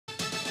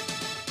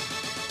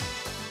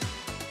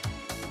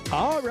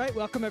All right,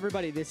 welcome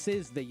everybody. This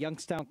is the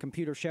Youngstown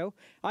Computer Show.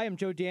 I am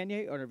Joe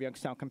Danier, owner of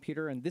Youngstown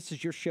Computer, and this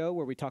is your show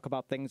where we talk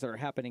about things that are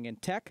happening in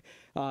tech,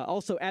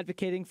 also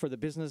advocating for the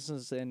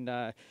businesses and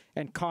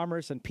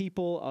commerce and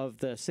people of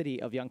the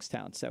city of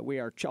Youngstown. So we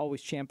are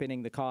always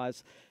championing the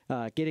cause,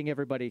 keeping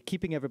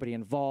everybody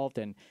involved,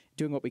 and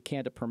doing what we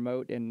can to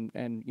promote and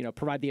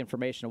provide the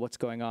information of what's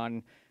going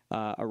on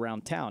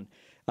around town.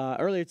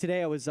 Earlier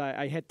today,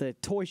 I had the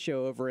toy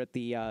show over at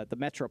the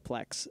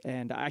Metroplex,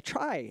 and I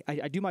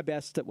do my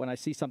best that when I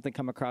see something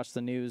come across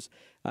the news,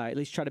 at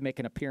least try to make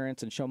an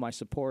appearance and show my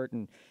support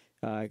and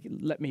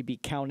let me be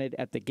counted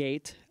at the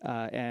gate.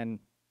 And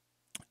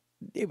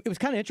it was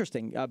kind of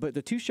interesting. But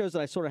the two shows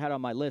that I sort of had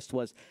on my list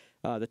was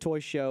the toy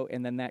show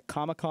and then that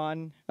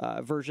Comic-Con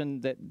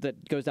version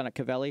that goes down at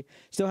Cavelli.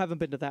 Still haven't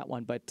been to that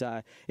one, but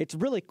it's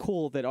really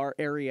cool that our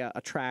area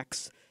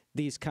attracts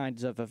these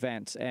kinds of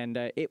events, and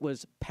it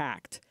was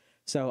packed.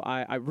 So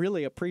I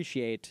really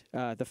appreciate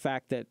the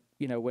fact that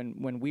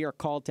when we are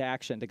called to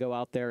action to go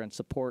out there and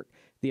support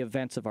the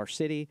events of our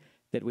city,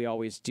 that we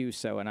always do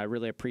so, and I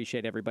really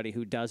appreciate everybody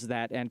who does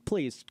that. And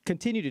please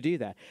continue to do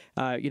that.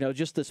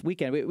 Just this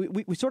weekend,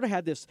 we sort of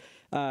had this.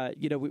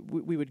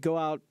 We would go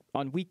out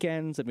on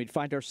weekends, and we'd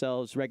find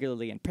ourselves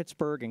regularly in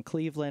Pittsburgh and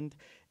Cleveland,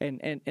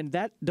 and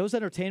that those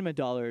entertainment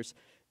dollars,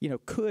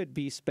 could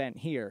be spent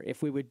here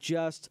if we would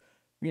just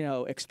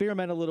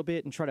experiment a little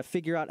bit and try to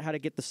figure out how to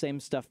get the same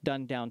stuff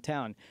done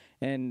downtown.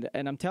 And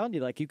I'm telling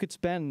you, you could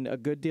spend a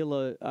good deal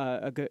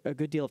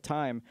of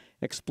time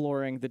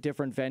exploring the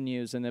different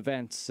venues and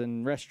events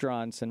and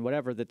restaurants and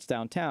whatever that's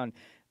downtown.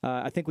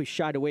 I think we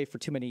shied away for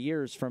too many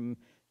years from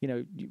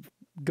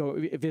go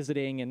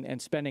visiting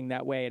and spending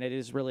that way, and it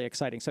is really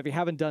exciting. So if you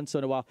haven't done so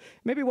in a while,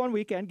 maybe one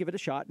weekend, give it a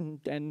shot,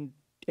 and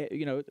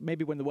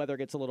maybe when the weather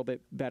gets a little bit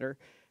better,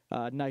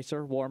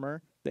 nicer,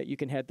 warmer, that you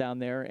can head down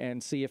there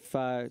and see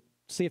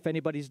if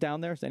anybody's down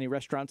there. Any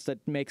restaurants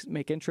that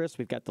make interest.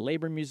 We've got the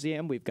Labor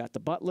Museum. We've got the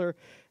Butler.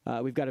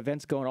 We've got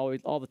events going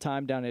all the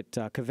time down at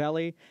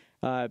Cavelli.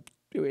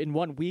 In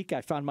 1 week,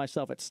 I found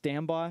myself at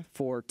Standby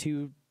for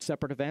 2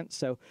 separate events.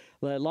 So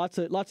lots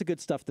of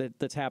good stuff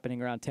that's happening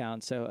around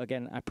town. So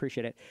again, I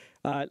appreciate it.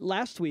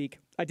 Last week,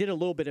 I did a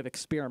little bit of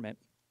experiment,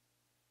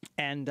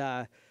 and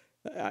I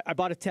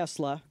bought a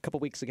Tesla a couple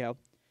weeks ago.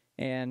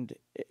 And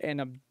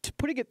I'm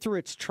putting it through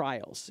its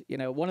trials.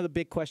 One of the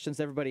big questions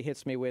everybody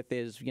hits me with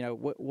is,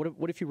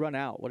 what if you run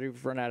out? What if you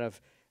run out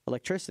of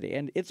electricity?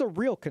 And it's a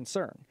real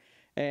concern.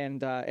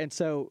 And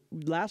so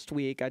last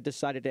week I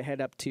decided to head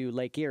up to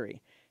Lake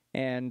Erie,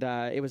 and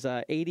it was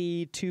a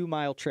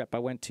 82-mile trip. I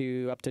went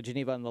up to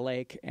Geneva on the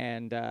Lake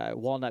and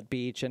Walnut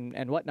Beach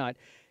and whatnot.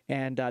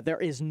 And there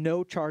is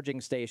no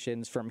charging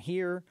stations from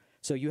here.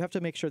 So you have to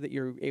make sure that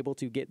you're able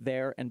to get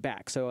there and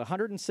back. So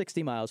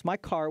 160 miles. My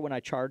car, when I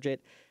charge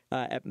it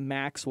at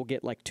max, will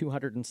get like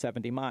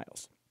 270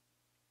 miles.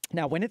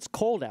 Now, when it's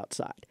cold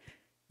outside,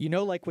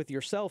 like with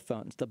your cell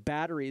phones, the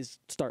batteries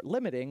start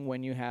limiting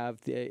when you have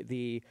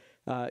the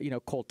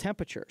cold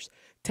temperatures.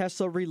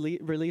 Tesla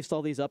released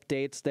all these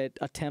updates that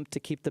attempt to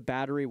keep the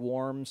battery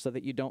warm so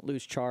that you don't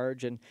lose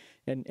charge, and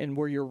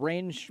where your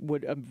range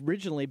would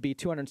originally be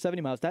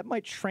 270 miles, that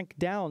might shrink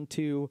down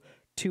to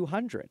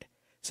 200.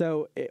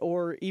 So,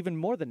 or even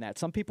more than that.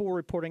 Some people were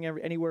reporting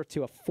anywhere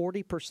to a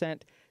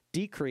 40%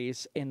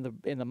 decrease in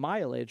the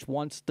mileage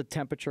once the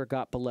temperature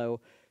got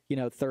below,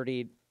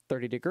 30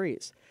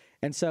 degrees.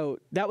 And so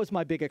that was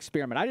my big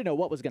experiment. I didn't know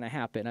what was going to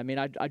happen. I mean,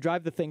 I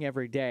drive the thing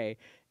every day,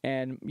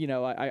 and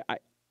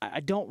I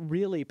don't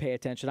really pay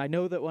attention. I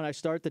know that when I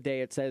start the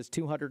day, it says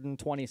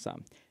 220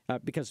 some,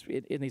 because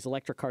in these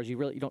electric cars, you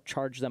don't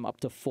charge them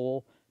up to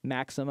full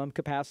maximum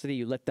capacity.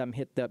 You let them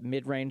hit the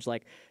mid-range,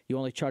 like you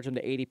only charge them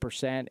to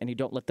 80%, and you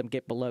don't let them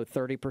get below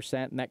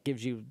 30%, and that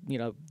gives you,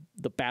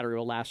 the battery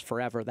will last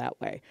forever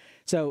that way.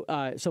 So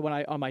when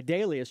on my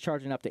daily is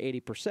charging up to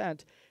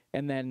 80%,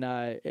 and then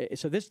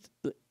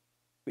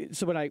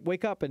so when I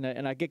wake up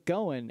and I get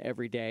going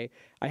every day,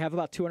 I have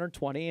about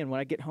 220, and when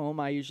I get home,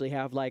 I usually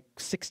have like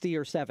 60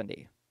 or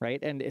 70. Right,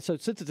 and so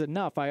since it's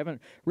enough, I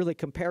haven't really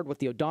compared what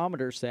the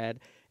odometer said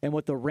and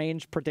what the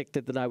range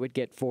predicted that I would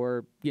get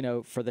for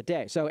the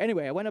day. So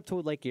anyway, I went up to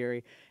Lake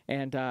Erie,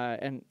 and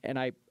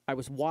I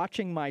was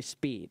watching my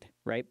speed,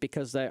 right,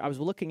 because I was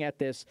looking at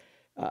this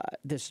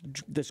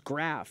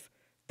graph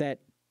that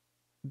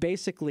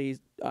basically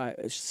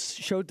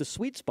showed the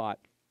sweet spot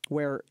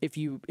where if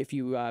you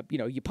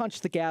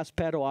punch the gas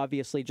pedal,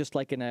 obviously just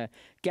like in a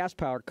gas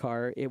powered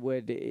car, it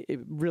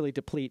really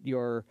deplete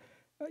your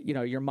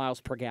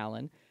miles per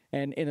gallon.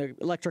 And in an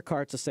electric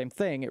car, it's the same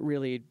thing. It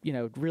really,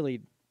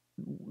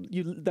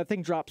 that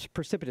thing drops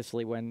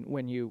precipitously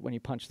when you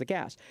punch the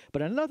gas.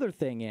 But another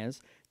thing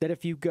is that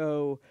if you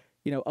go,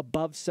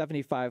 above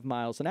 75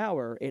 miles an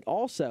hour, it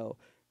also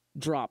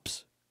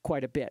drops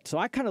quite a bit. So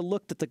I kind of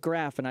looked at the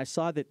graph, and I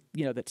saw that,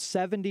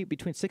 that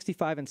between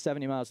 65 and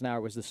 70 miles an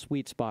hour was the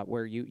sweet spot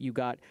where you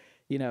got,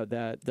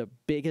 the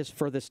biggest,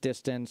 furthest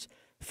distance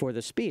for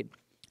the speed.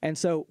 And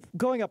so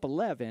going up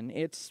 11,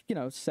 it's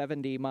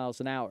 70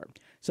 miles an hour.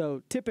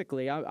 So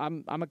typically,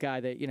 I'm a guy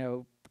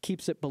that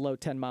keeps it below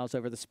 10 miles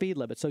over the speed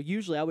limit. So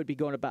usually I would be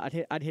going about,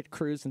 I'd hit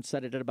cruise and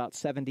set it at about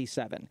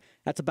 77.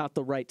 That's about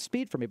the right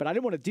speed for me. But I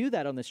didn't want to do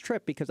that on this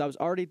trip because I was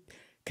already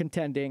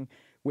contending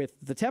with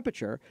the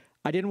temperature.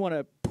 I didn't want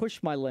to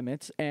push my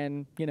limits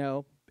and,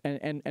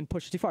 and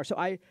push too far. So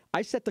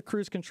I set the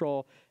cruise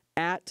control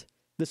at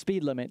the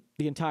speed limit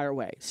the entire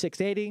way.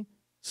 680,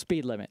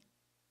 speed limit.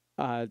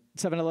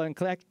 7-Eleven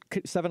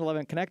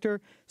connector,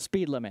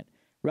 speed limit.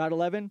 Route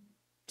 11,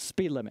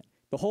 speed limit.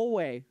 The whole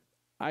way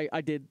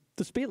I did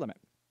the speed limit.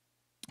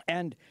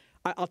 And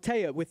I'll tell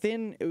you,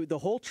 within the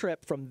whole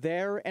trip from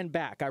there and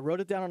back, I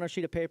wrote it down on a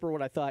sheet of paper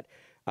what I thought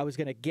I was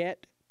going to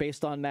get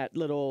based on that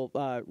little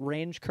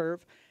range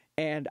curve.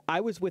 And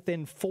I was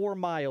within 4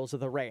 miles of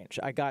the range.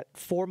 I got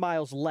 4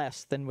 miles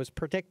less than was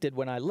predicted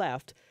when I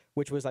left,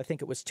 which was, I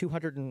think it was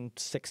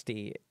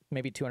 260,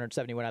 maybe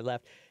 270 when I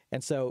left.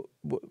 And so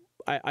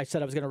I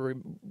said I was going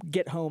to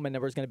get home and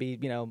there was going to be,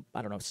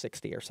 I don't know,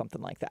 60 or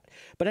something like that.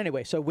 But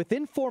anyway, so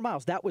within 4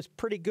 miles, that was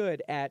pretty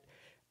good at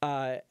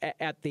the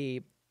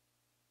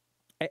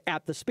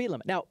speed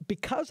limit. Now,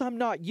 because I'm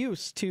not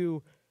used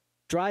to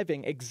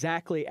driving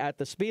exactly at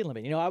the speed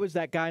limit. I was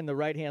that guy in the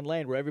right-hand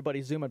lane where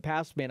everybody's zooming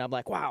past me, and I'm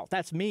like, wow,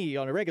 that's me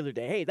on a regular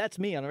day. Hey, that's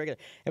me on a regular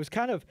day. It was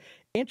kind of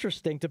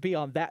interesting to be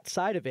on that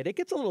side of it. It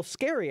gets a little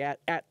scary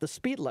at the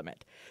speed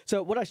limit.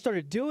 So what I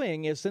started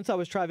doing is, since I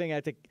was driving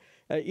at the,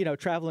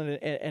 traveling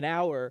an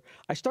hour,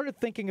 I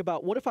started thinking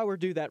about, what if I were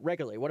to do that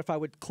regularly? What if I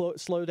would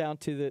slow down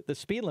to the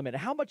speed limit?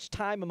 How much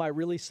time am I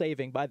really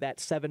saving by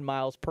that 7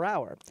 miles per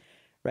hour?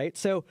 Right?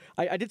 So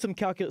I did some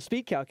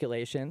speed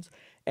calculations,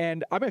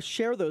 and I'm going to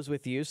share those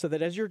with you so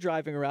that as you're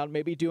driving around,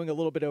 maybe doing a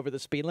little bit over the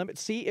speed limit,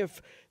 see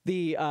if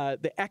the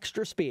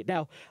extra speed.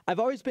 Now, I've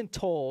always been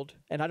told,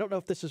 and I don't know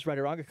if this is right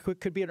or wrong, it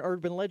could be an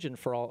urban legend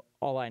for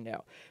all I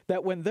know,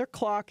 that when they're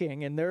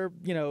clocking and they're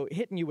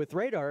hitting you with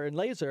radar and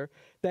laser,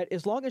 that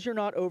as long as you're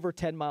not over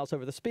 10 miles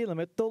over the speed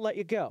limit, they'll let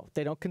you go.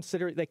 They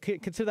consider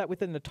that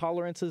within the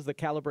tolerances, the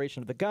calibration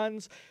of the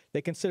guns.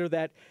 They consider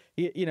that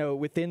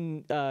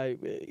within.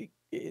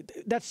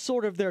 That's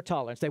sort of their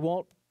tolerance. They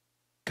won't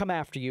come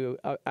after you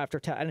after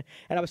 10.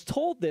 And I was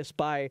told this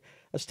by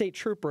a state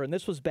trooper, and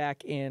this was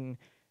back in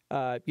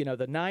the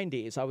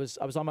 90s. I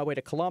was on my way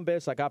to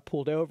Columbus. I got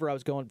pulled over. I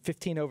was going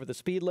 15 over the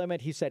speed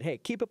limit. He said, "Hey,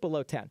 keep it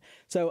below 10."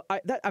 So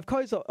I've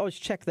always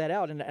checked that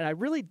out, and I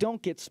really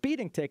don't get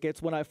speeding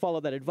tickets when I follow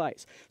that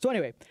advice. So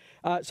anyway,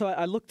 so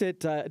I looked at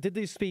did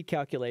these speed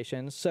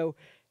calculations. So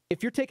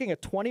if you're taking a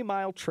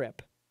 20-mile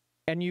trip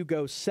and you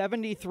go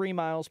 73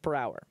 miles per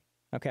hour,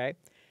 okay.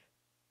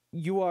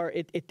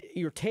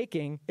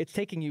 It's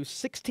taking you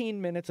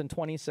 16 minutes and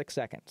 26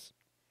 seconds.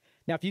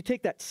 Now, if you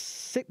take that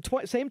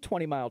same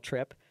 20-mile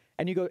trip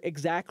and you go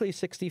exactly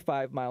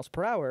 65 miles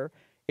per hour,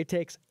 it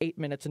takes 8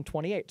 minutes and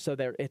 28. So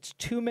it's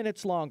 2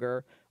 minutes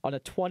longer on a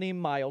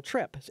 20-mile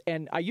trip.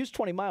 And I use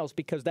 20 miles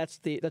because that's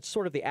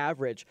sort of the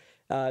average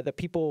that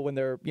people, when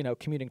they're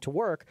commuting to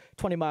work,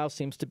 20 miles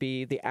seems to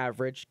be the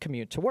average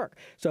commute to work.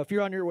 So if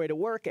you're on your way to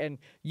work and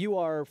you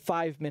are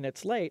 5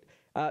 minutes late,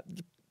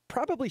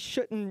 probably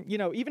shouldn't,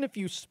 even if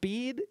you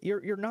speed,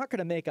 you're not going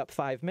to make up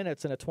 5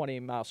 minutes in a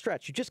 20-mile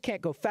stretch. You just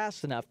can't go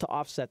fast enough to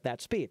offset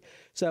that speed.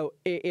 So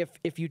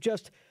if you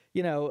just,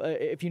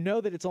 if you know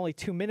that it's only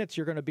 2 minutes,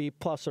 you're going to be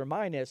plus or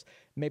minus,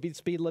 maybe the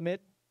speed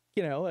limit,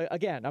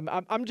 again,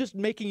 I'm just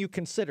making you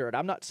consider it.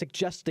 I'm not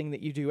suggesting that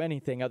you do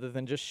anything other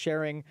than just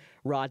sharing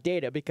raw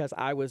data because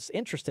I was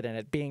interested in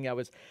it, being I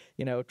was,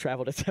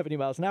 traveled at 70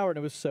 miles an hour and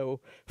it was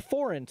so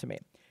foreign to me.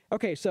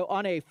 Okay, so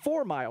on a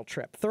 4-mile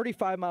trip,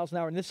 35 miles an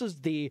hour, and this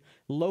is the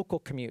local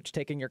commute,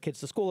 taking your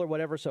kids to school or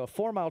whatever. So a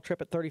 4-mile trip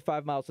at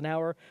 35 miles an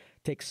hour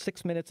takes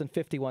 6 minutes and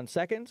 51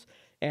 seconds.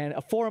 And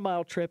a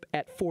 4-mile trip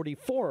at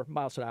 44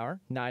 miles an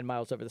hour, 9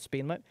 miles over the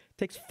speed limit,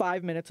 takes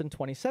 5 minutes and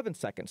 27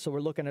 seconds. So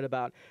we're looking at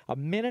about a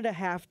minute and a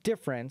half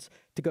difference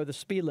to go the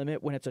speed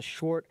limit when it's a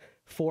short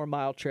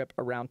 4-mile trip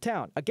around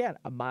town. Again,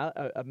 a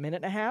minute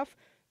and a half,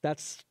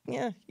 that's,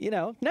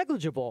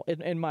 negligible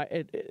in my,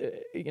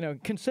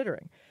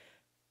 considering.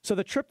 So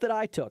the trip that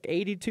I took,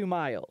 82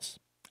 miles,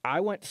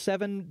 I went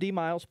 70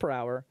 miles per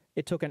hour.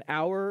 It took an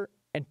hour,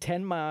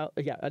 10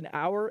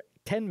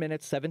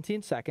 minutes,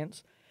 17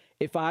 seconds.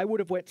 If I would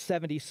have went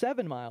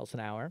 77 miles an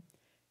hour,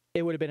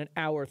 it would have been an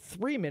hour,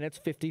 3 minutes,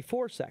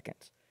 54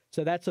 seconds.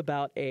 So that's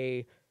about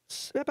a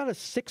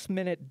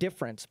 6-minute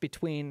difference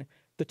between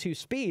the two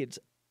speeds,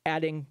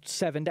 adding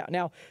 7 down.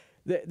 Now,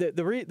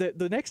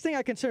 the next thing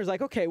I consider is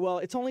like, okay, well,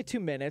 it's only 2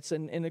 minutes,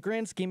 and in the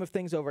grand scheme of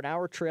things, over an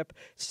hour trip,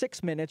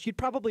 6 minutes, you'd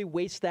probably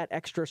waste that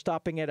extra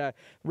stopping at a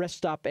rest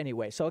stop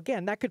anyway. So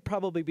again, that could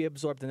probably be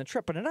absorbed in the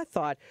trip. But then I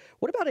thought,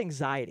 what about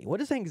anxiety?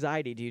 What does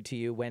anxiety do to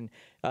you when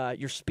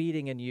you're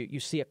speeding and you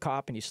see a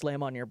cop and you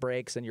slam on your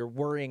brakes and you're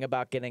worrying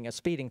about getting a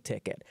speeding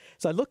ticket?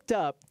 So I looked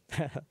up.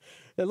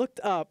 I looked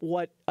up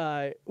what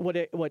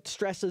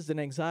stresses and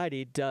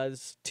anxiety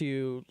does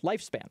to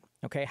lifespan.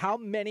 Okay, how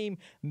many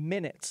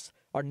minutes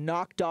are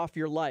knocked off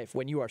your life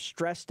when you are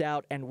stressed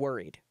out and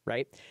worried,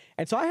 right?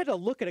 And so I had to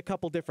look at a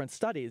couple different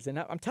studies, and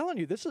I'm telling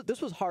you, this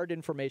was hard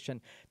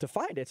information to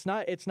find. It's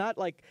not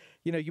like,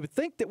 you would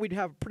think that we'd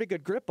have a pretty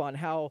good grip on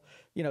how,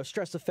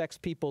 stress affects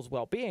people's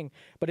well-being,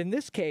 but in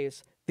this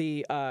case,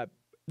 the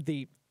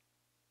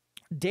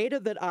data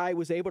that I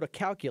was able to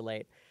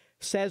calculate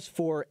says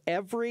for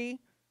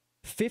every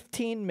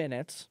 15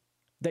 minutes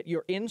that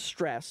you're in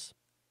stress,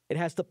 it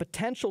has the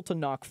potential to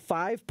knock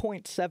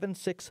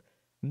 5.76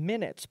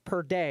 minutes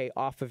per day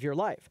off of your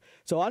life.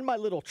 So on my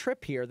little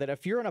trip here, that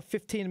if you're in a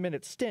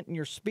 15-minute stint and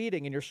you're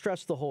speeding and you're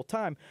stressed the whole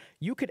time,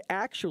 you could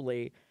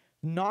actually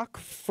knock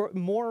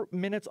more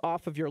minutes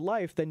off of your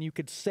life than you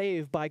could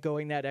save by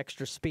going that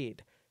extra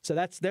speed. So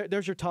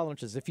there's your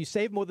tolerances. If you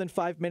save more than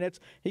 5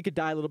 minutes, you could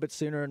die a little bit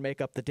sooner and make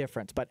up the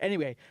difference. But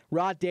anyway,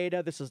 raw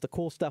data, this is the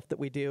cool stuff that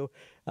we do.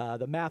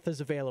 The math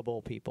is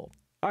available, people.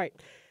 All right.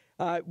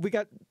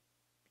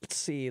 Let's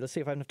see if I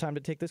have enough time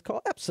to take this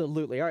call.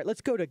 Absolutely. All right,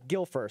 let's go to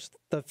Gil first.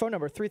 The phone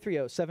number,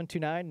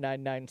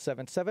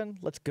 330-729-9977.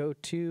 Let's go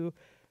to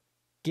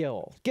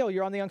Gil. Gil,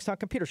 you're on the Youngstown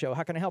Computer Show.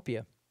 How can I help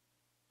you?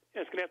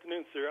 Yes, good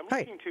afternoon, sir. I'm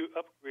looking to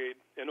upgrade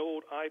an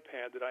old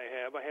iPad that I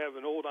have. I have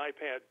an old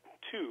iPad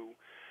 2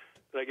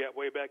 that I got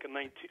way back in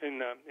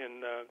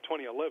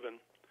 2011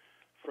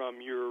 from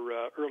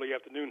your early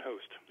afternoon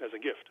host as a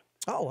gift.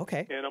 Oh,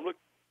 okay. And I'm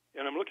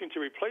looking to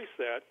replace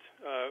that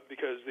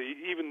because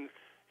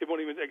it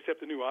won't even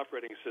accept the new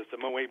operating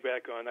system. I'm way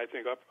back on, I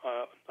think,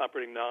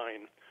 operating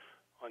 9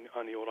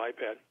 on the old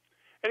iPad.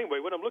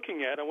 Anyway, what I'm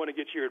looking at, I want to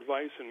get your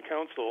advice and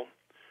counsel.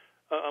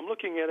 I'm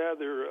looking at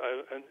either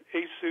an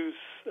Asus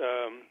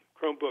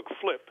Chromebook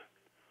Flip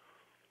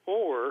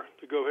or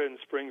to go ahead and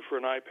spring for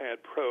an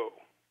iPad Pro.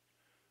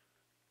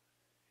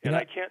 And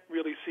I can't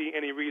really see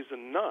any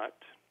reason not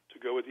to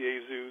go with the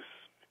Asus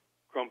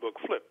Chromebook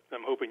Flip.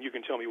 I'm hoping you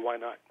can tell me why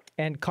not.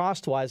 And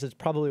cost-wise, it's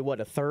probably, what,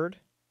 a third?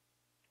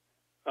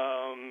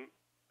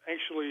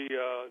 Actually,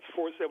 it's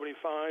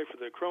 $475 for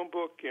the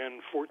Chromebook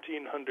and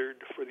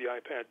 $1,400 for the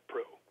iPad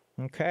Pro.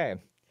 Okay.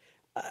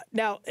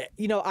 Now,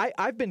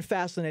 I've been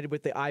fascinated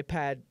with the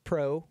iPad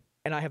Pro,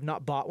 and I have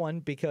not bought one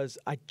because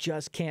I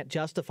just can't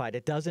justify it.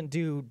 It doesn't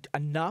do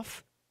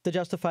enough to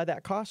justify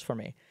that cost for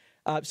me.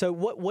 So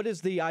what does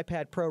the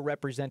iPad Pro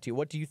represent to you?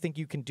 What do you think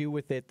you can do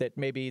with it that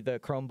maybe the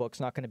Chromebook's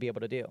not going to be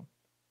able to do?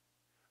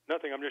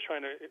 Nothing. I'm just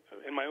trying to,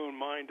 in my own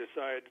mind,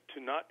 decide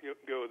to not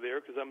go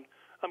there because I'm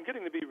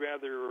getting to be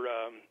rather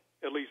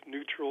at least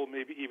neutral,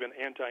 maybe even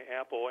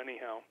anti-Apple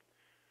anyhow,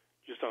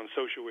 just on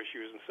social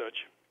issues and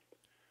such.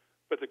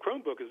 But the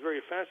Chromebook is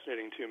very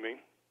fascinating to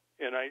me,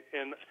 and I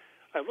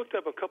looked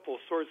up a couple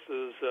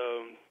sources,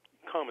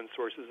 common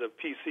sources of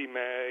PC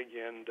Mag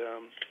and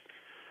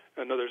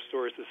another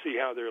source to see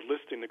how they're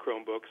listing the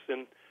Chromebooks,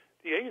 and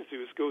the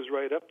Asus goes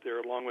right up there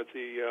along with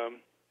the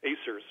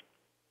Acers.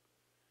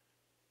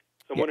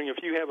 So I'm wondering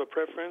if you have a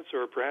preference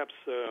or perhaps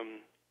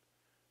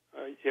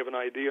you have an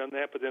idea on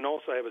that, but then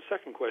also I have a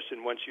second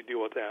question once you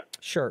deal with that.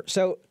 Sure.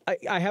 So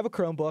I have a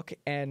Chromebook,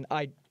 and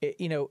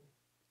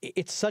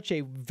it's such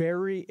a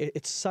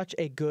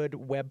good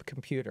web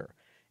computer.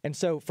 And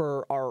so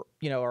for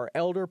our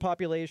elder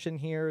population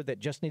here that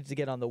just needs to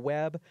get on the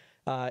web,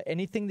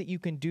 anything that you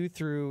can do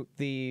through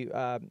the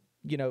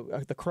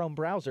Chrome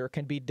browser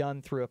can be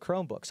done through a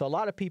Chromebook. So a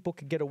lot of people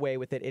can get away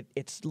with it.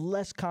 It's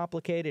less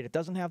complicated. It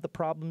doesn't have the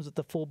problems that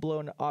the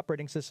full-blown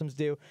operating systems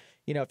do.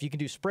 If you can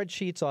do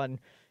spreadsheets on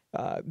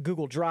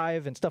Google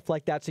Drive and stuff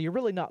like that. So you're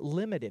really not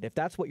limited if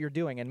that's what you're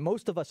doing. And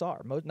most of us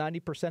are,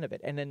 90% of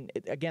it. And then,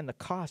 again, the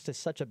cost is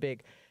such a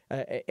big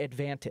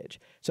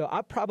advantage. So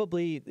I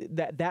probably,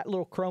 that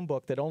little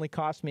Chromebook that only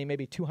cost me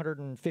maybe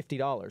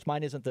 $250.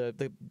 Mine isn't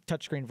the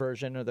touchscreen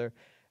version or the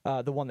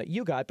one that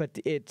you got, but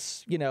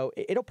it's,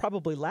 it'll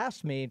probably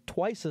last me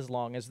twice as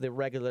long as the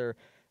regular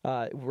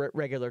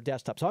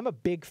desktop. So I'm a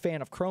big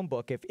fan of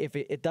Chromebook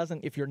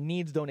if your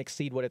needs don't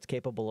exceed what it's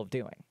capable of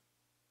doing.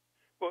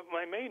 Well,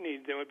 my main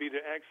need then would be to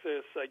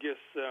access, I guess,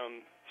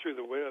 through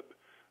the web,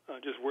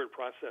 just word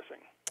processing.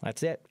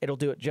 That's it. It'll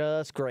do it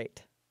just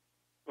great.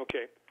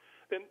 Okay.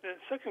 Then the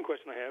second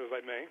question I have, if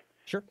I may,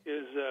 sure,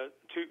 is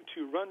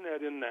to run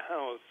that in the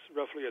house,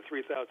 roughly a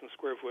 3,000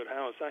 square foot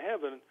house. I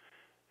have an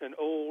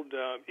old,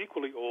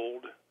 equally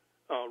old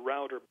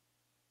router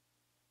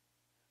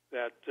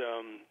that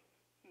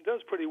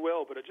does pretty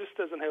well, but it just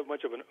doesn't have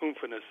much of an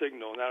oomph in the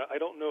signal. Now, I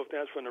don't know if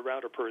that's from the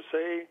router per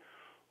se,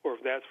 or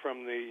if that's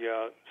from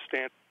the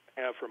standard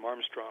I have from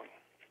Armstrong.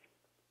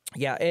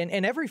 Yeah,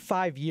 and every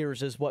 5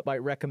 years is what I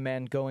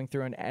recommend going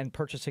through and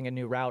purchasing a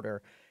new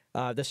router.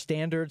 The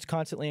standards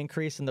constantly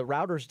increase, and the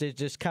routers did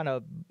just kind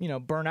of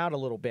burn out a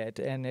little bit,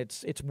 and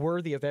it's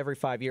worthy of every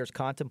 5 years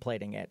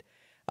contemplating it.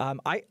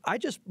 I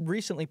just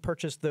recently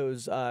purchased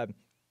those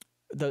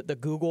the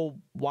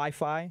Google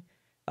Wi-Fi.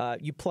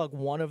 You plug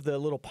one of the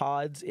little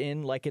pods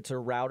in like it's a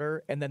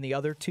router, and then the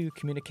other two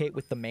communicate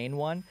with the main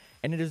one,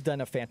 and it has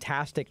done a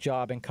fantastic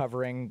job in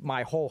covering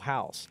my whole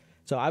house.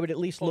 So I would at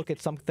least look at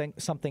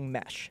something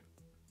mesh.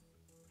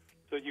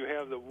 So you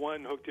have the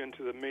one hooked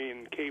into the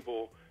main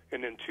cable,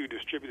 and then 2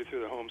 distributed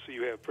through the home, so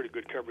you have pretty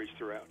good coverage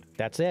throughout.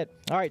 That's it.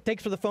 All right,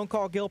 thanks for the phone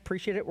call, Gil.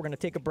 Appreciate it. We're going to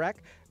take a break.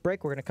 We're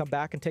going to come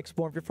back and take some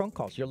more of your phone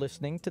calls. You're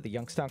listening to the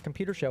Youngstown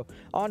Computer Show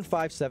on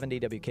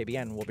 570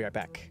 WKBN. We'll be right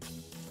back.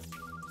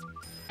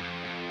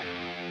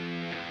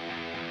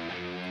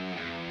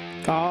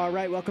 All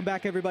right, welcome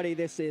back, everybody.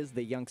 This is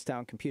the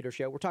Youngstown Computer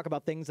Show. We're talking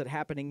about things that are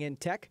happening in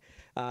tech.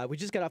 We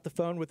just got off the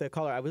phone with a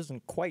caller. I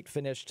wasn't quite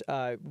finished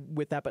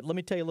with that, but let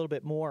me tell you a little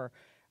bit more.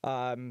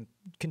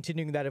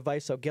 Continuing that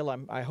advice. So, Gil,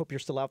 I hope you're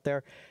still out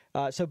there.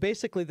 So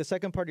basically, the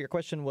second part of your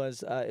question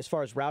was, as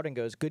far as routing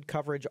goes, good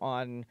coverage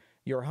on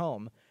your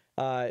home.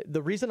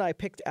 The reason I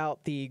picked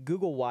out the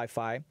Google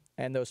Wi-Fi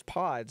and those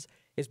pods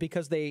is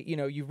because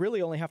you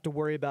really only have to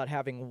worry about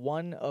having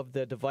one of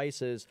the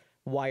devices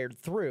wired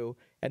through,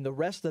 and the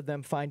rest of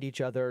them find each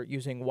other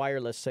using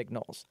wireless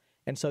signals.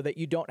 And so that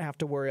you don't have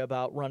to worry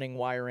about running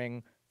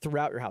wiring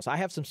throughout your house. I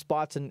have some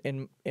spots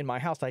in my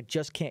house I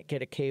just can't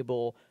get a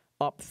cable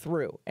up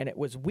through, and it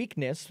was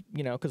weakness,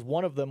 because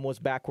one of them was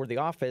back where the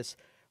office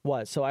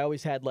was. So I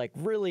always had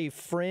really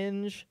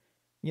fringe,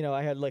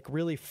 I had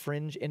really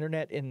fringe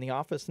internet in the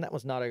office, and that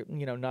was not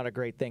a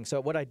great thing.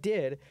 So what I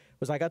did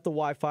was I got the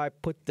Wi-Fi,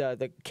 put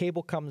the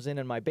cable comes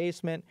in my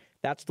basement.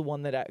 That's the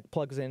one that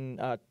plugs in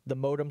the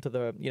modem to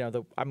the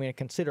I'm going to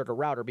consider it a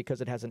router because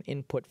it has an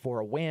input for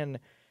a WAN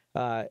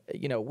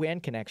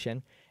WAN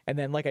connection. And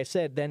then, like I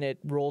said, then it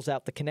rolls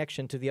out the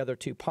connection to the other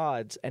 2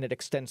 pods, and it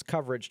extends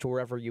coverage to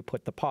wherever you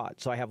put the pod.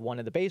 So I have one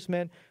in the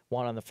basement,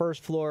 one on the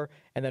first floor,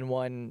 and then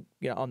one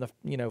on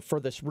the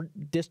furthest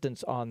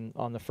distance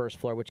on the first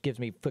floor, which gives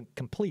me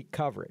complete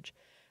coverage.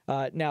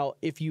 Now,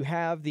 if you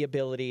have the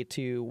ability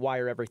to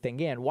wire everything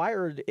in,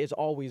 wired is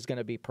always going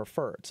to be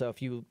preferred. So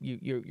if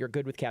you're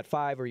good with Cat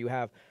 5 or you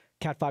have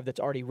Cat 5 that's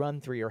already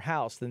run through your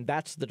house, then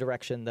that's the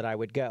direction that I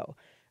would go.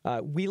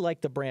 We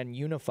like the brand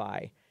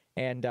Unify,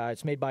 and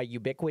it's made by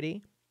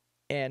Ubiquiti,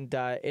 and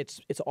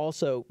it's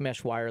also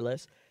mesh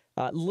wireless.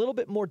 A little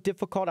bit more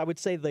difficult, I would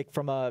say,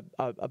 from a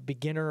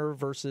beginner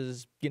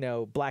versus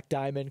Black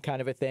Diamond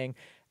kind of a thing.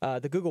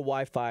 The Google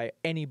Wi-Fi,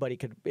 anybody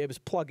could. It was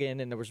plug in,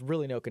 and there was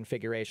really no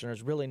configuration.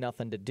 There's really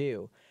nothing to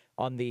do.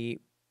 On the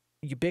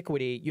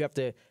Ubiquiti, you have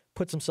to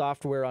put some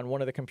software on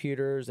one of the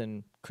computers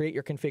and create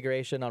your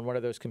configuration on one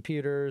of those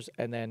computers,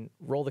 and then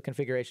roll the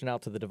configuration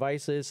out to the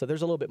devices. So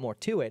there's a little bit more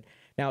to it.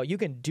 Now, you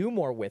can do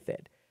more with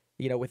it.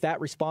 With that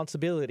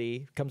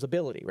responsibility comes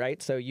ability,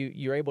 right? So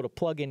you're able to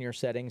plug in your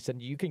settings,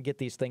 and you can get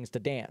these things to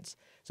dance.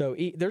 So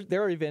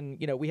there are even,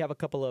 we have a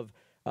couple of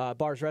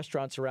bars,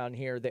 restaurants around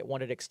here that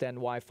wanted to extend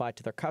Wi-Fi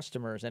to their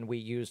customers, and we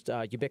used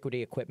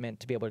Ubiquiti equipment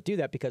to be able to do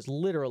that because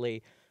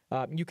literally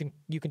you can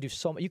do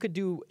so much. You could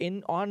do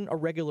on a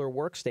regular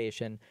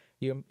workstation.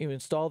 You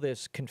install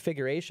this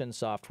configuration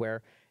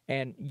software,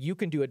 and you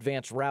can do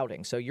advanced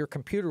routing. So your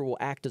computer will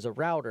act as a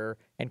router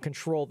and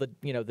control the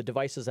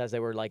devices as they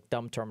were like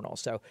dumb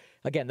terminals. So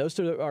again, those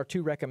are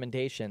 2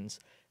 recommendations.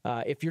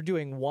 If you're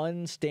doing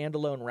one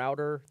standalone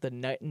router, the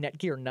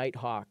Netgear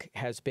Nighthawk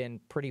has been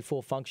pretty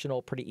full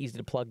functional, pretty easy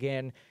to plug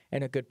in,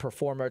 and a good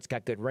performer. It's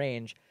got good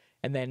range.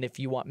 And then if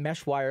you want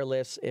mesh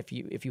wireless, if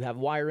you have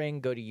wiring,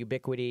 go to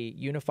Ubiquiti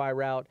Unify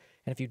route.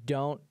 And if you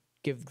don't,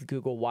 give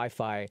Google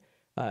Wi-Fi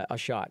a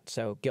shot.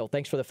 So, Gil,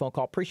 thanks for the phone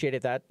call.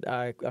 Appreciated that.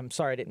 I'm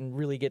sorry I didn't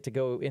really get to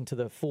go into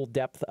the full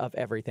depth of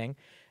everything.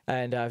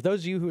 And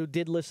those of you who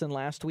did listen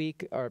last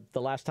week, or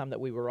the last time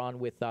that we were on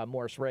with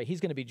Morris Ray, he's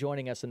going to be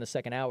joining us in the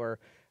second hour.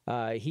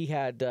 He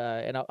had,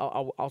 and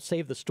I'll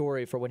save the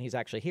story for when he's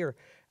actually here,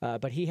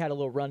 but he had a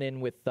little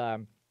run-in with a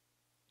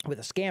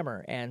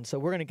scammer. And so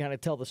we're going to kind of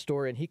tell the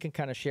story, and he can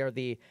kind of share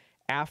the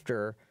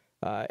after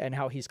and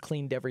how he's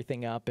cleaned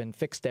everything up and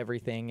fixed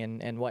everything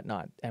and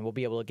whatnot. And we'll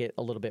be able to get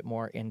a little bit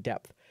more in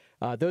depth.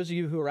 Those of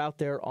you who are out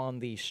there on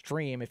the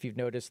stream, if you've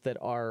noticed that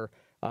our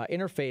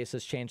interface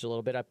has changed a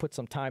little bit, I put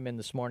some time in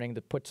this morning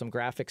to put some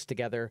graphics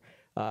together.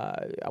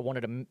 I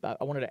wanted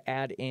to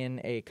add in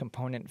a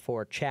component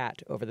for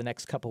chat over the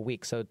next couple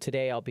weeks. So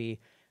today I'll be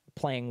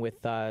playing with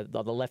the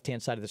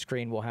left-hand side of the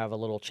screen. We'll have a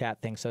little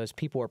chat thing. So as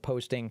people are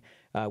posting,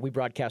 we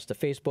broadcast to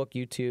Facebook,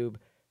 YouTube,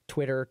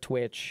 Twitter,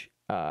 Twitch,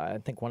 I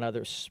think one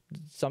other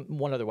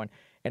one,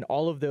 and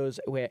all of those,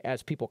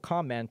 as people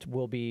comment,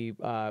 will be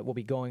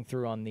going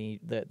through on the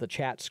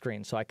chat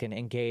screen, so I can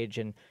engage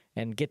and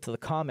get to the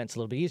comments a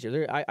little bit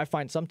easier. I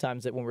find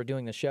sometimes that when we're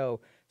doing the show,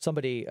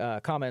 somebody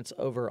comments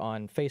over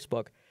on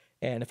Facebook,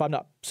 and if I'm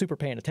not super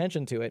paying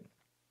attention to it,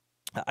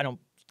 I don't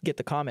get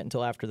the comment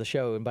until after the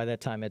show, and by that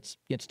time it's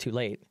too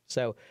late.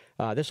 So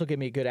this will give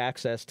me good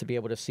access to be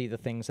able to see the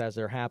things as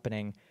they're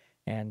happening,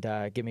 and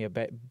give me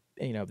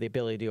the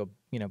ability to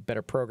do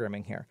better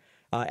programming here.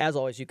 As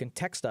always, you can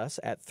text us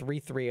at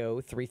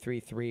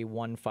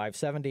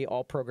 330-333-1570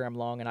 all program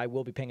long, and I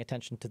will be paying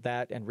attention to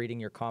that and reading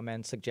your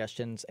comments,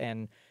 suggestions,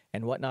 and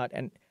whatnot.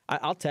 And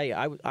I'll tell you,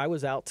 I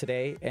was out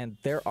today, and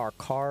there are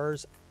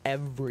cars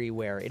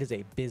everywhere. It is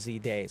a busy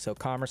day. So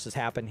commerce has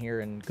happened here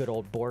in good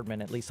old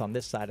Boardman, at least on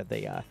this side of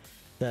the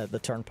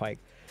turnpike.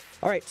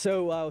 All right,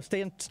 so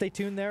stay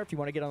tuned there. If you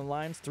want to get on the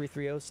lines,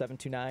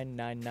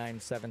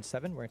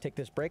 330-729-9977. We're going to take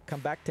this break, come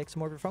back, take some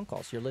more of your phone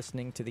calls. You're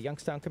listening to the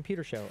Youngstown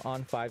Computer Show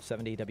on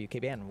 570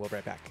 WKBN. We'll be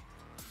right back.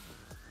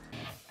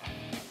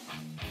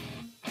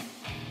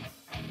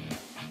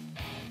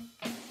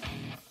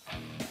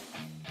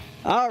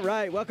 All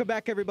right, welcome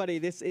back, everybody.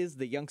 This is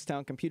the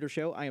Youngstown Computer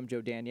Show. I am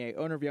Joe Danier,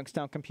 owner of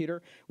Youngstown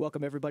Computer.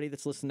 Welcome, everybody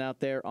that's listening out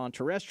there on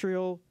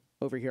terrestrial,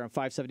 over here on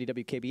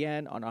 570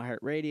 WKBN, on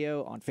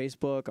iHeartRadio, on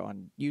Facebook,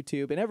 on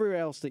YouTube, and everywhere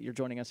else that you're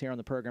joining us here on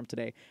the program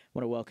today. I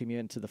want to welcome you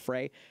into the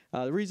fray.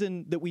 The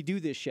reason that we do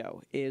this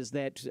show is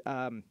that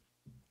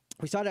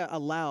we try to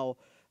allow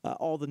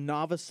all the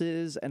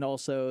novices and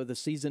also the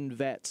seasoned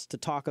vets to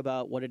talk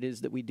about what it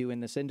is that we do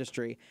in this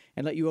industry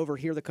and let you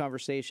overhear the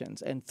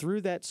conversations. And through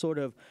that sort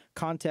of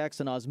context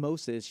and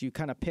osmosis, you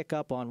kind of pick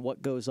up on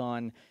what goes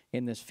on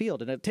in this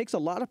field. And it takes a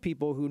lot of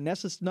people who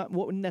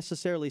wouldn't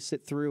necessarily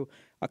sit through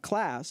a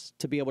class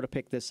to be able to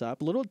pick this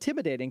up. A little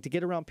intimidating to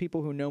get around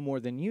people who know more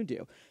than you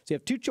do. So you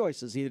have two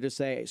choices, either to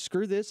say,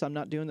 screw this, I'm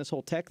not doing this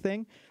whole tech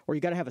thing, or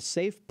you got to have a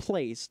safe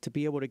place to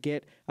be able to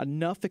get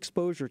enough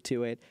exposure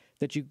to it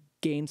that you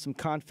gain some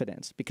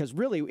confidence. Because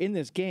really, in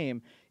this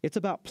game, it's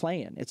about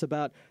playing. It's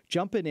about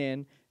jumping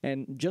in,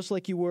 and just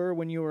like you were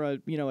when you were a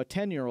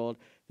 10-year-old,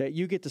 that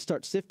you get to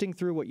start sifting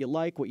through what you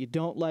like, what you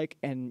don't like,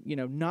 and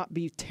not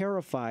be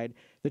terrified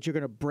that you're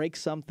going to break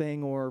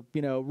something or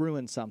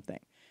ruin something.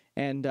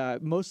 And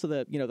most of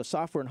the the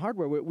software and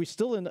hardware, we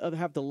still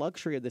have the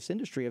luxury of this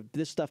industry of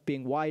this stuff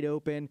being wide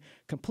open,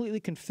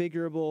 completely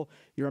configurable.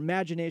 Your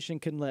imagination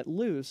can let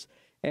loose,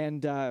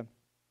 and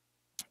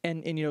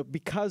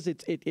because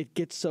it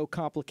gets so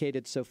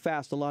complicated so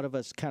fast, a lot of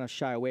us kind of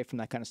shy away from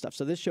that kind of stuff.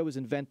 So this show was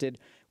invented.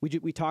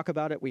 We talk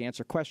about it. We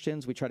answer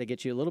questions. We try to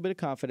get you a little bit of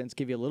confidence,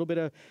 give you a little bit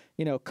of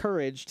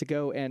courage to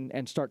go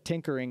and start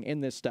tinkering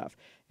in this stuff.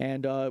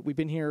 And we've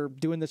been here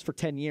doing this for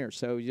 10 years.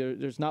 So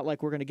there's not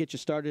like we're going to get you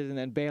started and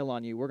then bail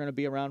on you. We're going to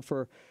be around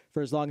for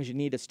as long as you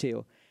need us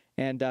to.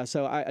 And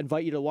so I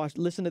invite you to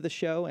listen to the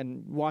show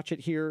and watch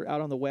it here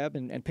out on the web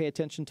and pay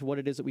attention to what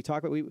it is that we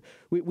talk about.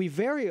 We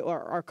vary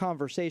our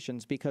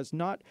conversations because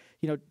not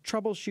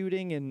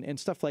troubleshooting and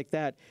stuff like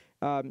that.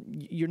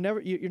 You're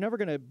never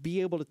going to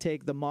be able to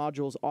take the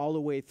modules all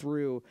the way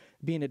through,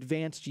 be an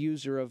advanced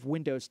user of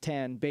Windows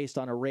 10 based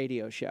on a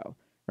radio show,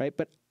 right?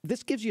 But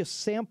this gives you a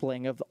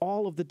sampling of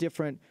all of the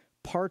different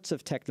parts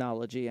of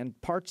technology and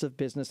parts of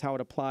business, how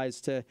it applies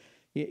to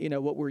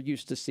what we're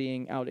used to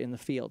seeing out in the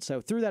field.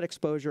 So through that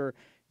exposure,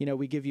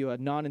 we give you a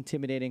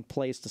non-intimidating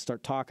place to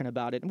start talking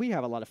about it, and we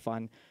have a lot of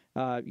fun.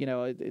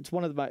 It's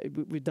one of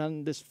we've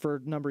done this for a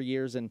number of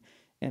years, and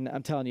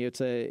I'm telling you,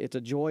 it's a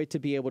joy to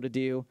be able to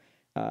do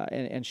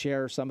and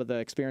share some of the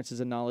experiences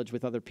and knowledge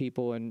with other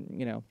people,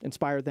 and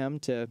inspire them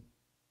to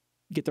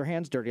get their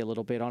hands dirty a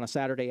little bit on a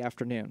Saturday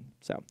afternoon.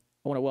 So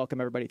I want to welcome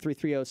everybody.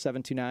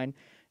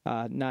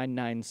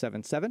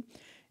 330-729-9977.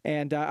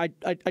 And I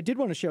did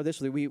want to share this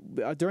with you.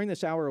 During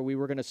this hour, we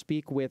were going to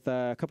speak with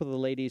a couple of the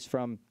ladies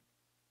from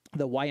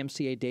the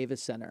YMCA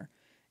Davis Center.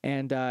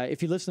 And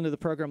if you listened to the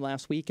program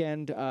last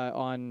weekend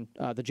on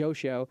the Joe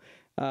Show,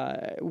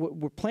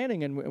 we're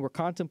planning and we're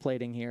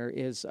contemplating here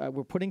is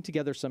we're putting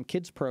together some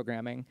kids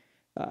programming,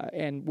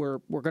 and we're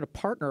going to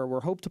partner. We're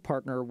hope to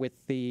partner with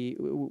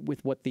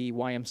what the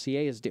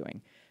YMCA is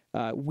doing.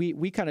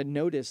 We kind of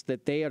noticed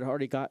that they had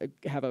already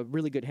have a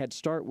really good head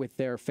start with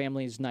their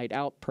Families Night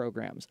Out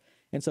programs.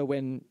 And so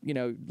when,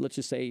 let's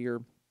just say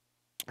you're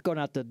going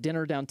out to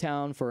dinner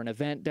downtown for an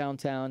event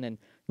downtown and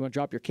you want to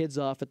drop your kids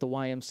off at the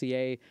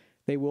YMCA,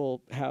 they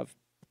will have,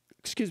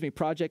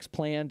 projects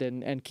planned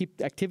and keep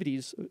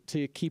activities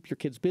to keep your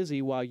kids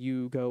busy while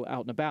you go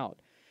out and about.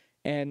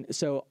 And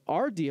so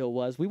our deal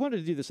was we wanted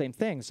to do the same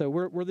thing. So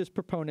we're this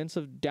proponents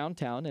of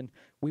downtown, and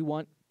we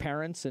want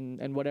parents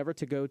and whatever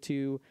to go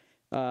to,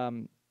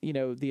 the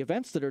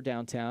events that are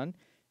downtown.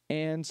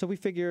 And so we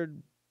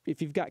figured, if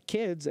you've got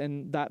kids,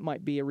 and that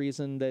might be a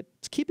reason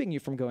that's keeping you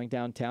from going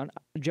downtown,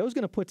 Joe's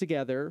going to put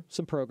together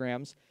some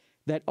programs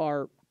that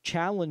are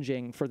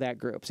challenging for that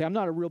group. See, I'm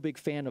not a real big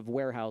fan of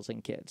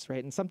warehousing kids,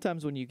 right? And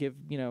sometimes when you give,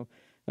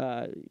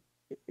 a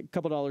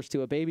couple dollars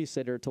to a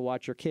babysitter to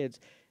watch your kids,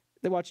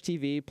 they watch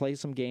TV, play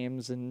some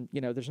games, and,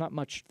 there's not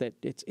much that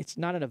it's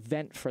not an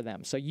event for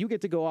them. So you get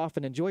to go off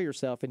and enjoy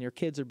yourself, and your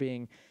kids are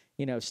being,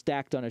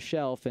 stacked on a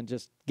shelf and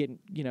just getting,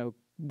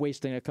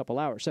 wasting a couple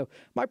hours. So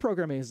my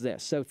programming is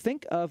this. So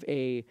think of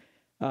an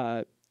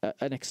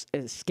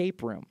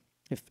escape room.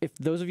 If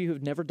those of you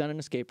who've never done an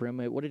escape room,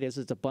 what it is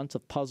a bunch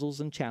of puzzles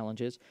and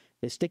challenges.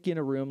 They stick you in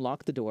a room,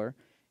 lock the door,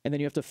 and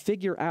then you have to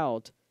figure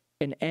out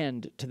an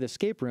end to the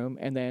escape room,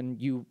 and then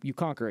you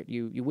conquer it.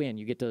 You win.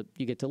 You get to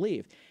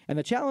leave. And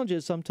the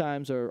challenges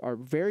sometimes are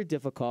very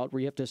difficult, where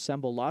you have to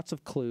assemble lots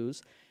of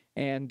clues.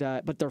 And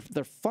but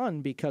they're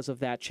fun because of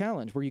that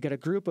challenge, where you get a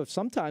group of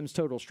sometimes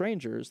total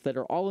strangers that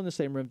are all in the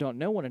same room, don't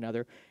know one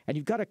another, and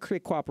you've got to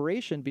create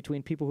cooperation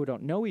between people who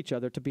don't know each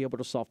other to be able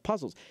to solve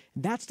puzzles.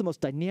 And that's the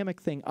most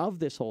dynamic thing of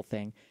this whole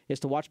thing, is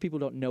to watch people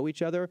who don't know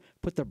each other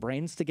put their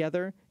brains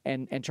together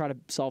and try to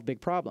solve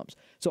big problems.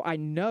 So I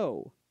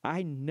know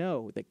I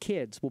know that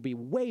kids will be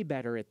way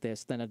better at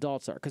this than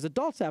adults are, because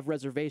adults have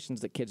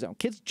reservations that kids don't.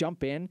 Kids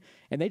jump in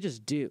and they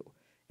just do.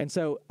 And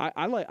so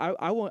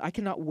I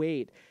cannot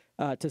wait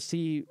to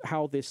see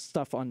how this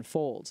stuff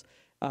unfolds.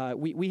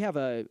 We have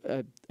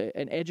an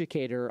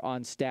educator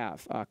on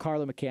staff,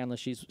 Carla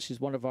McCandless. She's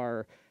one of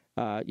our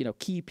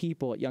key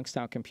people at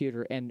Youngstown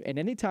Computer, and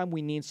anytime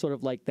we need sort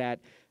of like that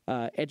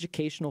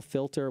educational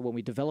filter when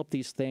we develop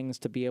these things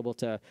to be able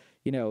to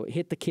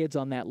hit the kids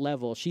on that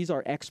level, she's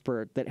our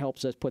expert that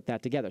helps us put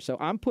that together. So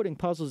I'm putting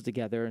puzzles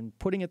together and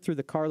putting it through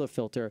the Carla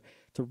filter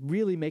to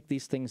really make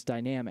these things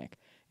dynamic.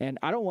 And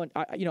I don't want,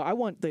 I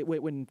want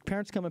when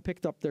parents come and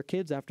pick up their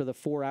kids after the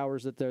 4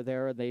 hours that they're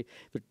there, and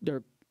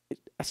they're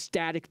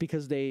ecstatic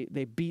because they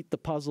beat the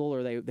puzzle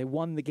or they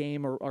won the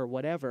game or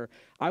whatever.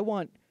 I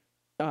want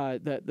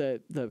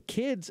the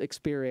kids'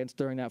 experience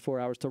during that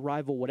 4 hours to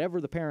rival whatever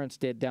the parents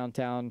did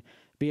downtown,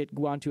 be it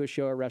gone to a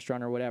show or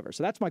restaurant or whatever.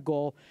 So that's my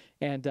goal.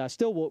 And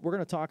still, we're going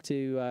to talk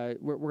to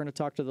we're going to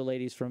talk to the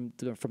ladies from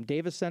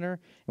Davis Center,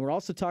 and we're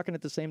also talking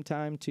at the same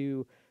time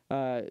to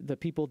the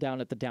people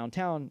down at the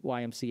downtown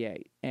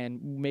YMCA,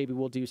 and maybe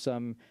we'll do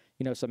some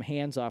some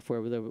hands off where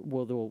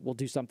we'll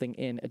do something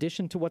in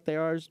addition to what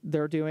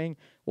they're doing,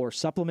 or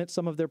supplement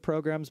some of their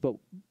programs. But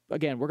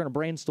again, we're going to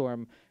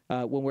brainstorm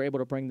when we're able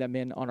to bring them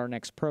in on our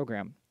next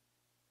program.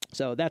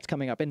 So that's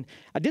coming up, and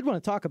I did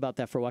want to talk about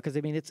that for a while, because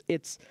I mean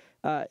it's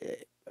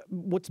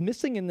what's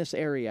missing in this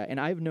area, and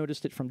I've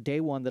noticed it from day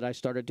one that I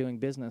started doing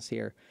business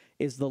here,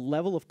 is the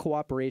level of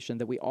cooperation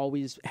that we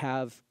always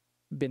have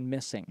been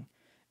missing.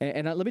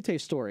 And let me tell you a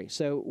story.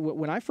 So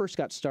when I first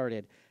got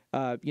started,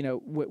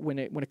 when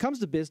it comes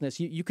to business,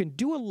 you can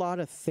do a lot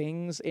of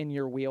things in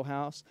your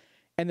wheelhouse,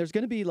 and there's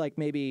going to be like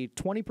maybe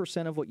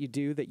 20% of what you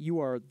do that you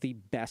are the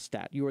best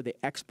at. You are the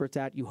experts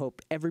at. You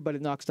hope everybody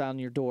that knocks down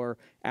your door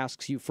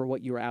asks you for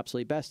what you are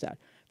absolutely best at.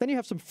 Then you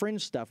have some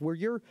fringe stuff where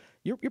you're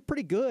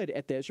pretty good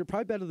at this. You're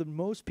probably better than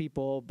most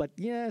people, but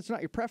yeah, it's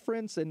not your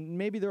preference, and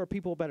maybe there are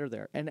people better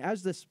there. And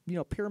as this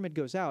pyramid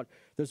goes out,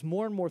 there's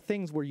more and more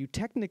things where you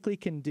technically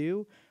can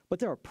do, but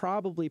there are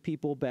probably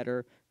people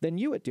better than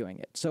you at doing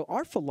it. So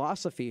our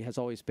philosophy has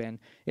always been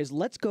is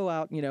let's go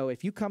out,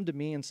 if you come to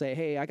me and say,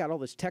 hey, I got all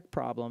this tech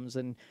problems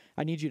and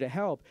I need you to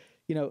help,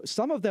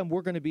 some of them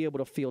we're going to be able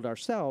to field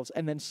ourselves,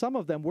 and then some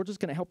of them we're just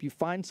going to help you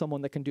find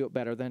someone that can do it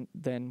better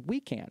than we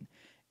can.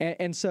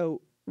 And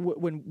so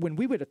when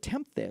we would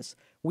attempt this,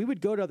 we would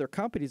go to other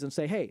companies and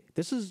say, hey,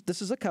 this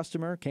is a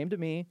customer, came to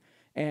me,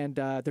 and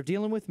they're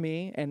dealing with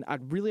me, and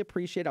I'd really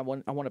appreciate it. I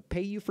want to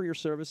pay you for your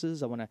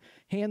services. I want to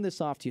hand this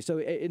off to you. So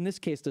in this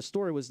case, the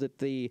story was that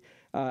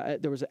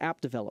there was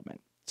app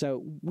development.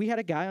 So we had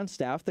a guy on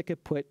staff that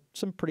could put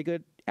some pretty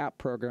good app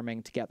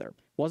programming together.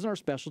 Wasn't our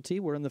specialty.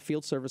 We're in the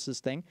field services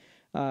thing.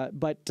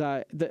 But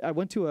I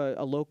went to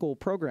a local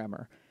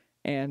programmer,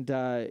 and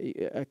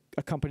a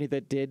company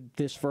that did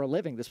this for a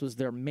living. This was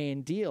their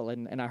main deal,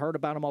 and I heard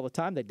about them all the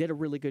time. They did a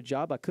really good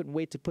job. I couldn't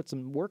wait to put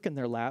some work in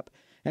their lap.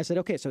 And I said,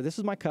 okay, so this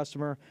is my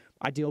customer.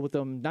 I deal with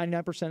them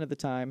 99% of the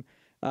time.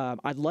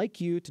 I'd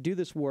like you to do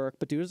this work,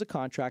 but do it as a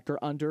contractor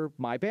under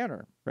my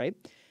banner, right?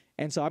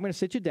 And so I'm going to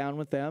sit you down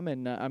with them,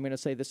 and I'm going to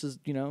say, this is,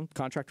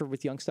 contractor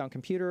with Youngstown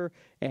Computer,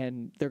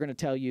 and they're going to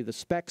tell you the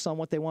specs on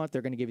what they want.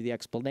 They're going to give you the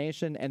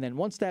explanation. And then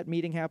once that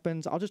meeting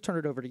happens, I'll just turn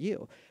it over to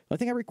you. The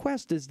thing I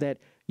request is that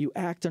you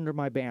act under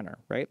my banner,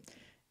 right?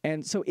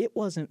 And so it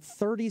wasn't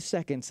 30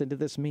 seconds into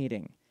this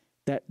meeting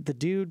that the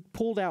dude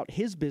pulled out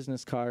his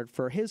business card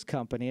for his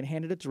company and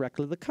handed it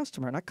directly to the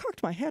customer. And I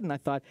cocked my head and I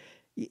thought,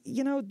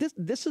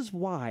 this is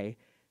why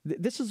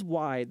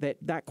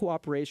that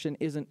cooperation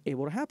isn't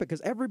able to happen,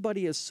 because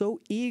everybody is so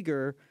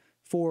eager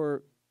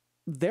for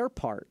their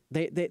part.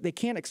 They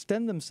can't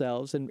extend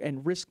themselves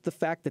and risk the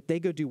fact that they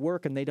go do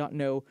work and they don't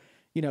know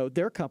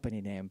their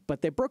company name.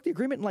 But they broke the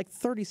agreement in like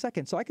 30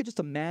 seconds. So I could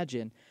just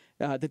imagine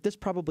that this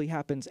probably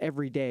happens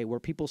every day, where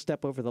people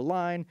step over the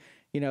line.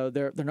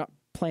 They're not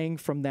playing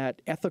from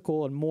that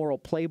ethical and moral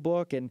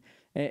playbook, and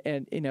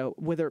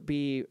whether it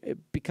be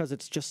because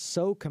it's just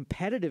so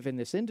competitive in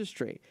this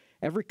industry.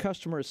 Every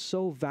customer is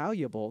so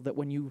valuable that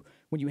when you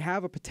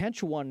have a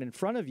potential one in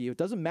front of you, it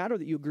doesn't matter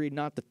that you agreed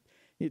not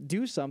to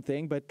do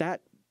something, but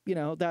that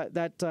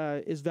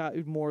is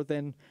valued more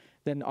than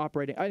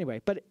operating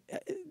anyway. But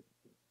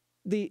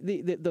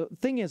the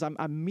thing is,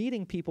 I'm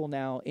meeting people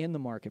now in the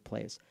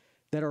marketplace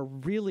that are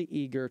really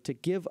eager to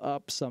give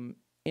up some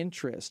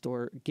interest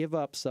or give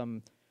up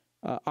some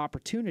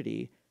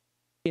opportunity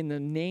in the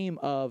name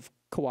of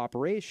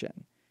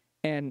cooperation.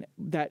 And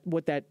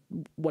what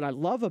I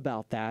love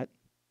about that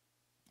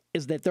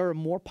is that there are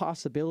more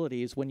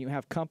possibilities when you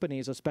have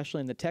companies,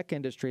 especially in the tech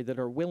industry, that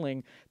are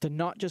willing to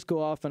not just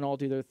go off and all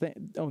do their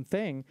own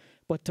thing,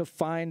 but to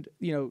find,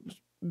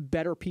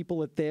 better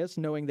people at this,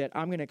 knowing that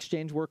I'm going to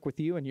exchange work with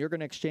you and you're going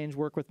to exchange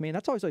work with me. And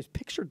that's always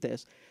pictured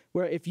this,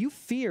 where if you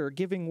fear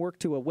giving work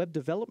to a web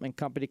development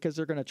company because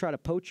they're going to try to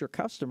poach your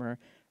customer,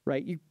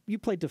 right? You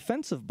play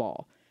defensive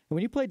ball. And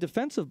when you play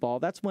defensive ball,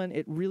 that's when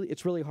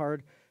it's really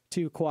hard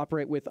to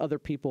cooperate with other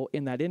people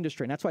in that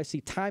industry. And that's why I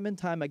see time and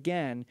time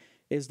again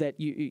is that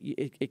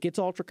it gets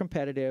ultra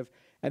competitive,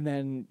 and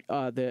then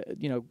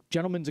the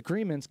gentlemen's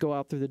agreements go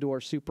out through the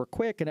door super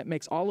quick, and it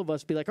makes all of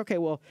us be like, okay,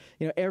 well,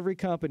 every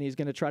company is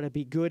going to try to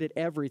be good at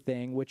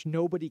everything, which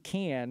nobody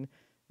can,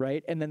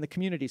 right? And then the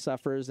community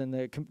suffers, and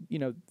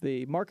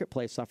the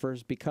marketplace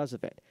suffers because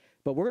of it.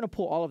 But we're going to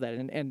pull all of that.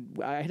 And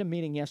I had a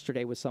meeting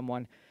yesterday with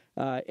someone,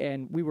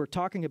 and we were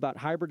talking about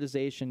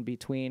hybridization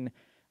between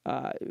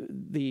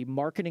the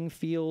marketing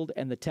field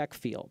and the tech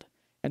field.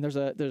 And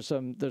there's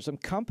some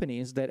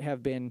companies that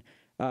have been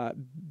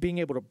being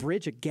able to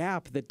bridge a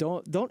gap that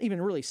don't even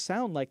really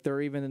sound like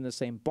they're even in the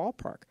same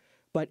ballpark.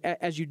 But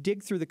as you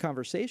dig through the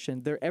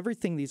conversation,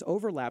 these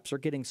overlaps are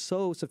getting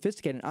so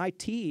sophisticated. And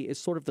IT is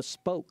sort of the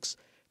spokes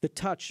that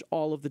touch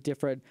all of the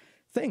different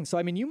things. So,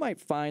 I mean, you might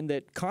find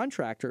that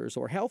contractors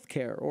or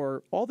healthcare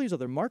or all these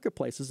other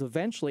marketplaces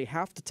eventually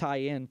have to tie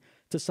in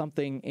to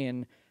something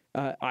in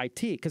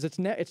IT, because it's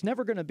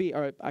never going to be,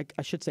 or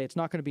I should say, it's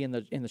not going to be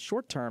in the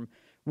short term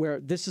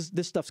where this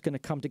stuff's going to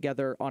come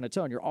together on its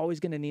own. You're always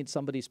going to need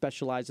somebody who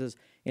specializes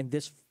in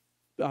this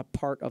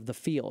part of the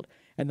field.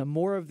 And the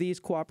more of these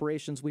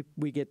cooperations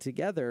we get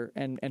together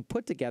and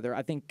put together,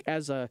 I think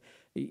as the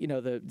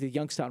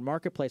Youngstown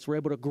marketplace, we're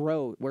able to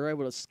grow, we're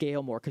able to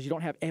scale more, because you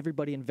don't have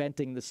everybody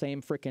inventing the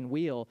same frickin'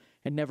 wheel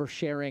and never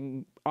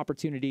sharing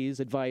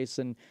opportunities, advice,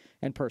 and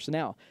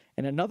personnel.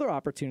 And another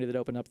opportunity that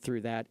opened up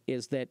through that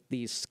is that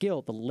the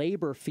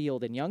labor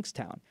field in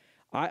Youngstown,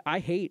 I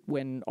hate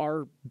when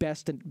our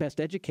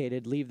best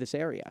educated leave this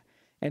area.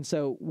 And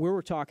so we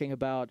were talking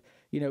about,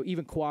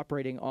 even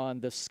cooperating on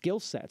the skill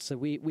sets. So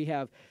we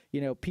have,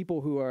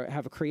 people who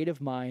have a creative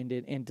mind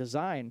in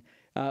design,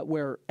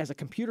 where as a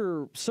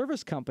computer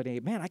service company,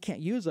 man, I can't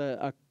use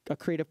a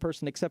creative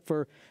person except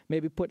for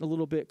maybe putting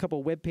a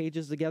couple web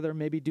pages together,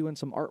 maybe doing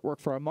some artwork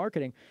for our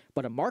marketing.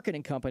 But a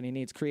marketing company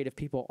needs creative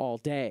people all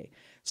day.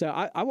 So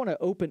I want to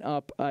open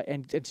up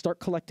and start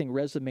collecting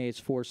resumes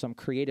for some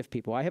creative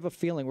people. I have a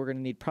feeling we're going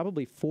to need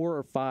probably 4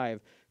 or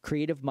 5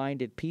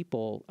 creative-minded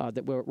people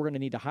that we're going to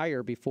need to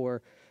hire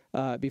before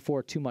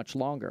too much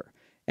longer.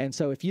 And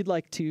so if you'd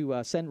like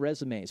to send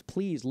resumes,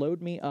 please load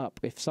me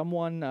up. If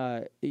someone,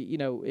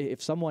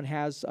 if someone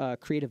has a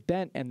creative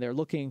bent and they're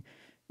looking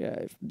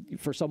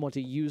for someone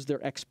to use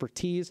their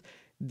expertise,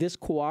 this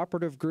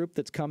cooperative group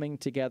that's coming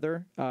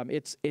together,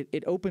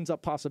 it opens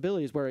up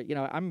possibilities where,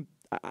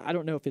 I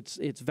don't know if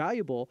it's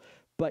valuable,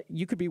 but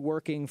you could be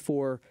working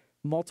for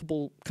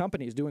multiple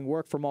companies, doing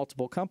work for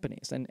multiple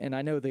companies. And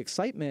I know the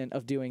excitement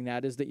of doing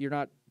that is that you're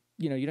not,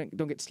 you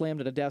don't get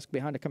slammed at a desk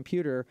behind a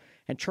computer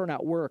and churn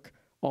out work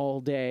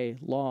all day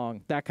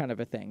long, that kind of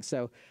a thing.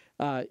 So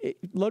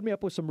load me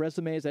up with some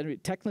resumes,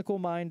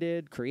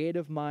 technical-minded,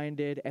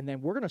 creative-minded, and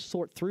then we're going to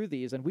sort through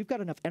these. And we've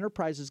got enough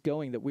enterprises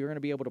going that we're going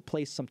to be able to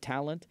place some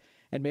talent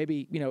and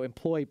maybe,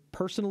 employ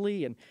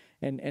personally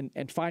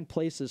and find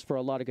places for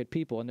a lot of good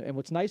people. And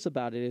what's nice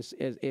about it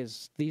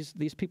is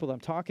these people that I'm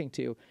talking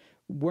to,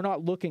 we're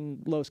not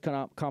looking lowest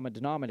common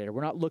denominator.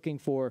 We're not looking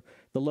for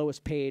the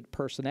lowest paid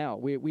personnel.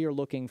 We are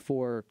looking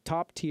for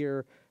top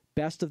tier,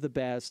 best of the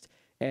best,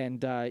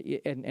 and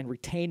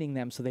retaining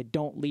them so they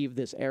don't leave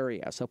this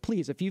area. So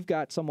please, if you've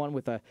got someone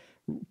with a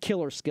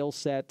killer skill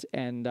set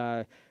and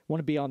want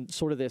to be on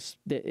sort of this,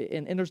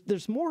 and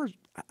there's more,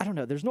 I don't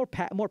know, there's more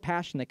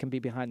passion that can be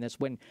behind this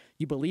when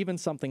you believe in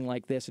something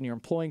like this and you're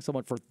employing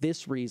someone for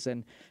this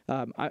reason.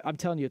 I'm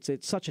telling you,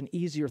 it's such an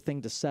easier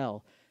thing to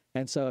sell.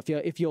 And so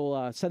if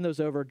you'll send those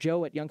over,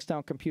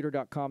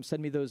 joe@youngstowncomputer.com,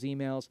 send me those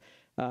emails,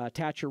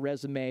 attach your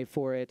resume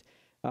for it.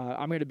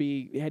 I'm going to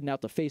be heading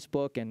out to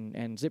Facebook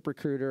and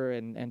ZipRecruiter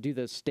and do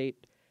the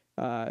state,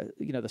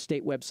 the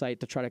state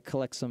website to try to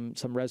collect some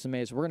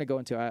resumes. We're going to go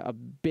into a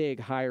big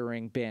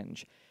hiring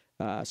binge.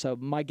 So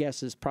my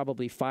guess is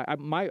probably 5.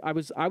 I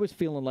was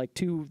feeling like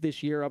 2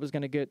 this year I was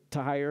going to get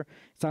to hire.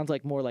 It sounds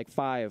like more like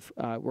 5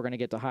 we're going to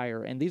get to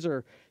hire. And these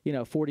are,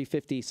 $40,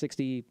 $50,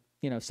 $60,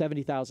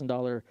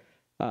 $70,000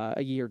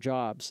 a year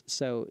jobs.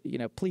 So,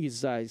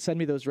 please send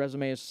me those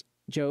resumes,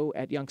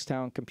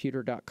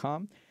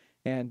 joe@youngstowncomputer.com.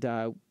 And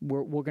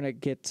we're going to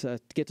get to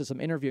some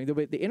interviewing.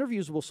 The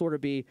interviews will sort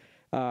of be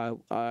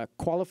a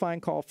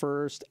qualifying call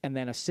first, and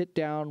then a sit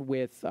down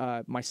with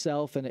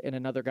myself and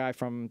another guy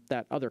from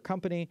that other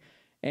company.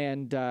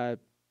 And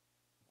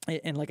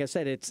like I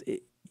said,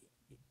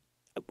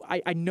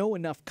 I know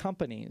enough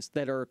companies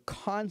that are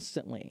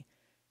constantly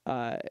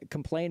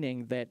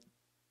complaining that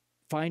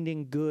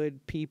finding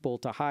good people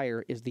to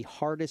hire is the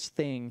hardest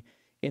thing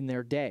in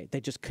their day.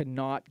 They just could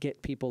not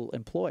get people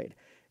employed.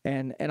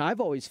 And I've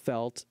always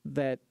felt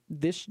that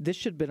this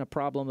should have been a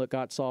problem that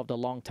got solved a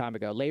long time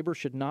ago. Labor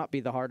should not be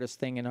the hardest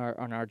thing in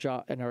our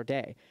job in our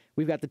day.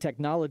 We've got the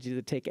technology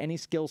to take any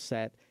skill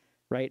set,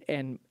 right?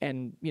 And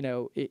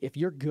if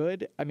you're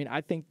good,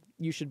 I think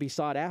you should be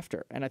sought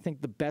after. And I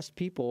think the best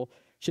people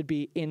should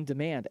be in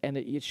demand. And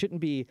it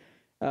shouldn't be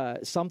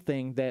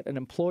something that an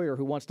employer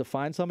who wants to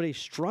find somebody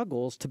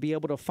struggles to be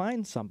able to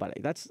find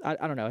somebody.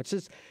 I don't know. It's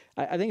just,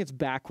 I think it's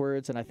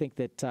backwards, and I think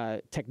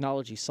that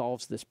technology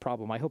solves this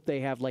problem. I hope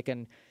they have like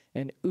an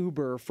an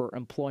Uber for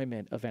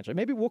employment eventually.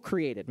 Maybe we'll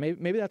create it.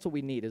 Maybe that's what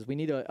we need. Is we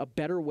need a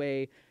better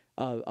way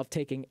of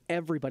taking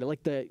everybody,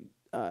 like the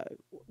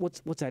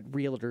what's that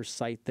realtor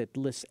site that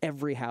lists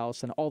every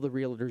house and all the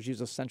realtors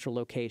use a central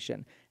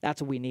location.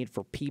 That's what we need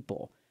for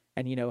people,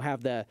 and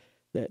have the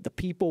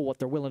people what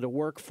they're willing to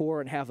work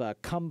for, and have a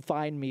come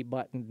find me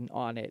button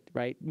on it,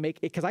 right? Make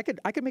it, because I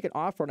could make an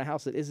offer on a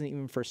house that isn't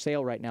even for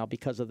sale right now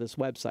because of this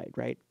website,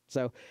 right?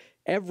 So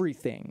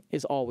everything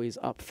is always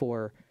up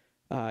for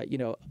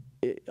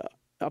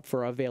up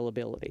for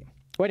availability.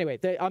 Well, anyway,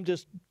 I'm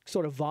just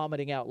sort of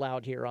vomiting out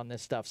loud here on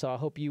this stuff, so I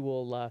hope you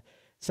will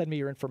send me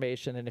your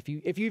information, and if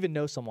you even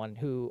know someone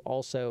who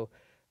also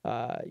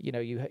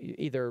you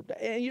either,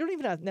 and you don't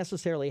even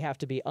necessarily have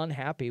to be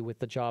unhappy with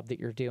the job that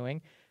you're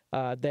doing.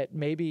 That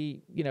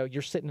maybe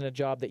you're sitting in a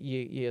job that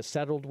you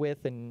settled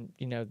with, and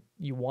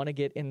you want to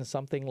get into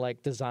something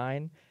like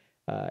design,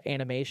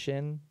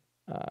 animation,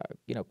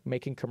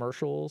 making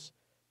commercials,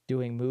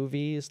 doing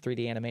movies,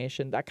 3D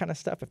animation, that kind of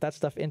stuff. If that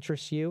stuff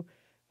interests you,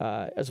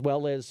 as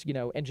well as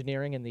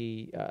engineering in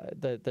the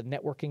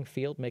networking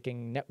field,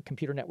 making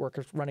computer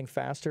networks running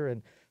faster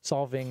and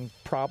solving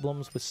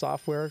problems with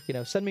software,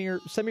 send me your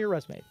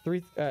resume.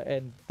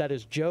 And that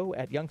is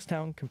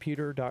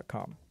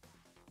joe@youngstowncomputer.com.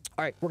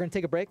 All right, we're going to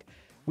take a break.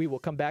 We will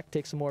come back,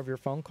 take some more of your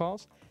phone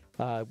calls.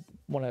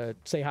 Want to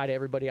say hi to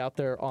everybody out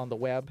there on the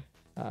web.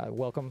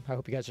 Welcome. I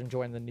hope you guys are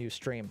enjoying the new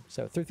stream.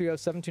 So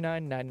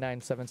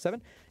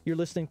 330-729-9977. You're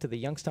listening to the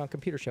Youngstown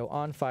Computer Show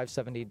on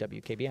 570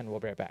 WKBN. We'll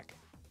be right back.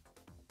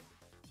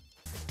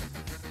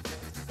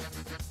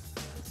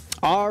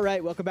 All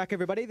right, welcome back,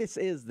 everybody. This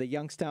is the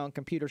Youngstown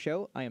Computer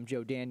Show. I am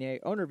Joe Danier,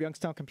 owner of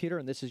Youngstown Computer,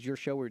 and this is your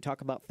show where we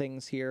talk about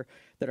things here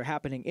that are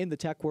happening in the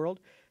tech world.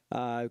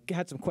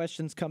 Had some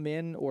questions come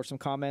in or some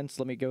comments.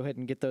 Let me go ahead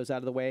and get those out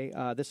of the way.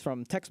 This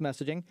from text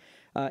messaging.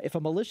 If a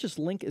malicious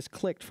link is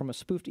clicked from a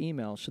spoofed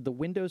email, should the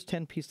Windows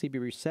 10 PC be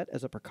reset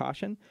as a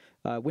precaution?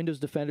 Windows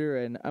Defender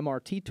and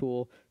MRT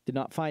tool did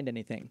not find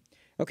anything.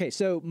 Okay,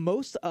 so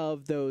most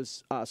of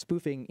those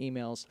spoofing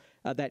emails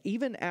that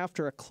even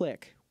after a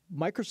click,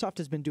 Microsoft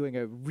has been doing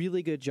a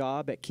really good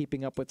job at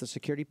keeping up with the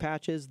security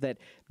patches that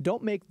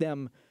don't make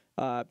them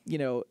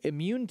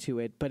immune to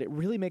it, but it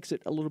really makes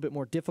it a little bit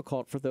more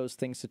difficult for those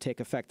things to take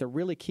effect. They're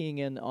really keying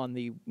in on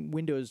the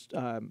Windows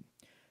 10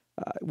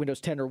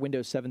 or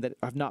Windows 7 that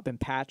have not been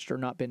patched or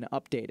not been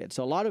updated.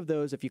 So a lot of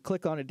those, if you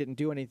click on it, didn't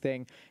do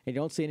anything, and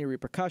you don't see any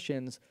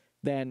repercussions,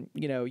 then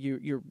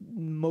you're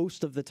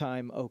most of the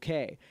time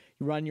okay.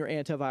 You run your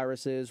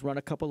antiviruses, run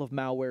a couple of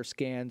malware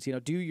scans,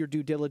 do your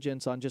due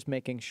diligence on just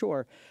making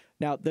sure.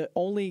 Now, the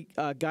only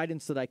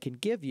guidance that I can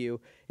give you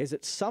is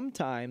that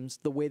sometimes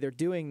the way they're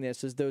doing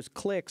this is those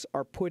clicks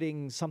are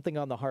putting something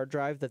on the hard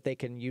drive that they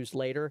can use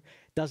later.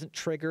 Doesn't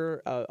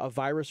trigger a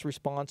virus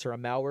response or a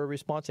malware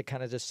response. It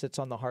kind of just sits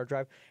on the hard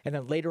drive. And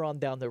then later on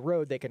down the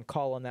road, they can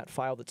call on that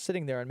file that's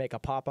sitting there and make a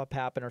pop-up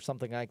happen or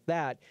something like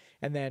that.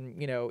 And then,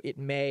 it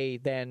may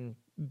then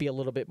be a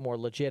little bit more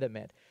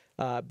legitimate.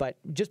 But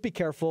just be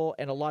careful.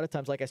 And a lot of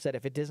times, like I said,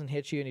 if it doesn't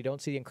hit you and you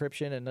don't see the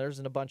encryption and there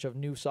isn't a bunch of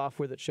new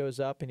software that shows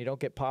up and you don't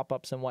get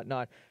pop-ups and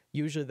whatnot,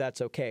 usually that's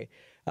okay.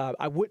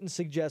 I wouldn't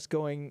suggest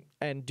going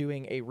and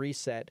doing a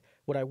reset.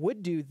 What I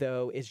would do,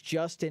 though, is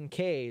just in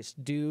case,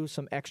 do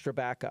some extra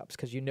backups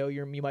because you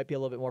might be a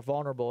little bit more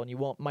vulnerable and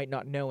you might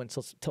not know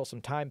until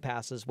some time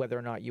passes whether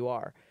or not you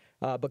are.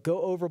 But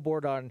go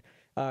overboard on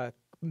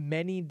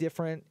many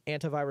different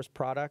antivirus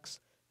products.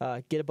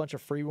 Get a bunch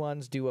of free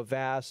ones, do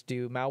Avast,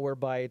 do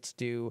Malwarebytes,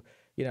 do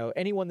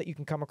anyone that you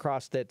can come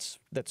across that's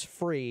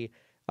free,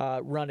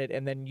 run it,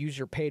 and then use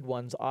your paid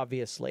ones,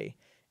 obviously,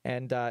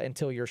 and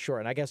until you're sure.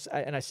 And I guess,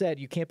 and I said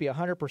you can't be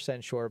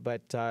 100% sure,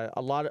 but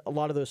a lot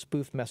of those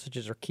spoof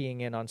messages are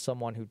keying in on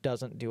someone who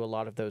doesn't do a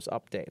lot of those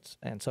updates.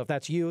 And so if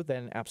that's you,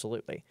 then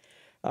absolutely.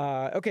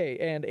 Okay,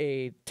 and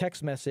a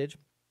text message.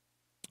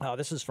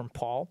 This is from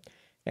Paul.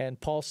 And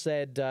Paul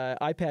said,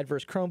 iPad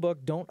versus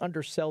Chromebook, don't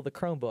undersell the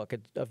Chromebook.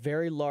 It's a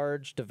very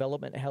large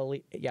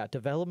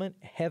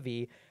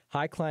development-heavy,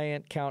 high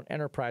client count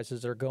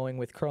enterprises are going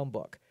with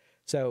Chromebook.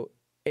 So,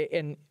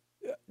 and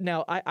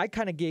now I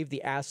kind of gave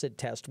the acid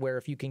test where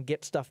if you can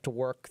get stuff to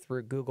work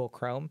through Google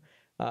Chrome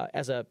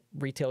as a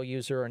retail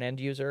user or an end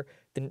user,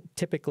 then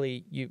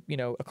typically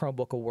a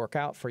Chromebook will work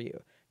out for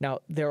you. Now,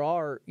 there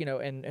are,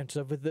 and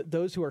so for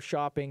those who are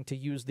shopping to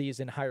use these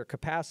in higher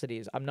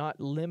capacities, I'm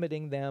not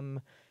limiting them.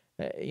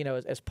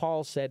 As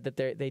Paul said, that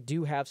they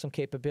do have some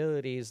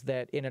capabilities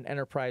that in an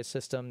enterprise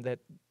system that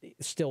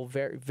still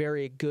very,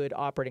 very good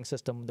operating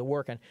system to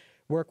work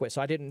with. So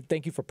I didn't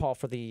thank you for Paul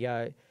for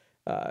the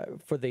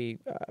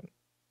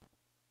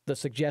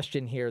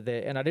suggestion here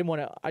and I didn't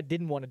want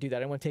to do that. I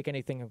didn't want to take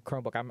anything from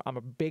Chromebook. I'm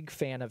a big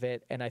fan of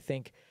it, and I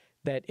think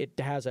that it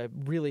has a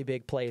really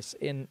big place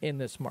in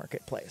this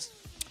marketplace.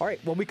 All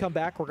right, when we come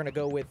back, we're going to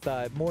go with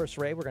Morris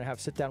Ray. We're going to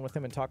have sit down with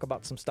him and talk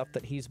about some stuff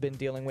that he's been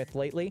dealing with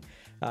lately.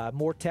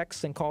 More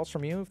texts and calls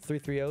from you,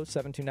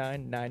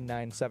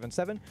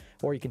 330-729-9977,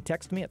 or you can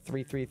text me at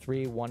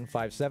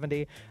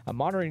 333-1570. I'm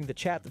monitoring the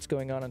chat that's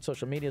going on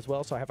social media as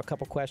well, so I have a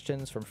couple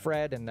questions from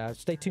Fred, and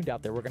stay tuned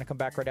out there. We're going to come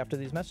back right after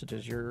these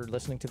messages. You're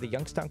listening to the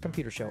Youngstown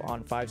Computer Show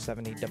on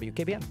 570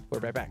 WKBN. We're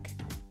right back.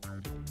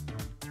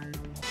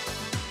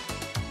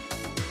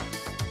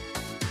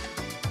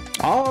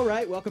 All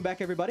right, welcome back,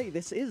 everybody.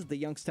 This is the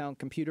Youngstown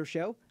Computer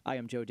Show. I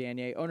am Joe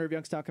Danier, owner of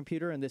Youngstown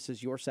Computer, and this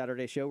is your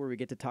Saturday show where we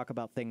get to talk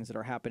about things that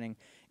are happening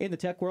in the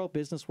tech world,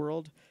 business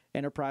world,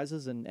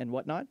 enterprises, and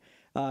whatnot.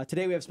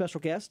 Today we have special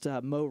guest,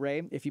 Mo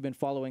Ray. If you've been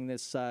following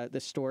this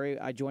story,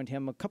 I joined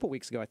him a couple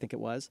weeks ago, I think it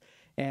was,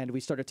 and we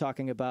started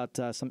talking about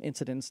some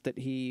incidents that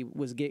he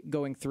was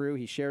going through.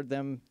 He shared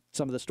them,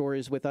 some of the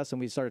stories with us,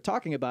 and we started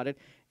talking about it,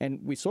 and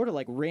we sort of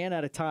like ran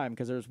out of time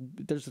because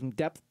there's some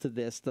depth to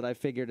this that I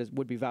figured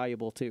would be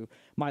valuable to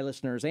my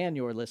listeners and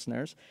your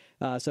listeners.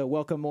 So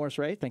welcome, Morris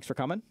Ray. Thanks for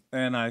coming.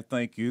 And I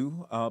thank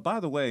you.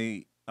 By the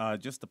way,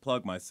 just to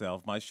plug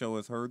myself, my show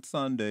is heard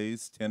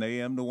Sundays, 10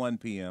 a.m. to 1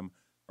 p.m.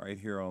 right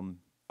here on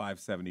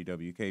 570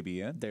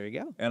 WKBN. There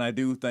you go. And I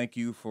do thank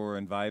you for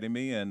inviting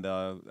me. And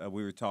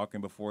we were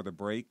talking before the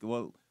break.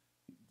 Well,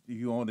 do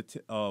you want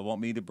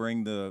me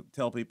to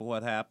tell people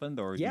what happened,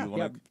 or do you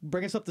want to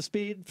bring us up to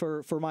speed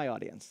for my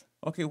audience?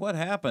 Okay, what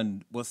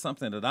happened was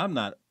something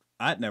that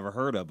I'd never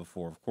heard of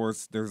before. Of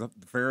course, there's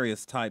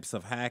various types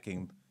of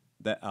hacking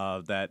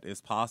that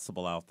is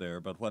possible out there.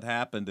 But what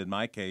happened in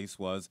my case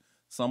was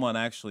someone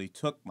actually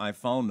took my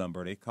phone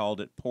number. They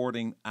called it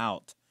porting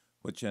out,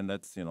 and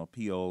that's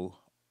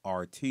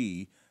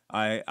P-O-R-T.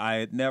 I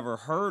had never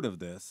heard of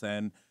this,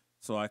 and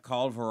so I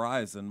called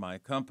Verizon, my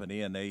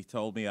company, and they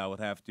told me I would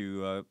have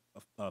to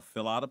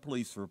fill out a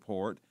police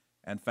report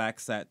and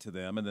fax that to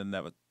them, and then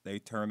they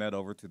turned that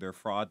over to their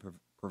fraud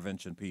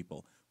prevention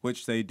people,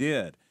 which they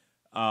did.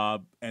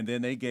 And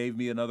then they gave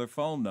me another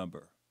phone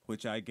number,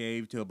 which I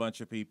gave to a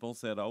bunch of people,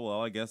 said, oh,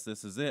 well, I guess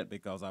this is it,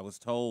 because I was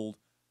told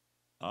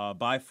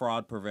by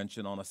fraud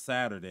prevention on a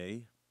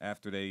Saturday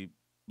after they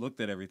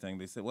looked at everything,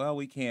 they said, well,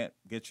 we can't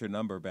get your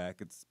number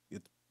back. It's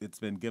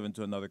been given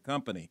to another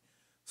company.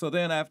 So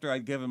then after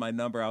I'd given my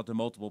number out to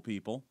multiple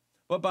people,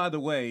 but by the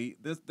way,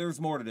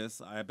 there's more to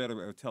this. I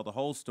better tell the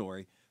whole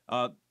story.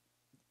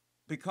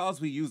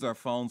 Because we use our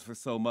phones for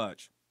so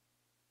much,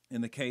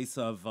 in the case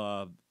of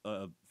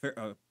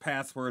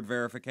password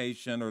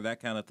verification or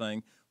that kind of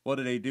thing, what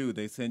do?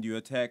 They send you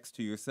a text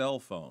to your cell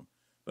phone.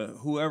 But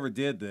whoever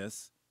did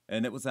this,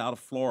 and it was out of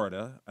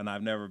Florida, and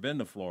I've never been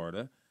to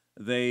Florida,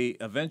 they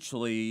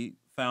eventually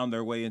found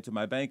their way into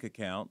my bank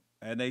account.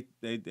 And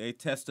they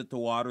tested the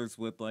waters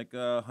with like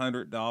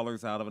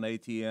 $100 out of an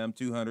ATM,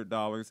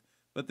 $200.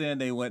 But then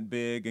they went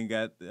big and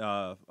got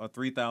a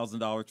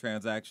 $3,000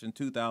 transaction,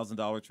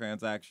 $2,000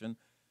 transaction.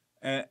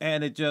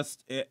 And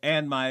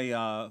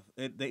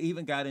they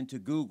even got into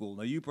Google.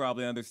 Now, you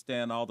probably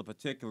understand all the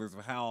particulars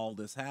of how all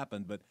this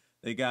happened, but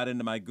they got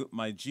into my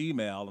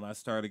Gmail, and I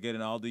started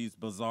getting all these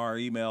bizarre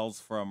emails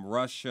from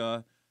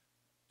Russia,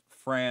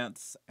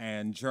 France,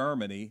 and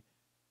Germany.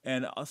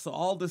 And so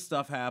all this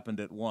stuff happened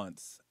at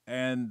once.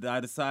 And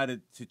I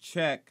decided to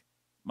check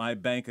my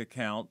bank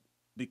account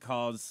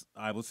because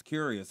I was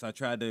curious. I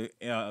tried to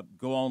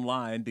go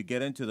online to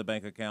get into the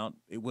bank account.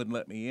 It wouldn't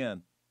let me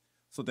in.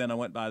 So then I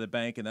went by the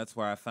bank, and that's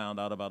where I found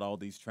out about all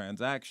these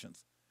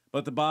transactions.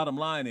 But the bottom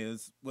line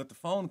is, with the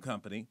phone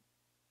company,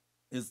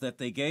 is that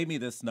they gave me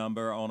this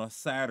number on a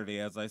Saturday,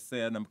 as I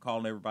said, and I'm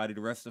calling everybody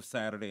the rest of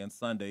Saturday and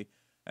Sunday.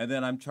 And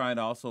then I'm trying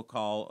to also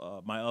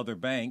call my other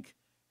bank.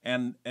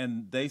 And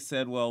they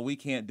said, well, we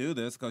can't do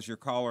this because your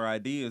caller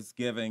ID is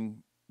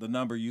giving the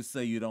number you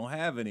say you don't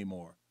have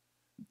anymore.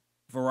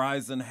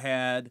 Verizon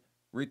had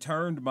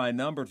returned my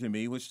number to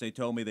me, which they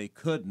told me they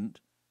couldn't,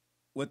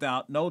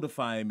 without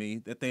notifying me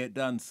that they had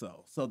done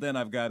so. So then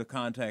I've got to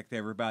contact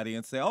everybody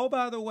and say, oh,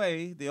 by the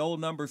way, the old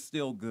number's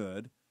still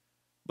good.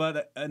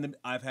 And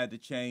I've had to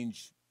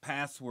change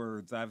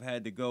passwords. I've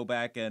had to go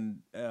back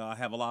and I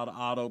have a lot of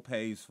auto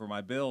pays for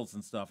my bills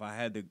and stuff. I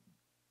had to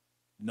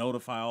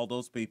notify all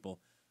those people.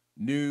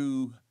 A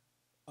new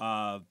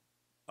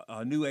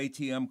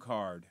ATM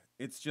card.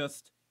 It's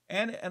just,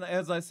 and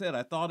as I said,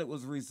 I thought it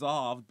was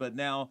resolved, but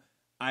now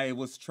I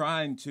was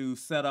trying to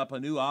set up a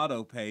new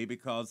auto pay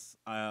because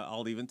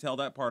I'll even tell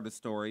that part of the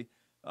story.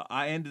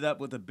 I ended up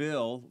with a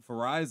bill.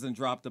 Verizon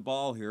dropped the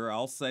ball here.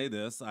 I'll say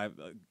this.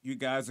 You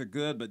guys are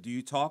good, but do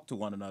you talk to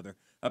one another?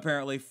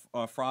 Apparently,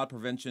 fraud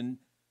prevention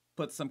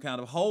put some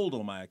kind of hold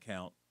on my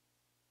account.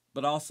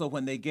 But also,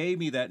 when they gave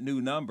me that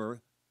new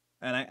number,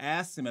 and I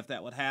asked him if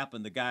that would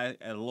happen, the guy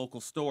at a local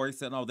store, he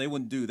said, no, they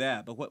wouldn't do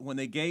that. But when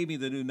they gave me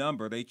the new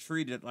number, they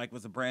treated it like it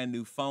was a brand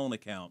new phone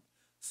account.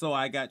 So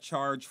I got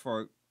charged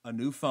for a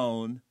new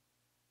phone,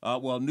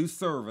 new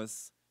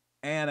service,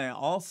 and I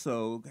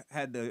also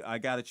I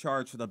got a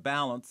charge for the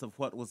balance of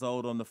what was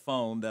owed on the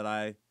phone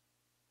that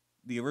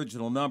the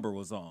original number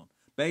was on.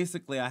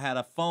 basically I had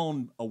a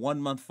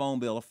 1-month phone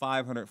bill of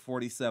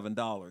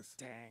 $547.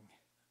 Dang.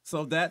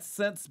 So that's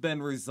since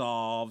been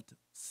resolved,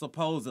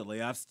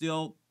 supposedly.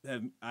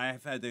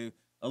 I've had to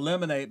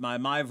eliminate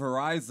my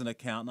Verizon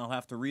account, and I'll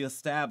have to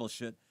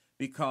reestablish it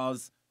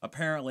because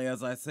apparently,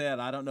 as I said,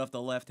 I don't know if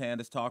the left hand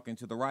is talking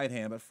to the right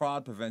hand, but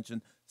fraud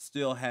prevention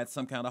still had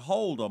some kind of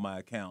hold on my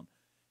account.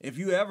 If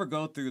you ever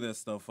go through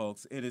this, though,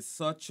 folks, it is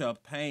such a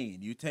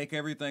pain. You take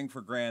everything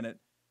for granted,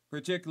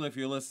 particularly if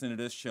you're listening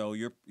to this show.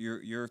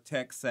 You're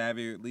tech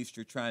savvy, or at least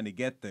you're trying to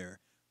get there.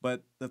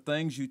 But the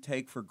things you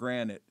take for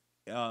granted,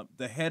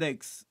 the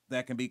headaches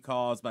that can be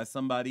caused by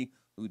somebody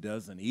who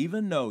doesn't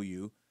even know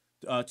you,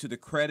 to the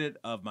credit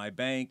of my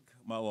bank,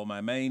 my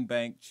main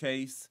bank,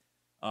 Chase,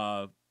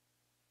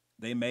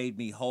 they made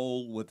me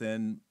whole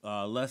within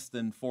less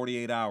than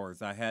 48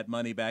 hours. I had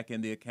money back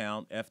in the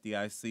account,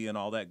 FDIC and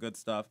all that good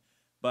stuff.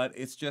 But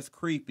it's just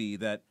creepy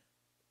that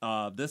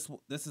this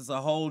is a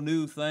whole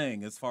new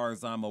thing as far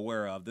as I'm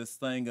aware of, this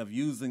thing of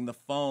using the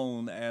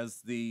phone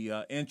as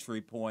the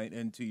entry point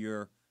into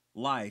your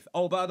life.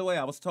 Oh, by the way,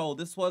 I was told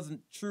this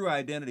wasn't true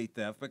identity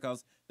theft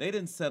because they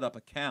didn't set up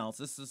accounts.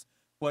 This is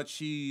what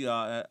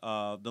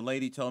the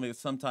lady told me, was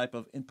some type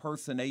of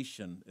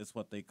impersonation is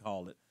what they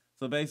called it.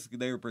 So basically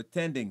they were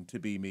pretending to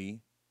be me,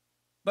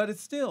 but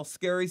it's still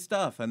scary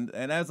stuff. And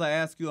as I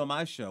ask you on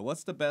my show,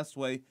 what's the best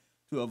way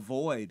to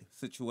avoid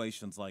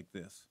situations like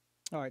this?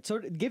 All right, so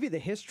to give you the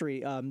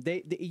history,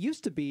 it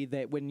used to be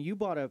that when you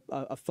bought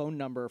a phone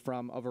number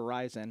from a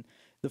Verizon,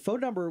 the phone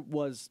number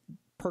was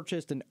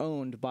purchased and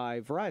owned by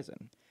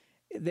Verizon.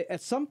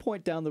 At some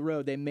point down the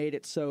road, they made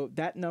it so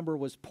that number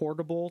was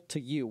portable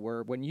to you,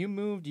 where when you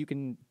moved, you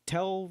can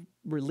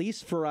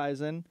release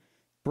Verizon,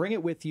 bring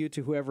it with you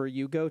to whoever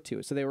you go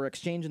to. So they were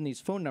exchanging these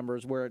phone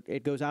numbers where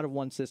it goes out of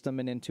one system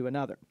and into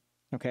another.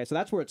 Okay, so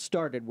that's where it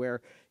started,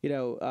 where,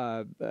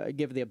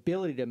 give the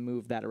ability to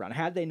move that around.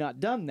 Had they not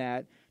done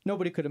that,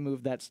 nobody could have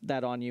moved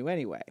that on you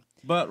anyway.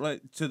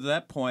 But to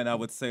that point, I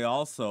would say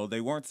also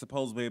they weren't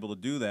supposed to be able to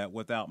do that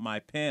without my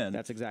PIN.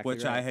 That's exactly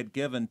which right. I had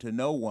given to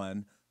no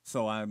one.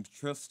 So I'm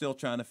still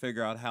trying to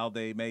figure out how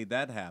they made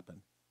that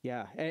happen.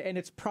 Yeah, and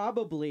it's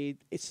probably,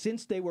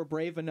 since they were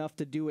brave enough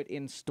to do it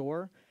in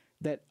store,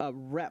 that a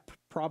rep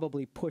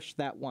probably pushed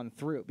that one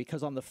through,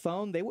 because on the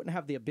phone, they wouldn't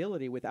have the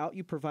ability, without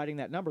you providing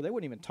that number, they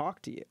wouldn't even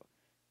talk to you.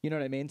 You know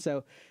what I mean?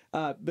 So,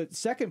 but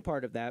second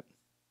part of that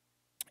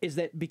is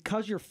that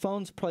because your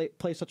phones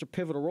play such a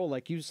pivotal role,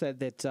 like you said,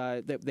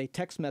 that they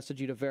text message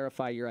you to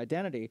verify your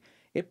identity,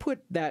 it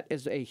put that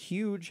as a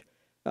huge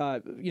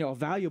a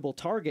valuable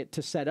target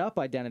to set up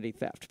identity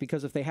theft,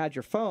 because if they had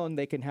your phone,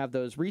 they can have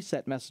those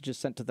reset messages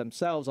sent to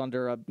themselves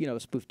under a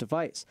spoofed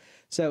device.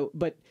 So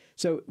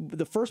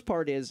the first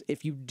part is,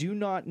 if you do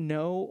not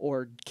know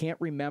or can't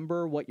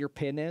remember what your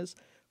PIN is,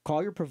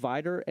 call your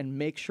provider and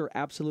make sure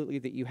absolutely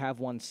that you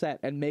have one set,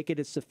 and make it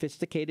as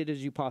sophisticated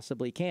as you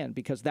possibly can,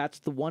 because that's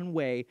the one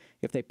way,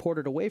 if they port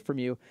it away from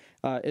you,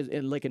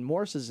 like in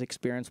Morris's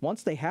experience,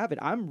 once they have it,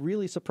 I'm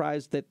really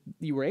surprised that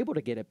you were able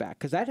to get it back,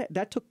 because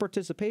that took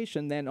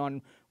participation then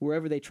on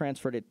wherever they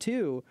transferred it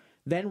to,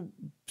 then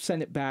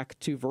send it back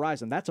to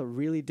Verizon. That's a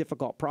really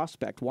difficult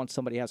prospect once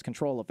somebody has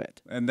control of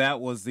it. And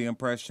that was the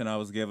impression I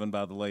was given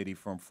by the lady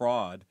from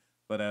fraud.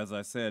 But as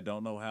I said,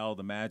 don't know how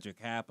the magic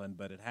happened,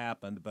 but it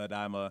happened. But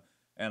I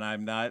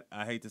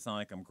hate to sound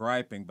like I'm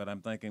griping, but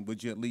I'm thinking,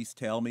 would you at least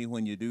tell me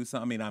when you do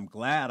something? I mean, I'm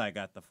glad I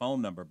got the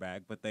phone number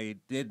back, but they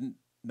didn't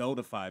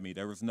notify me.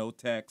 There was no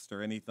text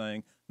or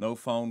anything, no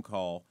phone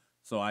call.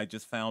 So I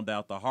just found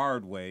out the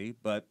hard way.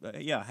 But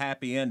yeah,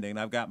 happy ending.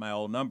 I've got my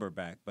old number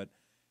back. But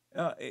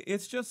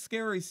it's just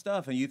scary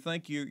stuff. And you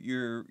think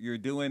you're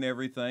doing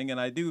everything. And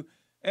I do.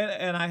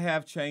 And I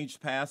have changed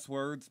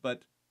passwords,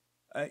 but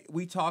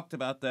we talked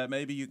about that.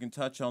 Maybe you can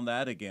touch on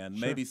that again.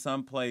 Sure. Maybe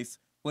someplace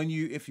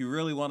if you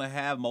really want to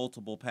have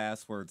multiple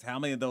passwords, how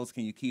many of those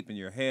can you keep in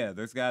your head?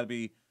 There's got to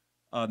be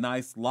a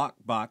nice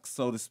lockbox,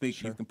 so to speak.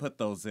 Sure. You can put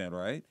those in,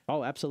 right?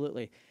 Oh,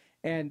 absolutely.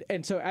 And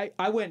so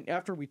I went,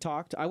 after we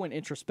talked, I went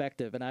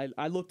introspective, and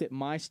I looked at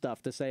my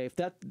stuff to say, if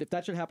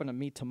that should happen to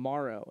me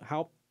tomorrow,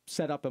 how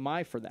set up am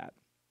I for that?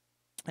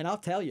 And I'll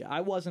tell you,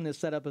 I wasn't as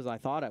set up as I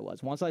thought I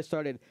was. Once I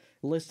started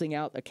listing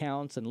out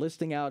accounts and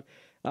listing out,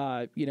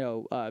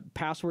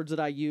 passwords that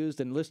I used,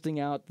 and listing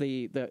out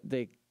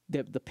the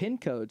PIN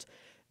codes,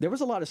 there was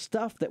a lot of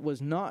stuff that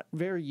was not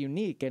very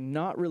unique and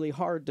not really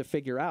hard to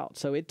figure out.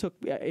 So it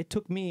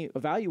took me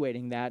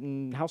evaluating that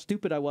and how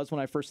stupid I was when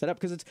I first set up.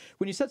 Because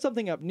when you set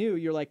something up new,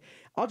 you're like,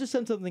 I'll just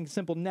set something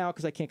simple now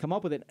because I can't come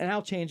up with it, and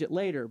I'll change it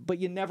later. But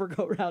you never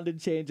go around and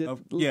change it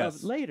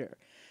later.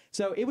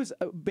 So it was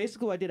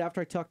basically what I did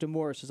after I talked to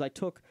Morris is I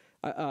took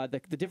the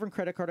different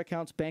credit card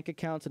accounts, bank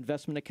accounts,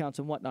 investment accounts,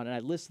 and whatnot, and I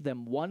listed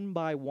them one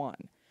by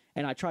one.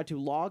 And I tried to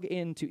log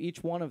into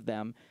each one of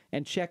them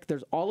and check.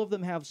 All of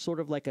them have sort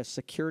of like a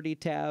security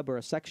tab or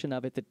a section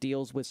of it that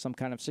deals with some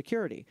kind of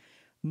security.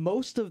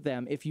 Most of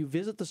them, if you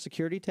visit the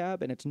security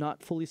tab and it's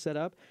not fully set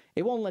up,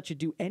 it won't let you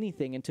do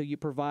anything until you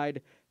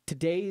provide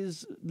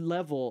today's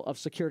level of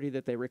security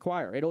that they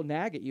require. It'll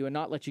nag at you and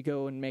not let you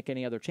go and make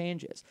any other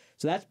changes.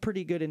 So that's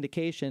pretty good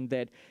indication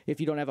that if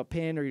you don't have a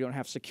PIN or you don't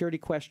have security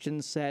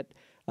questions set,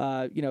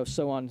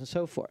 so on and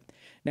so forth.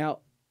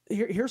 Now,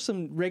 here's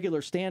some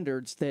regular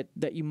standards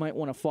that you might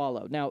want to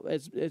follow. Now,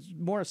 as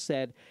Morris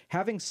said,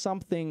 having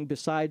something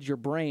besides your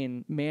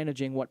brain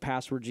managing what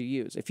passwords you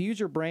use. If you use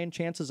your brain,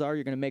 chances are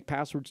you're going to make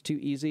passwords too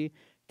easy.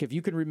 If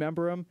you can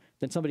remember them,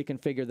 then somebody can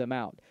figure them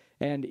out.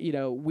 And,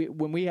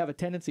 when we have a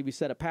tendency, we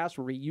set a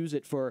password, we use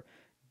it for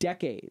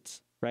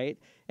decades, right?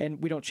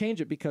 And we don't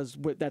change it because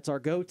that's our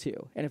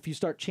go-to. And if you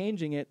start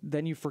changing it,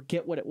 then you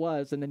forget what it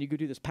was, and then you go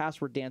do this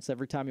password dance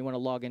every time you want to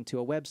log into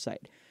a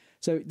website.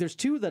 So there's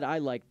two that I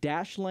like,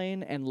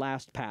 Dashlane and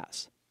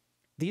LastPass.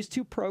 These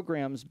two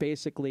programs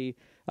basically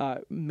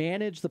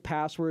manage the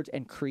passwords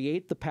and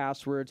create the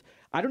passwords.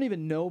 I don't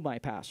even know my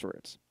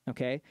passwords,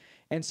 okay?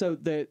 And so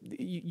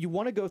you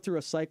want to go through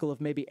a cycle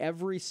of maybe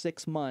every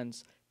 6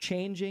 months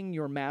changing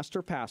your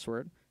master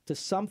password to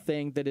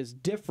something that is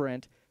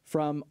different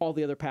from all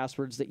the other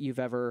passwords that you've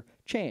ever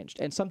changed.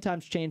 And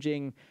sometimes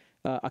changing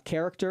a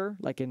character,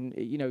 like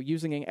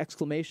using an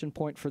exclamation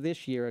point for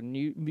this year and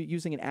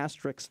using an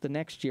asterisk the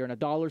next year and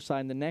a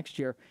 $sign the next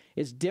year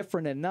is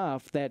different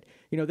enough that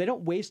they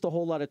don't waste a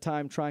whole lot of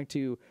time trying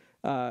to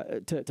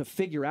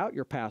figure out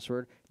your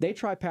password. They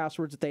try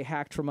passwords that they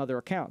hacked from other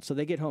accounts. So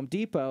they get Home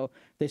Depot,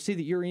 they see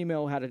that your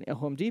email had a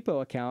Home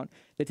Depot account,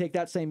 they take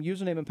that same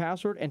username and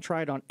password and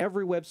try it on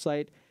every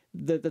website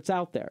that's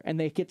out there, and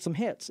they get some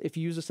hits. If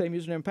you use the same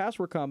username and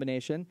password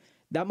combination,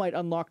 that might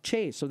unlock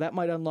Chase, or that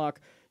might unlock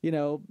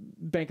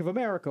Bank of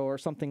America or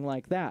something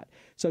like that.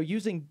 So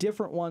using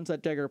different ones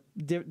at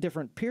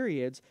different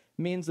periods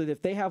means that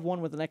if they have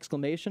one with an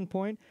exclamation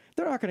point,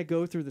 they're not going to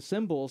go through the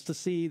symbols to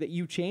see that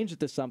you changed it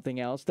to something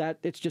else. That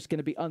it's just going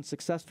to be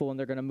unsuccessful, and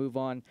they're going to move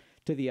on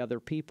to the other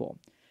people.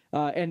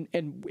 And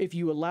if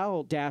you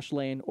allow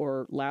Dashlane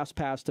or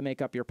LastPass to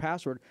make up your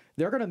password,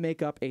 they're going to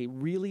make up a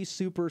really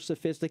super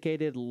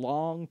sophisticated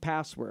long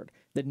password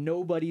that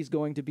nobody's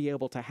going to be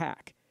able to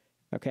hack.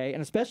 Okay,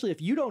 and especially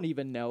if you don't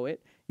even know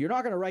it, you're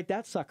not going to write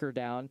that sucker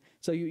down.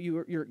 So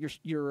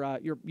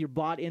you're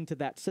bought into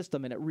that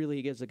system, and it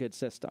really is a good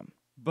system.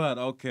 But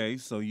okay,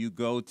 so you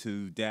go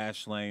to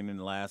Dashlane and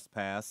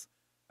LastPass.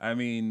 I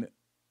mean,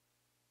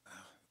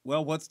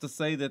 well, what's to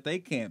say that they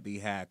can't be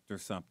hacked or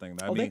something?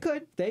 I mean, they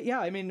could.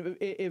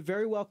 It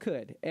very well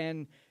could.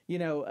 And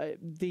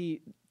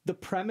the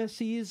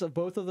premises of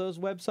both of those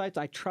websites,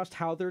 I trust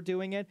how they're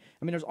doing it.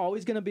 I mean, there's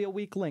always going to be a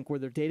weak link where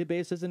their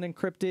database isn't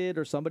encrypted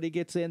or somebody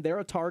gets in. They're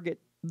a target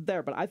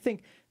there. But I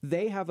think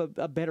they have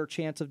a better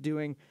chance of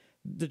doing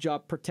the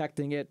job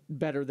protecting it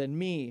better than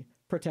me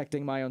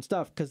protecting my own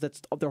stuff, because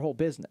that's their whole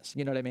business.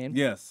 You know what I mean?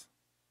 Yes.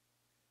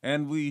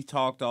 And we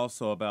talked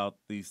also about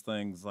these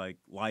things like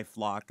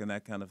LifeLock and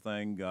that kind of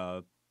thing.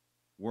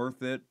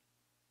 Worth it?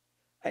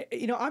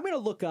 I'm going to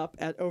look up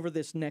over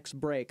this next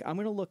break. I'm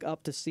going to look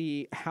up to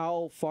see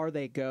how far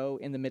they go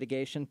in the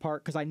mitigation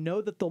part, because I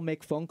know that they'll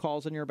make phone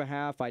calls on your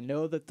behalf. I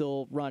know that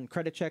they'll run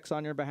credit checks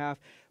on your behalf.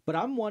 But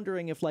I'm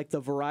wondering if, like,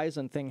 the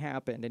Verizon thing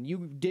happened, and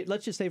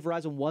let's just say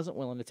Verizon wasn't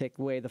willing to take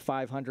away the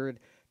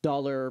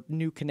 $500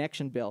 new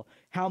connection bill.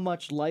 How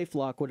much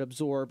LifeLock would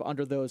absorb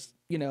under those,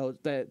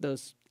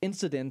 those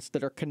incidents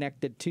that are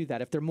connected to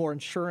that? If they're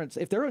insurance,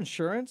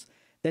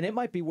 then it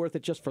might be worth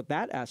it just for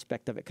that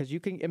aspect of it. Because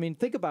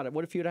think about it.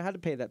 What if you'd have had to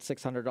pay that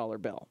 $600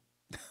 bill?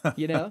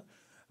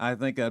 I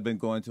think I've been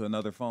going to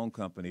another phone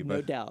company.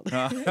 No doubt.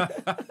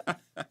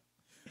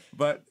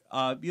 But,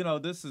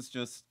 this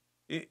is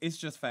it's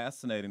just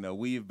fascinating, though.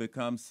 We have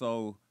become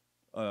so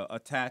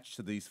attached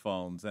to these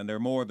phones, and they're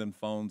more than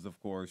phones, of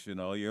course.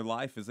 Your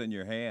life is in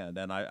your hand.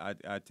 And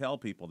I tell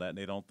people that, and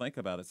they don't think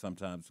about it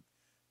sometimes.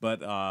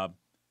 But,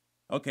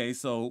 okay,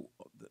 so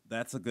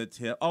that's a good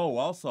tip. Oh,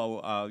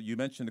 also, you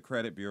mentioned the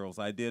credit bureaus.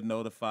 I did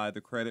notify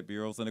the credit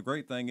bureaus, and the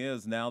great thing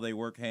is now they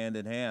work hand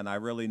in hand. I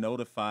really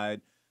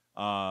notified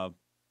Experian,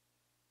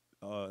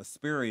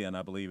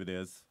 I believe it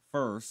is,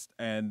 first,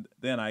 and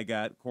then I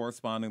got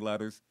corresponding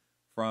letters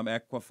from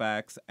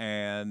Equifax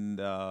and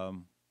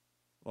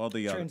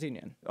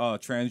TransUnion.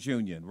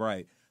 TransUnion,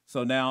 right.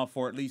 So now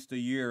for at least a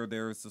year,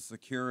 there's a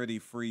security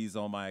freeze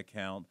on my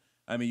account.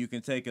 I mean, you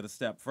can take it a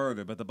step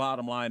further, but the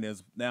bottom line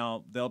is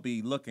now they'll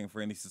be looking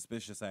for any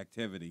suspicious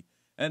activity.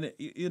 And,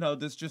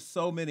 there's just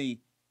so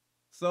many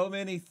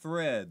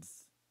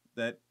threads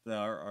that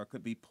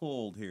could be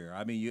pulled here.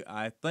 I mean,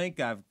 I think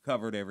I've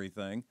covered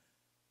everything,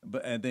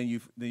 and then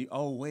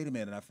oh, wait a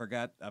minute,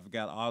 I've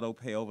got auto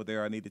pay over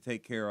there I need to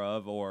take care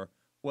of, or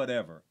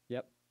whatever.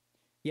 Yep.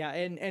 Yeah,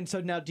 and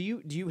so now do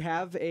you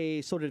have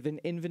a sort of an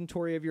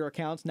inventory of your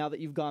accounts now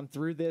that you've gone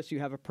through this? You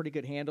have a pretty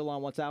good handle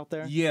on what's out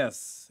there?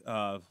 Yes.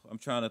 I'm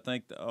trying to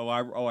think.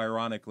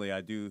 Ironically,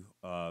 I do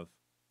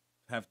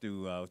have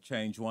to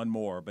change one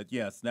more. But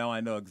yes, now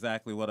I know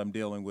exactly what I'm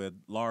dealing with,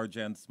 large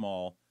and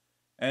small.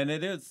 And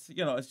it is,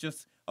 it's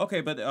just, okay,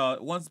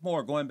 but once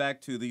more, going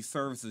back to these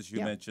services you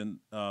mentioned,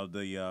 what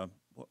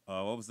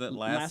was it?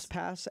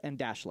 LastPass and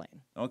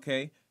Dashlane.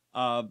 Okay.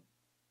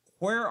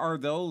 where are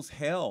those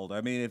held?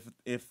 I mean,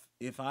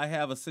 if I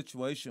have a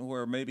situation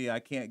where maybe I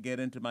can't get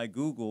into my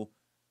Google,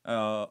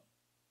 uh,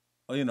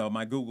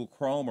 my Google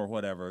Chrome or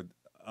whatever.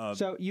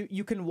 So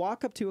you can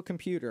walk up to a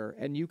computer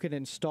and you can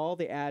install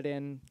the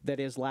add-in that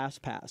is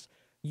LastPass.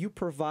 You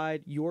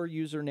provide your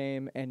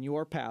username and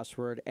your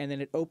password, and then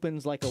it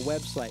opens like a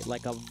website,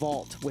 like a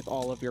vault with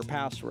all of your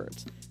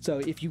passwords. So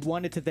if you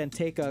wanted to then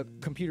take a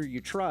computer you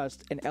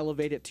trust and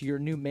elevate it to your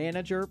new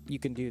manager, you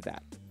can do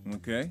that.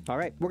 Okay. All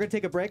right, we're going to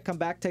take a break, come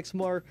back, take some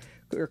more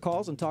your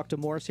calls, and talk to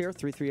Morris here,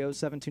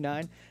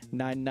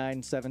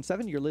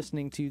 330-729-9977. You're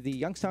listening to the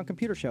Youngstown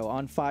Computer Show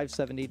on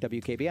 570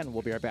 WKBN.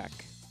 We'll be right back.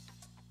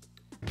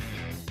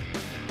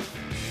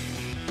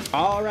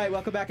 All right,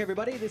 welcome back,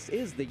 everybody. This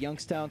is the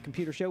Youngstown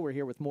Computer Show. We're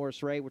here with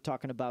Morris Ray. We're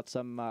talking about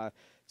some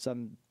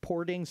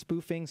porting,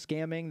 spoofing,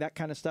 scamming, that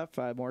kind of stuff.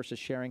 Morris is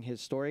sharing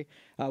his story.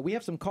 We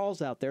have some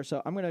calls out there,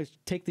 so I'm going to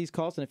take these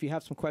calls, and if you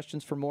have some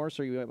questions for Morris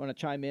or you want to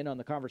chime in on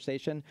the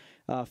conversation,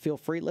 feel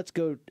free. Let's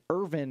go.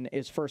 Irvin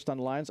is first on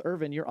the lines.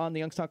 Irvin, you're on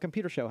the Youngstown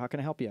Computer Show. How can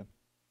I help you?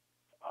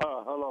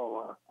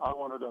 Hello. I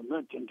wanted to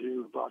mention to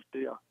you about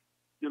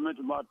you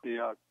mentioned about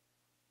the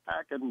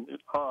hacking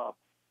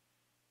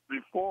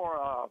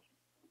before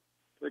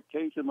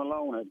Casey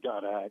Malone had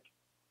got hacked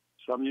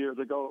some years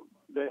ago.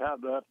 They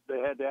had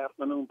the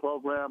afternoon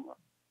program,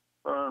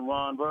 her and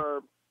Ron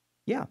Verb.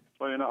 Yeah.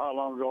 So you know how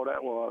long ago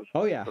that was.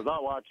 Oh yeah. Because I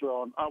watch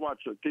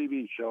a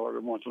TV show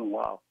every once in a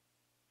while.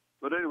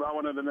 But anyway, I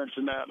wanted to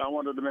mention that. And I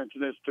wanted to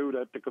mention this too,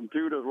 that the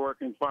computer's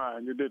working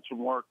fine. You did some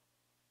work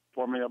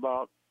for me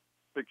about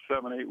 6,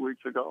 7, 8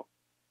 weeks ago.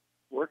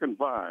 Working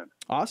fine.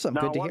 Awesome.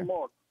 Now, good to hear.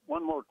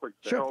 One more quick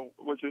thing. Sure. Oh,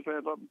 was you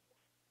saying something?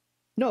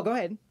 No, go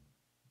ahead.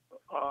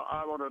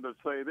 I wanted to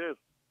say this.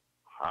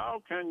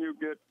 How can you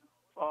get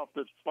off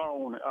this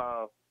phone,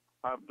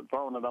 the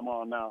phone that I'm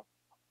on now?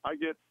 I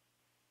get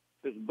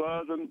this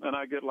buzzing, and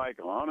I get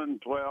like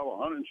 112,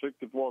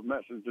 164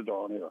 messages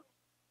on here.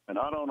 And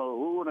I don't know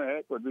who in the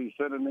heck would be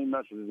sending me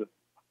messages.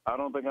 I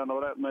don't think I know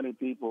that many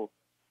people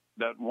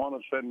that want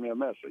to send me a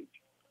message.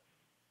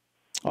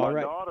 All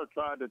right. My daughter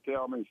tried to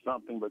tell me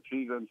something, but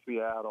she's in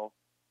Seattle.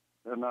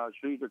 And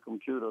she's a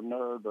computer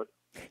nerd, but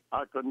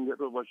I couldn't get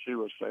with what she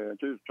was saying.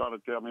 She was trying to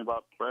tell me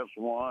about press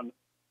 1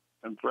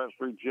 and press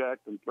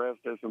reject and press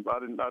this, and I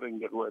didn't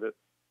get with it.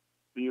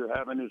 Do you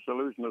have any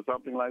solution or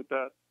something like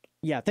that?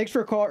 Yeah, thanks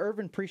for a call,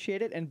 Irvin.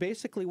 Appreciate it. And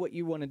basically what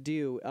you want to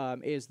do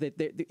is that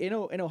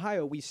in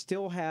Ohio, we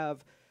still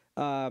have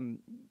so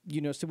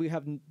we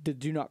have the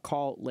do not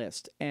call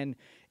list, and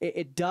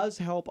it does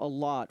help a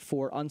lot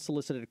for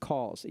unsolicited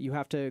calls. You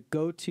have to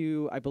go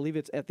to, I believe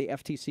it's at the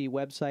FTC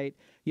website.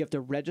 You have to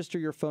register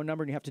your phone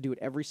number, and you have to do it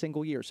every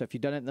single year. So if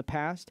you've done it in the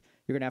past,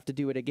 you're going to have to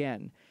do it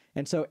again.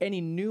 And so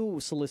any new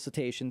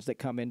solicitations that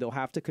come in, they'll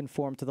have to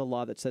conform to the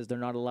law that says they're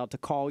not allowed to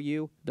call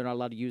you. They're not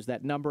allowed to use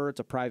that number. It's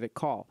a private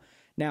call.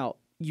 Now,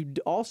 you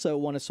also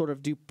want to sort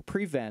of do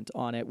prevent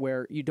on it,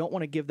 where you don't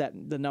want to give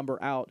the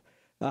number out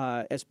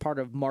as part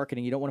of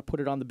marketing. You don't want to put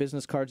it on the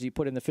business cards you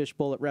put in the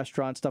fishbowl at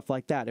restaurants, stuff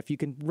like that. If you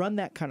can run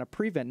that kind of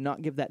prevent,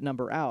 not give that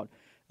number out,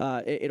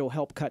 it'll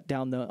help cut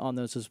down on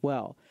those as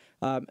well.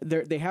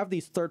 They have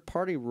these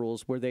third-party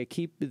rules where they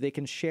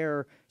can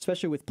share,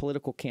 especially with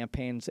political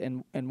campaigns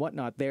and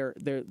whatnot.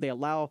 They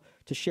allow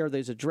to share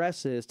those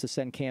addresses to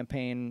send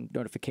campaign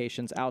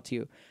notifications out to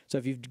you. So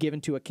if you've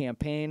given to a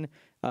campaign,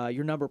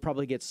 your number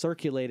probably gets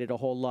circulated a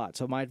whole lot.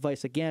 So my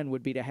advice again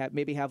would be to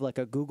maybe have like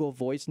a Google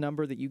Voice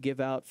number that you give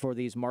out for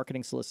these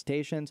marketing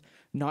solicitations,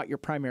 not your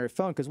primary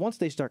phone, because once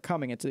they start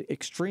coming, it's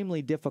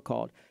extremely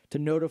difficult to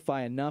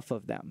notify enough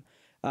of them.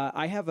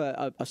 I have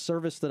a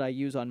service that I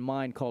use on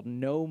mine called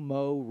No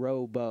Mo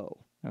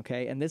Robo.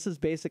 Okay, and this is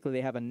basically, they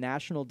have a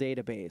national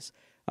database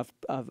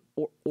of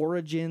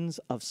origins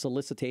of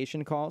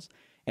solicitation calls,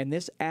 and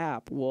this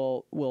app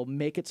will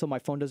make it so my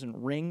phone doesn't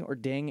ring or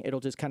ding. It'll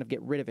just kind of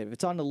get rid of it. If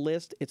it's on the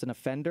list, it's an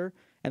offender,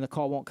 and the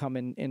call won't come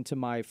into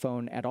my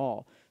phone at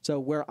all.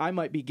 So where I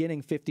might be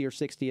getting 50 or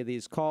 60 of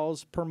these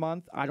calls per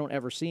month, I don't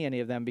ever see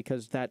any of them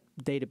because that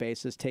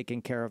database is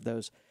taking care of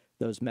those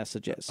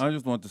messages. I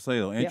just want to say,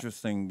 though,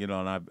 interesting, and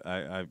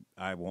I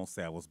won't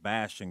say I was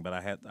bashing, but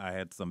I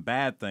had some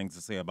bad things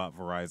to say about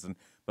Verizon.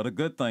 But a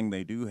good thing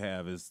they do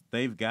have is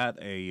they've got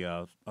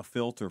a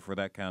filter for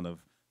that kind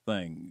of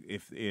thing.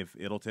 If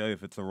it'll tell you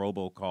if it's a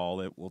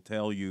robocall, it will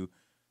tell you,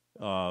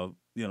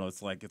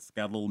 it's like it's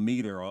got a little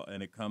meter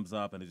and it comes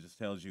up and it just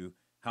tells you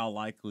how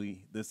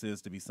likely this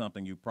is to be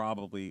something you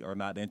probably are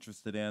not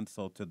interested in.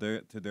 So to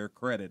their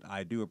credit,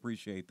 I do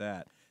appreciate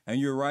that.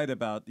 And you're right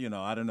about,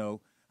 I don't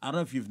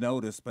know if you've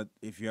noticed, but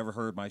if you ever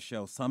heard my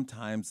show,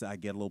 sometimes I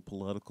get a little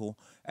political,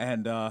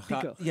 and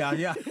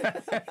yeah,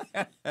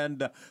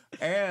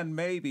 and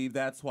maybe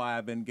that's why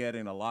I've been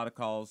getting a lot of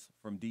calls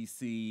from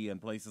D.C.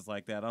 and places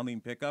like that. I don't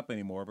even pick up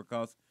anymore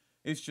because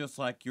it's just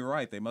like, you're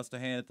right. They must have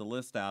handed the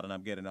list out, and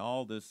I'm getting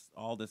all this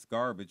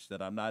garbage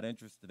that I'm not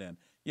interested in.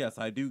 Yes,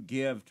 I do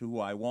give to who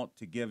I want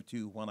to give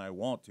to when I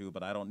want to,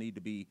 but I don't need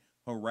to be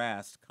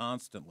harassed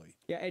constantly.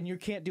 Yeah, and you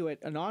can't do it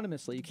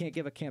anonymously. You can't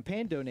give a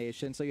campaign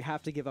donation, so you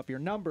have to give up your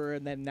number,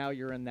 and then now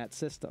you're in that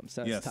system.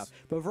 So Yes. it's tough.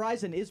 But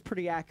Verizon is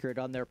pretty accurate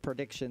on their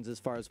predictions as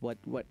far as what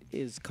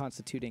is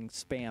constituting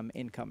spam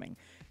incoming.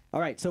 All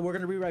right, so we're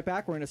going to be right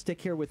back. We're going to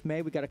stick here with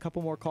May. We got a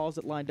couple more calls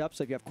that lined up,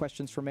 so if you have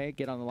questions for May,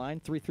 get on the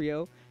line,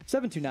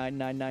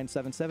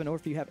 330-729-9977, or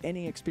if you have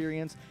any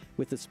experience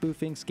with the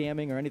spoofing,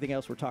 scamming, or anything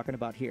else we're talking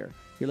about here.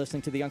 You're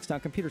listening to the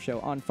Youngstown Computer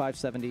Show on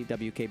 570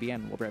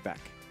 WKBN. We'll be right back.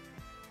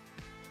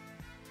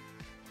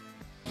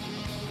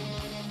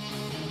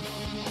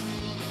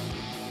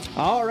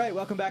 All right,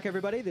 welcome back,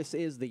 everybody. This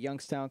is the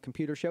Youngstown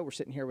Computer Show. We're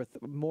sitting here with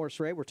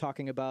Morris Ray. We're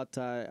talking about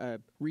a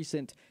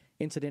recent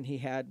incident he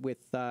had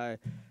with a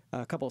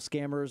couple of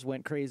scammers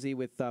went crazy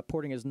with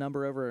porting his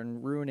number over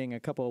and ruining a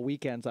couple of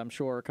weekends, I'm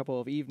sure, a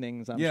couple of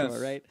evenings, I'm Yes. sure,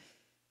 right?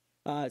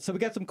 So we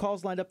got some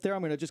calls lined up there.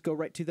 I'm going to just go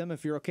right to them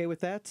if you're okay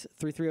with that.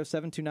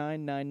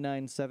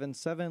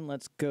 330-729-9977.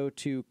 Let's go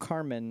to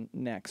Carmen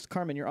next.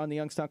 Carmen, you're on the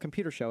Youngstown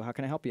Computer Show. How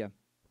can I help you?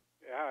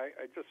 Yeah,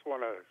 I just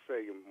want to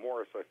say,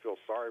 Morris, I feel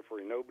sorry for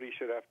you. Nobody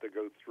should have to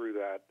go through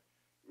that.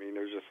 I mean,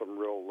 there's just some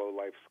real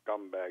low-life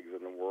scumbags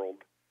in the world.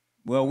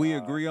 Well, we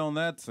agree on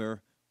that,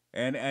 sir.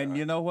 And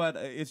you know what?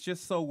 It's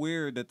just so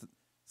weird that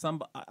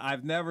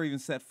I've never even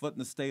set foot in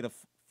the state of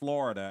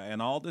Florida,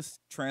 and all this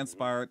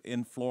transpired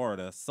in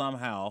Florida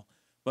somehow.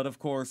 But of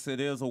course, it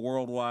is a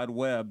World Wide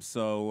Web,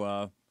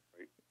 so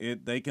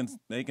they can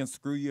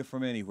screw you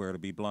from anywhere. To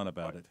be blunt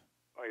about it.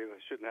 It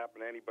shouldn't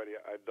happen to anybody.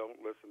 I don't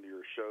listen to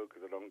your show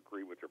because I don't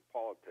agree with your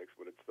politics,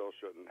 but it still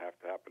shouldn't have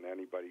to happen to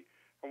anybody.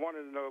 I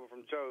wanted to know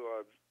from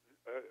Joe.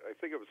 I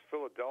think it was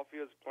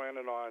Philadelphia is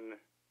planning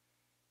on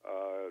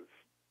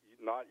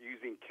not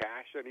using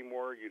cash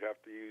anymore. You'd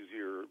have to use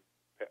your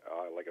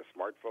like a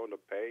smartphone to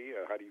pay.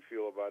 How do you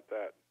feel about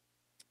that?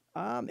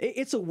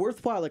 It's a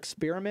worthwhile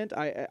experiment.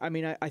 I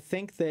mean, I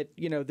think that,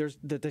 you know, there's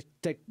the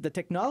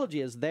technology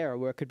is there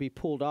where it could be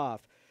pulled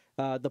off.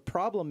 The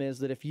problem is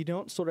that if you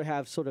don't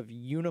have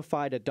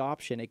unified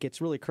adoption, it gets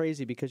really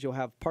crazy because you'll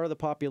have part of the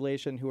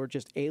population who are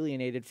just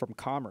alienated from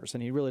commerce,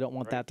 and you really don't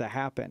want that to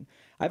happen.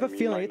 I have a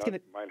feeling it's going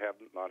to might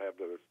not have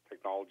the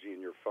technology in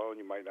your phone.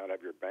 You might not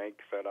have your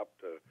bank set up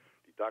to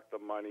deduct the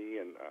money,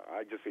 and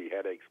I just see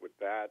headaches with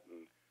that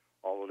and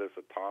all of this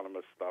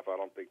autonomous stuff. I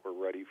don't think we're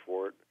ready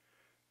for it.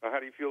 How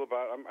do you feel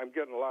about? I'm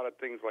getting a lot of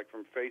things like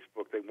from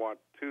Facebook. They want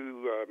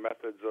two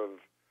methods of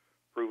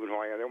proving who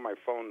I am. They want my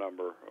phone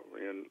number,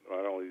 and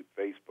not only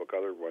Facebook,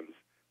 other ones.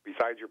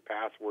 Besides your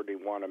password, they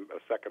want a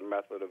second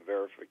method of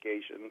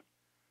verification.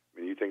 I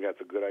mean, you think that's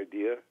a good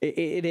idea?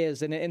 It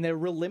is, and they're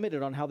real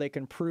limited on how they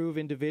can prove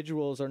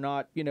individuals are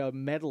not,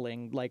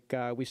 meddling like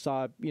we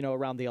saw,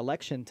 around the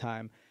election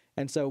time.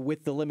 And so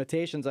with the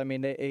limitations, I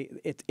mean,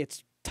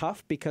 it's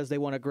tough because they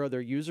want to grow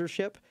their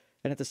usership.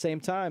 And at the same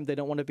time, they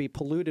don't want to be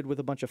polluted with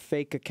a bunch of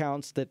fake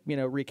accounts that,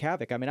 wreak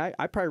havoc. I mean,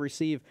 I probably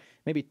receive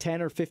maybe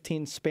 10 or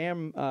 15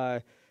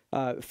 spam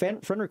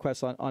friend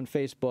requests on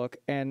Facebook,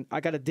 and I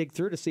got to dig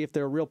through to see if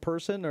they're a real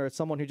person or it's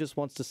someone who just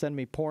wants to send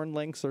me porn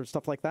links or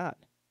stuff like that.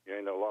 Yeah,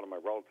 I know a lot of my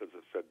relatives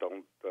have said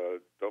don't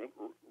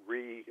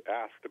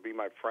re-ask to be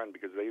my friend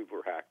because they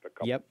were hacked a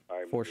couple of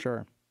times. For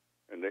sure.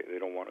 And they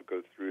don't want to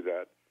go through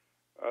that.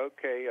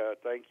 Okay,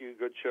 thank you.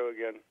 Good show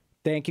again.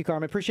 Thank you,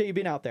 Carmen. Appreciate you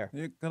being out there.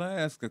 Yeah, can I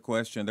ask a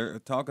question? They're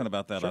talking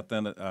about that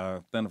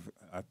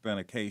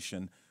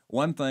authentication.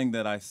 One thing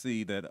that I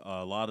see that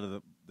a lot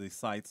of the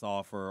sites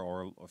offer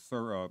or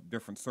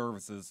different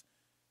services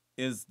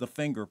is the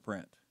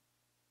fingerprint.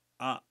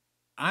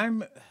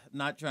 I'm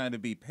not trying to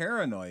be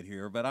paranoid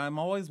here, but I'm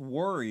always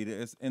worried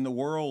in the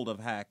world of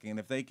hacking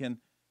if they can,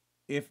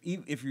 if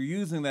you're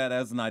using that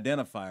as an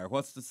identifier,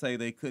 what's to say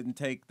they couldn't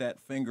take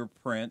that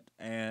fingerprint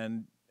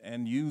and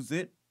use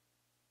it?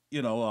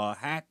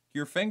 Hack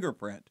your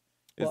fingerprint.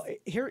 Well,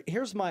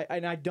 here's my,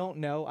 and I don't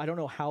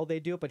know how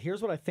they do it, but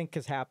here's what I think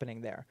is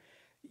happening there.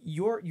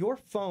 Your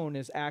phone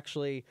is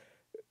actually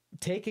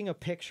taking a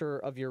picture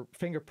of your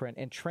fingerprint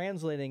and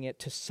translating it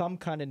to some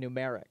kind of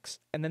numerics,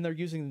 and then they're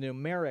using the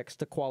numerics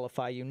to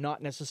qualify you,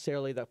 not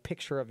necessarily the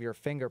picture of your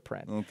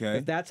fingerprint. Okay.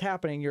 If that's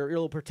happening, you're a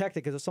little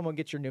protected because if someone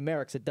gets your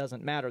numerics, it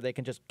doesn't matter. They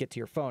can just get to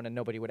your phone, and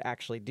nobody would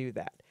actually do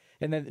that.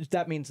 And then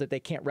that means that they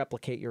can't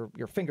replicate your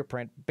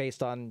fingerprint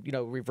based on,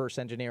 reverse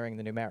engineering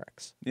the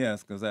numerics.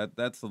 Yes, because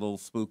that's a little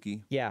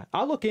spooky. Yeah,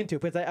 I'll look into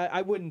it, because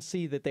I wouldn't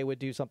see that they would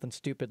do something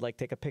stupid like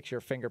take a picture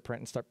of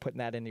fingerprint and start putting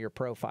that into your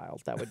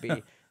profiles. That would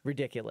be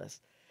ridiculous.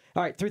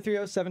 All right,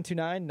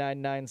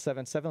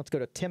 330-729-9977. Let's go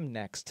to Tim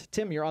next.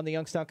 Tim, you're on the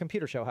Youngstown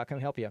Computer Show. How can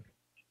we help you?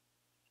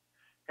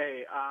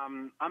 Hey,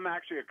 I'm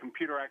actually a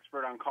computer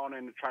expert. I'm calling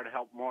in to try to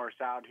help Morris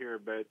out here,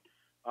 but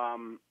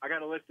I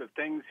got a list of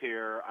things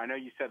here. I know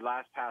you said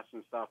LastPass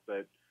and stuff,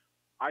 but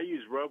I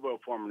use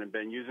RoboForm and have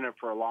been using it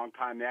for a long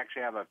time. They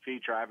actually have a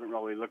feature. I haven't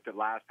really looked at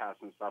LastPass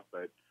and stuff,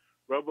 but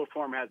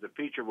RoboForm has a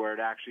feature where it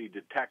actually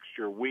detects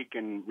your weak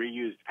and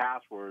reused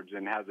passwords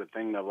and has a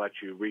thing that lets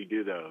you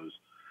redo those.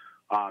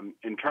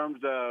 In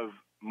terms of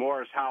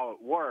Morris, how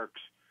it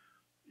works,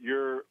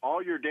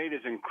 all your data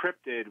is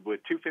encrypted with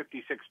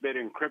 256-bit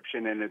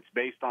encryption, and it's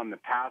based on the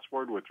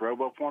password with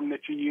RoboForm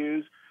that you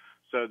use.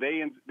 So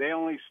they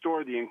only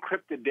store the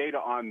encrypted data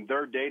on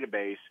their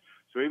database.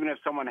 So even if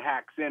someone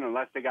hacks in,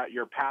 unless they got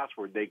your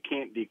password, they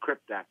can't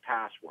decrypt that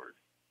password,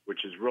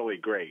 which is really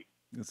great.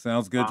 It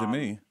sounds good to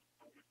me.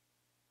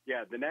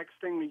 Yeah, the next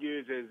thing to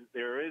use is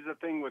there is a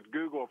thing with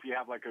Google. If you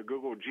have like a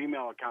Google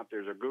Gmail account,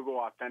 there's a Google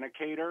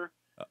Authenticator.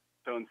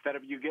 So instead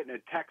of you getting a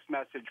text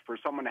message for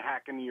someone to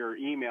hack into your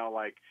email,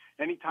 like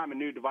anytime a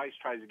new device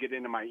tries to get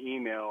into my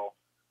email,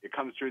 it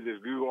comes through this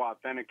Google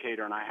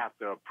Authenticator, and I have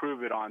to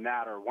approve it on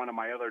that or one of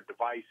my other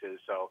devices.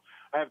 So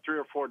I have 3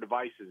 or 4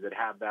 devices that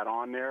have that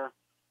on there.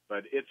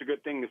 But it's a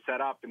good thing to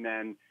set up, and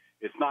then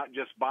it's not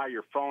just by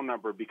your phone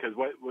number, because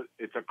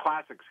it's a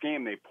classic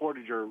scam. They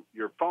ported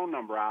your phone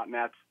number out, and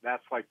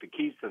that's like the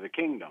keys to the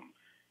kingdom.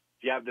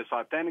 If you have this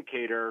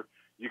authenticator,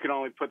 you can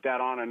only put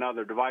that on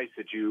another device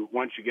that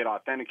once you get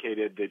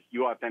authenticated, that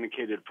you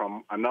authenticated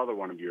from another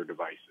one of your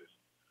devices.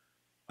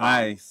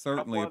 I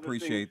certainly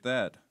appreciate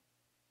that.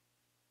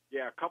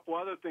 Yeah, a couple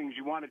other things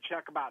you want to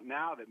check about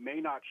now that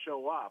may not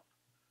show up.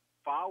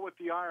 File with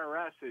the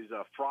IRS is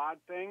a fraud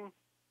thing.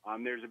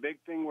 There's a big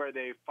thing where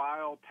they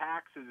file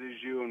taxes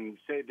as you and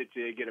say that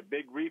they get a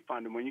big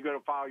refund. And when you go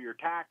to file your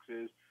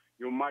taxes,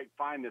 you might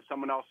find that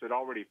someone else had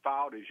already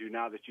filed as you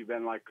now that you've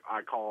been, like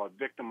I call, a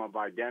victim of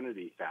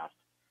identity theft.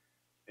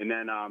 And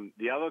then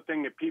the other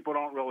thing that people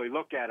don't really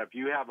look at, if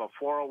you have a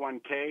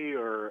 401k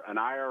or an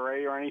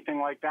IRA or anything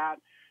like that,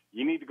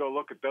 you need to go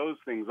look at those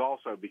things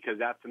also, because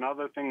that's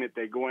another thing that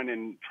they go in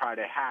and try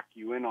to hack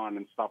you in on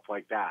and stuff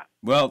like that.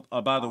 Well,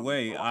 by the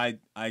way,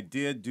 I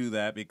did do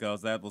that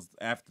because that was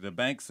after the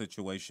bank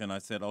situation. I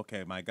said,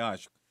 okay, my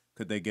gosh,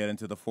 could they get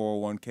into the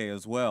 401k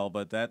as well?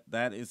 But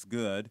that is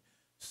good.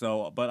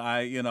 So, but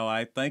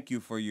I thank you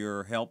for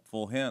your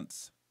helpful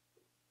hints.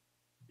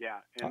 Yeah,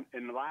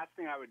 and the last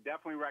thing I would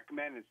definitely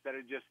recommend, instead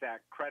of just that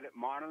credit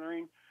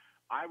monitoring,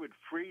 I would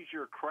freeze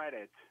your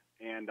credit.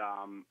 And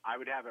I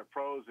would have it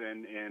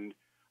frozen, and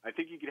I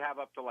think you could have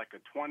up to like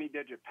a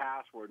 20-digit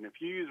password. And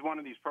if you use one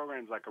of these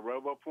programs like a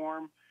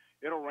RoboForm,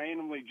 it'll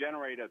randomly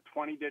generate a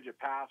 20-digit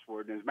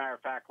password. And as a matter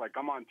of fact, like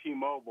I'm on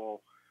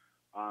T-Mobile,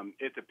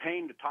 it's a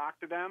pain to talk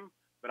to them,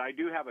 but I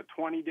do have a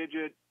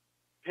 20-digit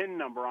PIN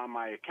number on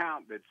my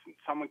account that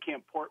someone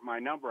can't port my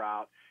number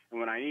out. And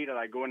when I need it,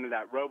 I go into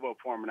that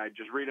RoboForm, and I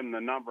just read them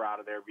the number out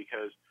of there,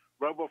 because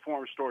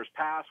RoboForm stores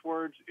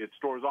passwords. It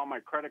stores all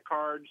my credit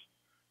cards.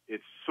 It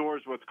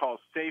stores what's called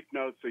safe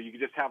notes, so you can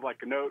just have like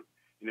a note,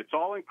 and it's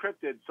all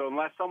encrypted. So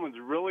unless someone's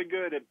really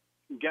good at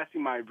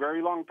guessing my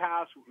very long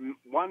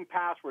one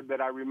password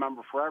that I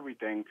remember for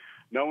everything,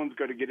 no one's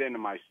going to get into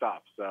my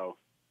stuff. So,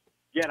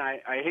 again, I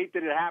hate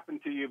that it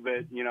happened to you,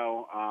 but,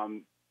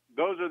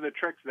 those are the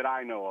tricks that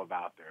I know of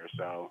out there.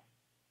 So,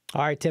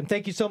 all right, Tim,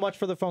 thank you so much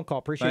for the phone call.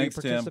 Appreciate you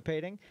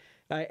participating.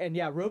 And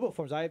yeah,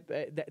 RoboForms,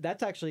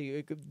 that's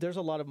actually, there's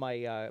a lot of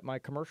my my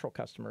commercial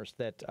customers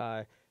that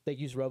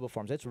use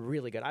RoboForms. It's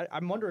really good.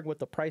 I'm wondering what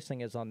the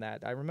pricing is on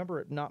that. I remember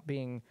it not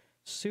being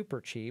super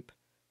cheap,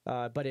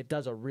 but it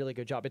does a really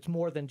good job. It's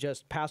more than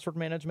just password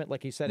management.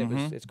 Like you said,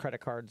 it's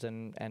credit cards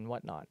and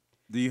whatnot.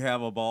 Do you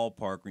have a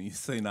ballpark when you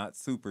say not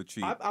super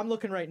cheap? I'm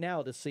looking right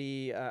now to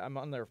see. I'm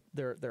on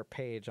their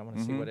page. I want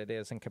to see what it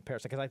is in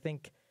comparison, because I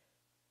think.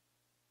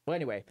 Well,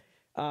 anyway,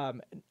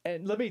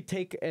 and let me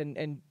take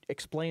and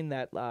explain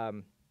that.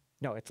 No,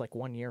 it's like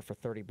 1 year for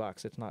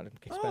 $30. It's not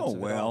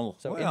expensive at all.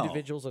 So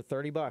individuals are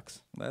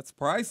 $30. That's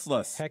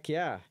priceless. Heck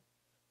yeah.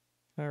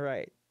 All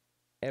right.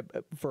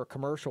 For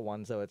commercial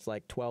ones, though, it's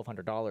like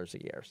 $1,200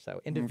 a year.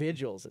 So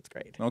individuals, it's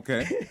great.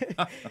 Okay.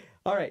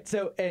 All right.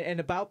 So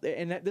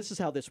this is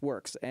how this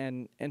works.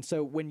 And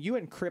so when you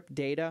encrypt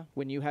data,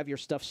 when you have your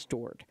stuff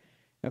stored,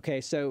 okay.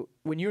 So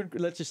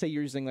let's just say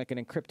you're using like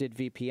an encrypted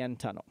VPN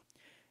tunnel.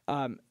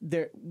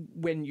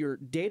 When your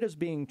data's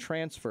being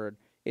transferred,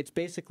 it's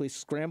basically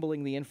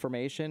scrambling the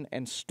information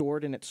and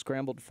stored in its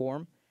scrambled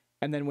form.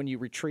 And then when you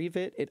retrieve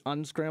it, it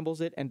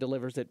unscrambles it and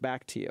delivers it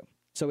back to you.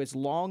 So as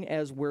long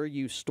as where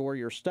you store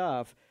your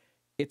stuff,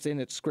 it's in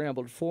its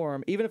scrambled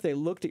form, even if they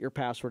looked at your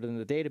password in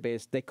the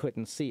database, they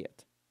couldn't see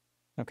it.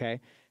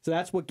 Okay? So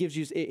that's what gives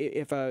you,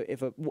 if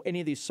any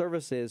of these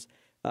services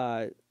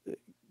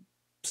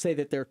say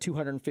that they're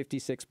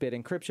 256-bit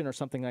encryption or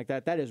something like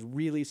that, that is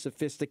really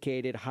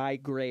sophisticated,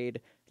 high-grade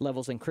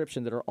levels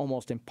encryption that are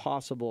almost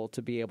impossible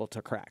to be able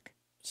to crack.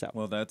 So,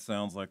 well, that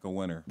sounds like a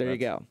winner. There you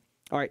go.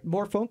 All right,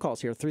 more phone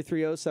calls here,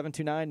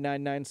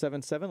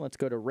 330-729-9977. Let's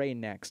go to Ray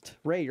next.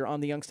 Ray, you're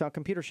on the Youngstown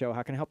Computer Show.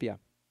 How can I help you?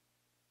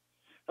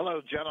 Hello,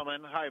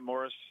 gentlemen. Hi,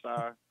 Morris.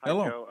 Hi,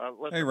 hello.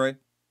 Joe. Hey, Ray.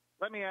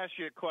 Let me ask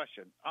you a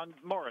question. On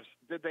Morris,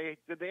 did they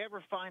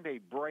ever find a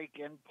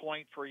break-in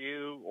point for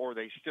you, or are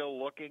they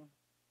still looking?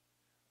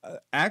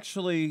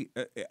 Actually,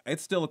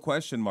 it's still a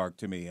question mark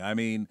to me. I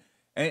mean,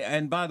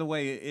 and by the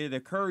way, it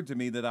occurred to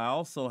me that I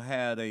also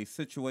had a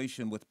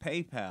situation with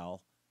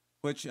PayPal,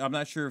 which I'm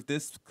not sure if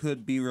this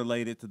could be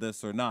related to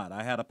this or not.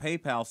 I had a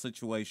PayPal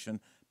situation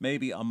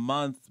maybe a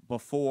month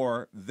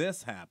before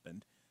this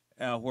happened,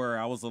 where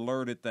I was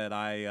alerted that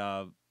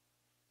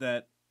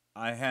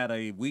I had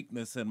a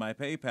weakness in my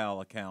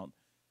PayPal account,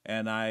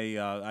 and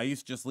I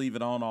used to just leave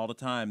it on all the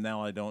time.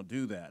 Now I don't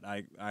do that.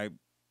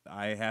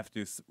 I have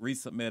to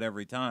resubmit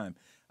every time.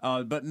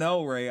 But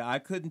no, Ray, I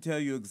couldn't tell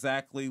you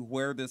exactly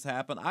where this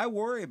happened. I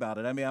worry about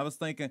it. I mean, I was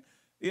thinking,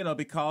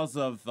 because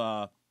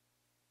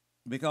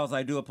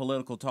I do a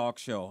political talk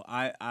show,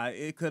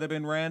 it could have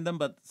been random,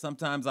 but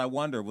sometimes I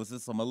wonder, was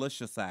this a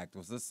malicious act?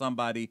 Was this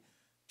somebody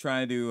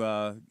trying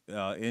to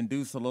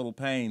induce a little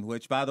pain?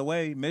 Which, by the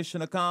way,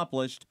 mission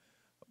accomplished.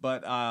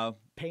 But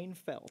Pain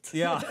felt.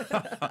 yeah,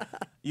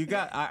 you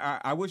got.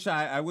 I wish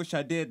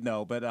I did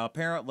know, but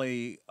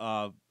apparently,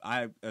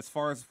 as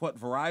far as what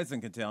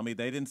Verizon can tell me,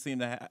 they didn't seem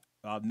to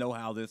know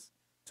how this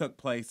took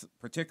place,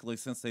 particularly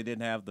since they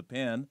didn't have the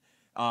PIN.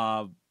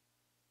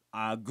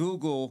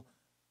 Google,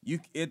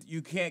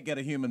 you can't get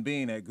a human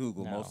being at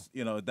Google.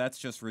 No. That's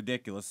just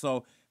ridiculous.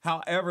 So,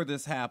 however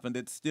this happened,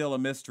 it's still a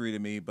mystery to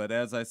me. But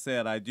as I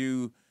said, I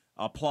do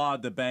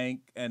applaud the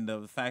bank and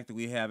the fact that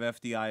we have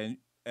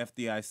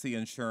FDIC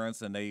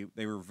insurance, and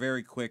they were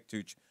very quick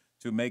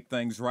to make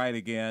things right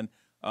again.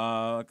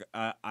 I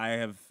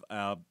have,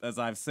 as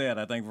I've said,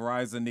 I think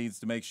Verizon needs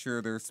to make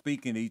sure they're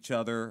speaking to each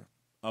other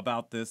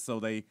about this, so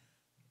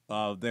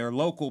their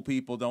local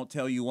people don't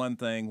tell you one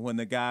thing when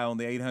the guy on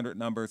the 800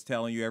 number is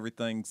telling you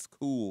everything's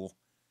cool.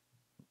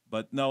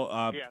 But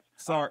no, Yes.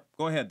 sorry.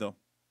 Go ahead though.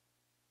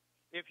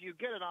 If you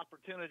get an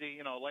opportunity,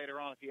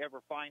 later on, if you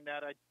ever find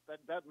that,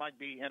 that might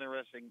be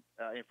interesting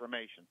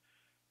information.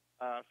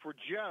 For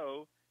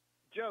Joe,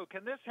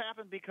 can this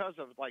happen because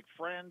of like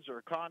friends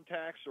or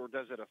contacts, or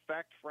does it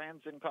affect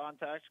friends and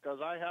contacts?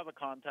 Because I have a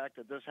contact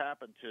that this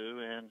happened to,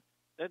 and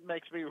it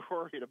makes me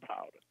worried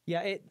about it.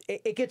 Yeah,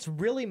 it gets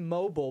really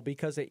mobile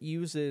because it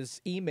uses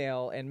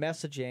email and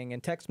messaging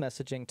and text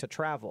messaging to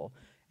travel.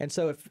 And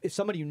so if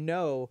somebody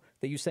that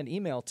you send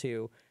email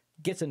to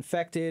gets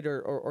infected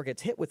or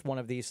gets hit with one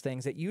of these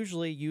things, it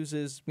usually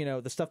uses,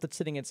 the stuff that's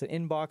sitting in its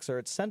inbox or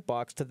its sent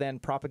box to then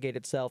propagate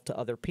itself to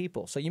other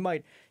people. So you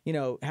might,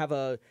 have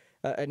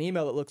an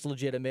email that looks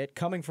legitimate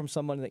coming from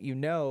someone that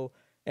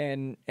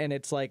and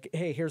it's like,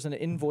 hey, here's an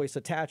invoice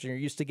attached, and you're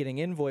used to getting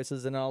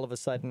invoices, and all of a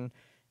sudden,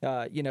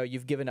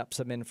 you've given up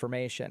some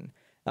information.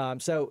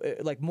 So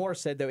like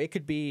Morris said, though, it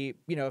could be,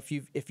 if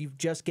you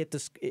just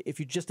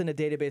in a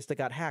database that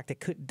got hacked,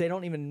 they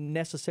don't even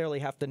necessarily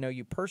have to know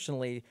you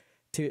personally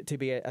to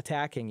be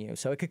attacking you.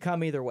 So it could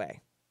come either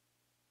way.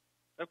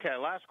 Okay,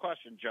 last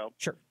question, Joe.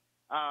 Sure.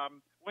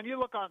 When you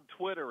look on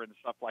Twitter and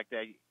stuff like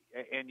that,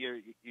 and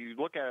you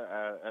look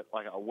at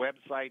like a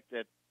website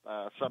that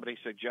somebody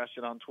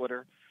suggested on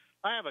Twitter,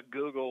 I have a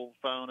Google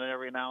phone, and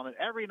every now and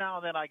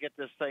then I get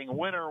this thing,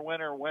 winner.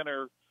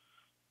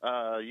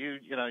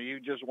 You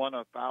just won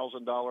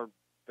 $1,000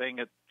 thing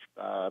at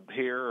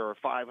here, or a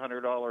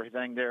 $500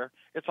 thing there.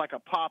 It's like a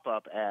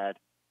pop-up ad.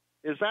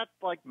 Is that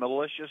like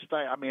malicious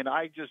thing? I mean,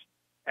 I just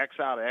X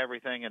out of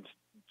everything and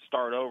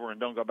start over and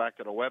don't go back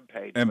to the web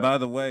page. And by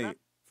the way,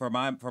 for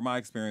my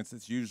experience,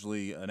 it's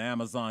usually an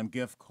Amazon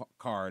gift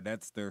card.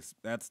 That's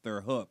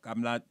their hook.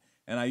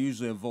 And I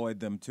usually avoid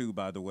them too,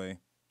 by the way.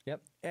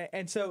 Yep.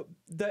 And so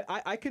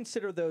I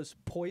consider those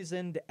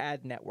poisoned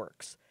ad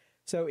networks.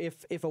 So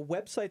if a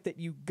website that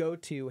you go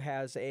to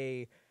has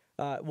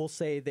we'll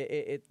say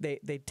that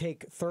they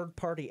take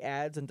third-party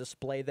ads and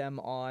display them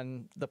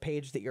on the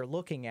page that you're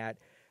looking at,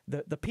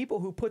 the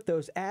people who put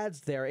those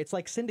ads there, it's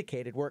like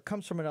syndicated, where it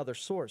comes from another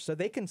source. So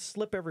they can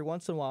slip every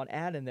once in a while an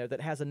ad in there that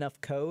has enough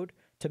code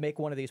to make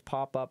one of these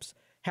pop-ups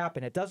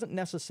happen. It doesn't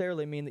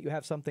necessarily mean that you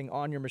have something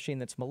on your machine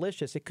that's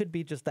malicious. It could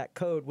be just that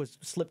code was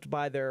slipped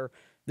by their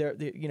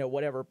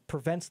whatever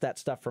prevents that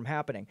stuff from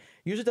happening.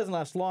 Usually doesn't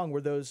last long,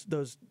 where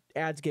those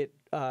ads get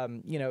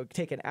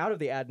taken out of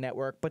the ad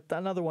network, but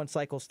another one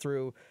cycles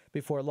through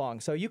before long.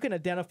 So you can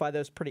identify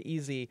those pretty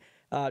easy.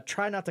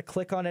 Try not to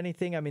click on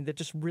anything. I mean, they're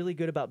just really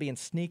good about being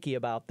sneaky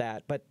about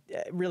that, but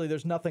really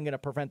there's nothing going to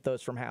prevent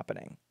those from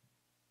happening.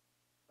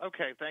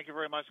 Okay, thank you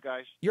very much,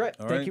 guys. You're right.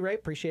 Thank you, Ray.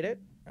 Appreciate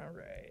it. All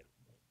right.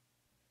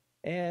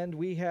 And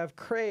we have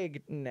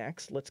Craig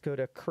next. Let's go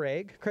to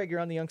Craig. Craig, you're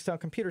on the Youngstown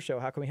Computer Show.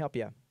 How can we help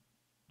you?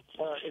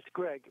 It's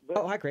Greg.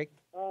 Hi, Craig.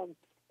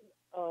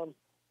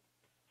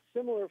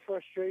 Similar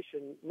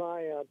frustration.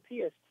 My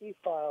PST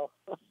file,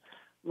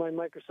 my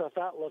Microsoft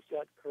Outlook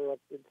got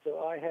corrupted, so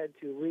I had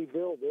to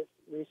rebuild it,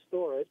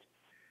 restore it.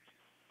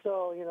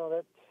 So,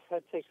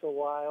 that takes a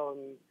while,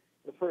 and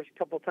the first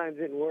couple times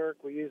it didn't work.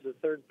 We used a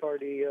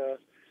third-party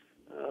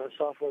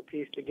software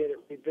piece to get it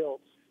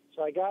rebuilt.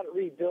 So I got it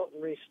rebuilt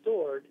and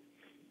restored,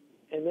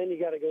 and then you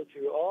got to go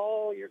through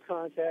all your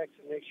contacts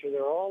and make sure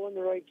they're all in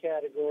the right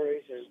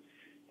categories,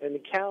 and the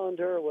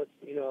calendar with,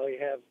 you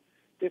have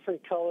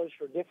different colors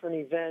for different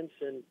events,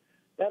 and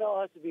that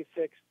all has to be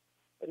fixed.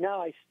 But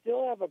now I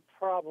still have a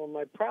problem.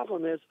 My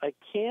problem is I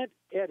can't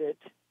edit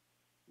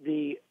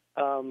the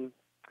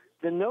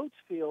notes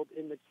field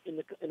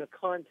in a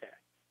contact.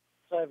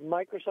 So I have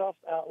Microsoft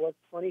Outlook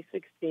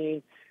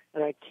 2016,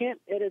 and I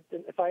can't edit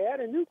them. If I add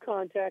a new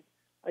contact,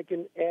 I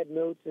can add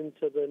notes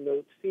into the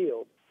notes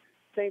field.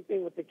 Same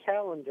thing with the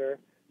calendar.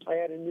 I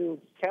add a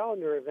new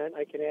calendar event,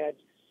 I can add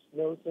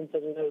no sense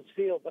of the nose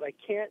field, but I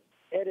can't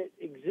edit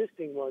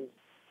existing ones.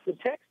 The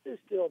text is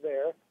still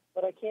there,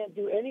 but I can't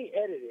do any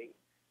editing.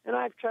 And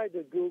I've tried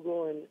to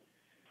Google and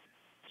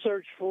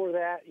search for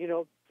that,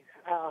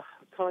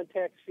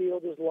 context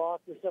field is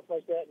locked and stuff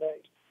like that,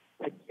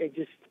 and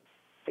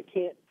I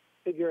can't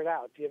figure it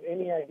out. Do you have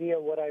any idea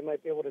what I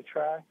might be able to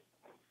try?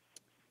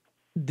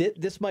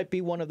 This might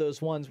be one of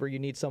those ones where you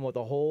need someone with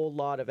a whole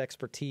lot of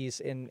expertise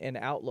in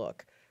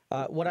Outlook.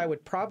 What I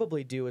would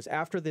probably do is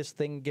after this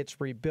thing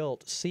gets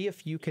rebuilt, see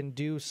if you can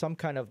do some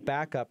kind of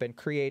backup and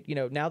create,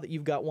 now that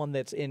you've got one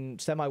that's in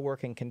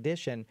semi-working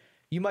condition,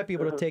 you might be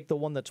able to take the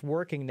one that's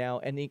working now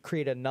and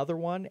create another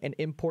one and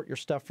import your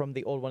stuff from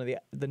the old one to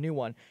the new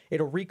one.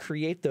 It'll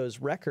recreate those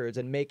records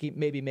and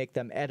maybe make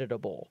them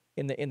editable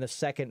in the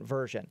second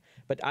version.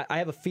 But I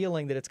have a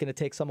feeling that it's going to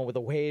take someone with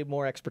a way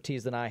more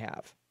expertise than I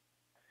have.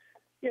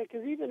 Yeah,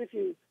 because even if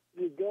you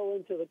go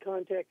into the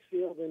context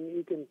field and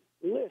you can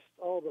list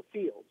all the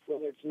fields,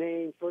 whether it's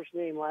name, first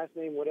name, last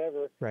name,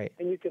 whatever, right?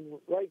 And you can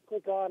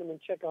right-click on them and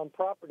check on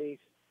properties.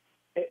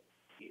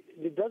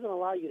 It doesn't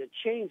allow you to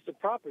change the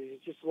properties.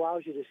 It just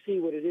allows you to see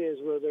what it is,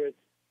 whether it's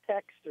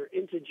text or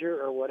integer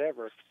or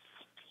whatever.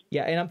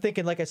 Yeah, and I'm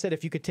thinking, like I said,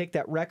 if you could take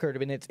that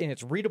record in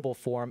its readable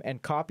form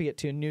and copy it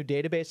to a new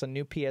database, a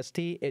new PST,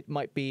 it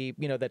might be,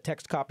 the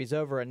text copies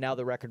over and now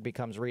the record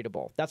becomes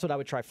readable. That's what I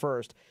would try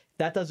first. If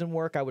that doesn't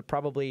work, I would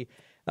probably,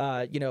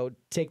 bite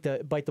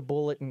the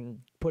bullet and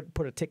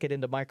put a ticket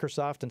into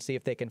Microsoft and see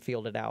if they can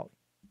field it out.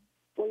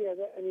 Well, yeah,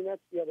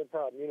 that's the other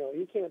problem.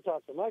 You can't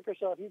talk to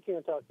Microsoft, you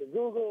can't talk to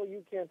Google,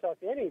 you can't talk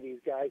to any of these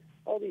guys,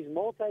 all these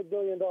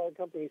multi-billion-dollar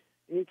companies,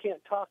 and you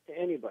can't talk to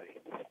anybody.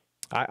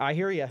 I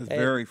hear you. It's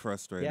very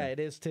frustrating. Yeah, it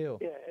is too.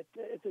 Yeah,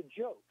 it's a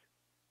joke.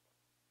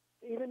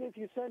 Even if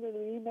you send an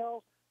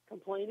email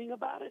complaining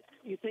about it,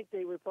 you think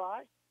they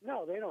reply?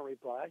 No, they don't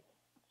reply.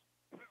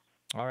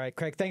 All right,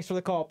 Craig, thanks for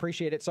the call.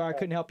 Appreciate it. Sorry I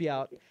couldn't help you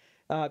out.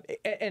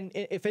 And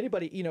if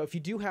anybody, if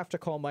you do have to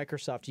call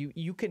Microsoft,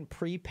 you can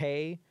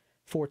prepay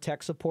for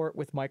tech support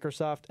with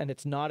Microsoft, and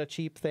it's not a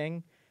cheap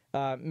thing.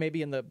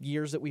 Maybe in the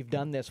years that we've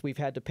done this, we've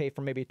had to pay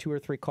for maybe 2 or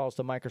 3 calls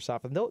to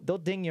Microsoft, and they'll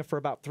ding you for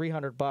about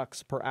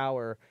 $300 per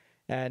hour.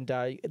 And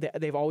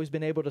they've always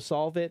been able to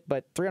solve it,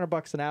 but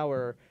 $300 an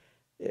hour,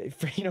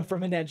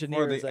 from an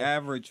engineer. For the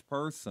average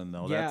person,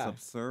 though, that's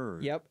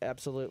absurd. Yep,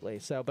 absolutely.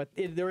 So, but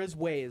there is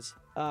ways.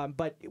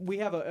 But we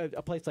have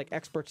a place like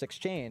Experts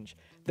Exchange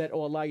that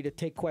will allow you to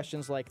take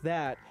questions like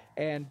that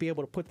and be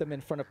able to put them in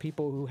front of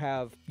people who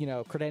have,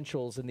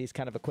 credentials in these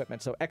kind of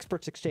equipment. So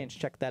Experts Exchange,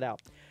 check that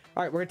out.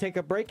 All right, we're going to take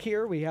a break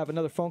here. We have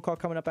another phone call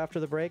coming up after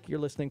the break. You're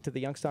listening to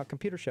the Youngstown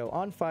Computer Show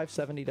on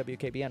 570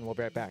 WKBN. We'll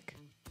be right back.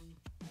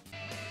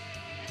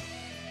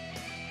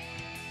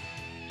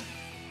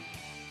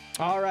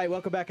 All right,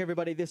 welcome back,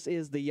 everybody. This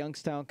is the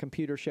Youngstown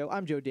Computer Show.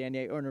 I'm Joe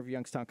Danier, owner of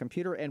Youngstown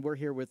Computer, and we're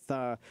here with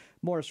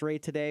Morris Ray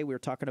today. We were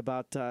talking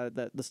about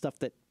the stuff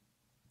that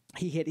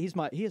he hit. He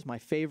is my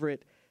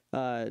favorite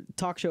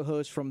talk show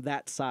host from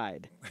that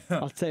side.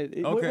 I'll say.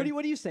 Okay.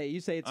 What do you say?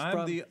 You say it's I'm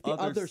from the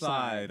other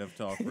side of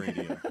talk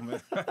radio.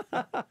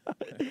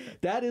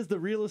 That is the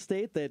real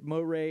estate that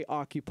Mo Ray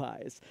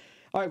occupies.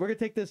 All right, we're going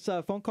to take this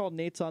phone call.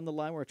 Nate's on the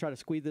line. We're going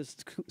to try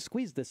to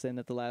squeeze this in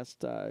at the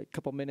last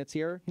couple minutes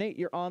here. Nate,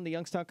 you're on the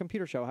Youngstown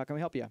Computer Show. How can we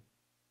help you?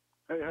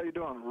 Hey, how you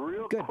doing?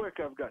 Real Good.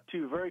 quick, I've got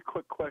 2 very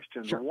quick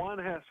questions. Sure. One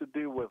has to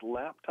do with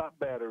laptop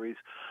batteries.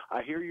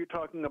 I hear you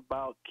talking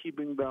about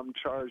keeping them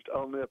charged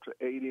only up to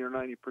 80 or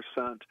 90%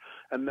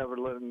 and never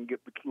letting them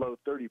get below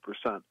 30%.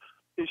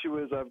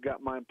 Issue is I've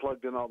got mine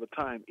plugged in all the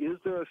time. Is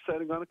there a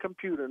setting on a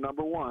computer,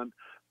 number one,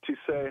 to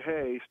say,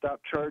 hey, stop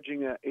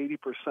charging at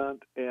 80%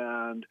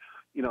 and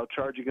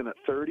charging in at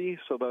 30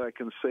 so that I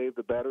can save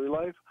the battery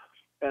life?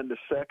 And the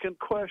second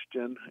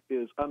question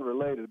is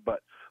unrelated, but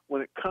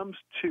when it comes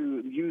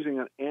to using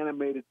an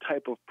animated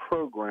type of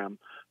program,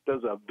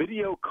 does a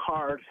video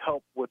card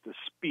help with the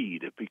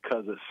speed?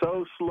 Because it's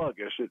so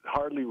sluggish, it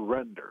hardly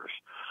renders.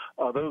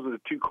 Those are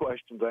the 2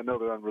 questions. I know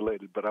they're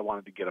unrelated, but I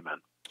wanted to get them in.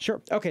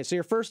 Sure. Okay, so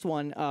your first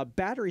one,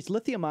 batteries,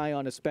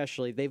 lithium-ion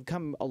especially, they've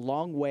come a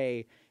long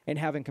way in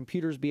having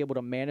computers be able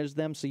to manage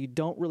them, so you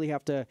don't really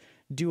have to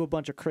do a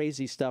bunch of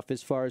crazy stuff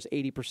as far as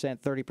 80%,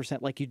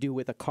 30% like you do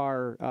with a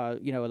car,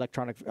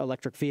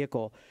 electric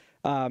vehicle.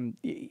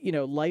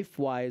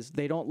 Life-wise,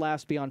 they don't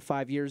last beyond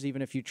 5 years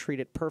even if you treat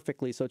it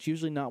perfectly, so it's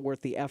usually not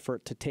worth the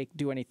effort to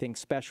do anything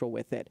special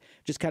with it.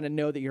 Just kind of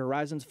know that your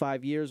horizon's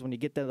 5 years. When you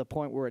get to the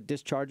point where it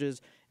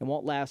discharges and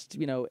won't last,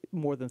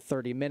 more than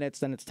 30 minutes,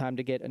 then it's time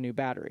to get a new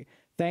battery.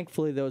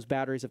 Thankfully, those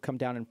batteries have come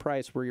down in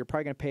price where you're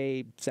probably going to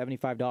pay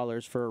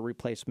 $75 for a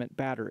replacement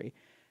battery.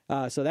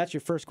 So that's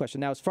your first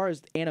question. Now, as far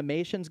as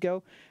animations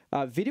go,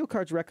 video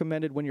cards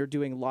recommended when you're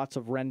doing lots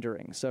of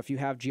rendering. So if you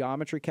have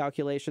geometry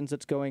calculations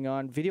that's going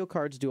on, video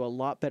cards do a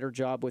lot better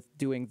job with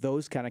doing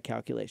those kind of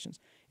calculations.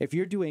 If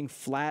you're doing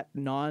flat,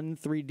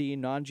 non-3D,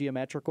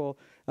 non-geometrical,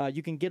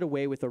 you can get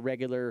away with a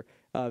regular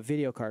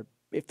video card.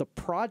 If the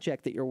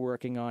project that you're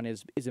working on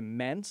is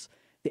immense,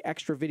 the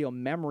extra video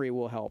memory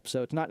will help.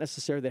 So it's not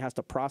necessarily that it has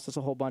to process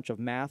a whole bunch of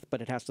math,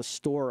 but it has to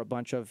store a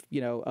bunch of,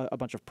 a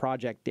bunch of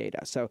project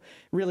data. So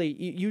really,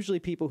 usually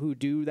people who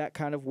do that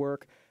kind of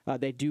work,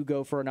 they do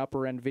go for an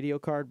upper end video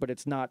card, but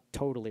it's not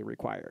totally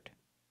required.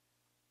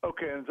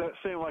 Okay, and does that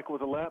seem like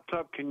with a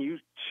laptop, can you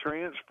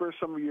transfer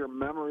some of your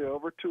memory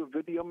over to a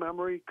video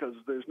memory? Because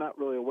there's not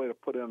really a way to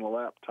put in a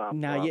laptop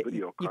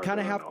video card.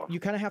 You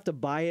kind of have to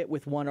buy it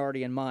with one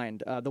already in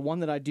mind. The one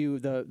that I do,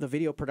 the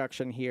video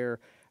production here,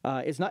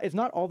 it's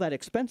not all that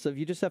expensive.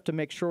 You just have to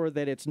make sure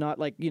that it's not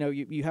like,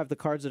 you have the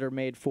cards that are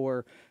made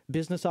for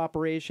business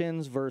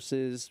operations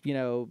versus,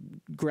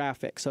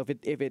 graphics. So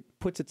if it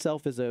puts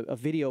itself as a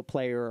video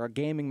player or a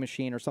gaming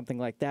machine or something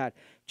like that,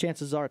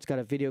 chances are it's got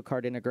a video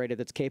card integrated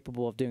that's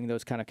capable of doing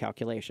those kind of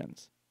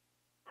calculations.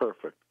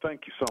 Perfect.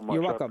 Thank you so much.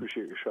 You're welcome. I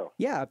appreciate your show.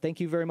 Yeah, thank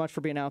you very much for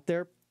being out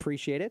there.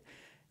 Appreciate it.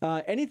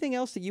 Anything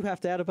else that you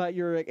have to add about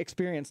your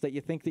experience that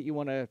you think that you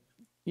want to,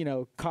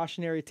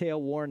 cautionary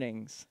tale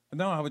warnings?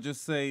 No, I would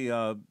just say,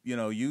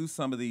 use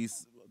some of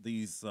these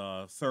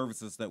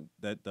services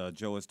that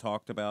Joe has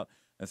talked about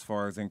as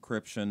far as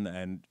encryption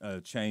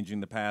and changing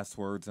the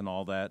passwords and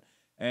all that,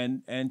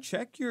 and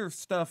check your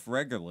stuff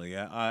regularly.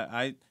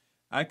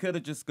 I could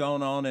have just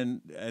gone on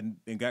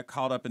and got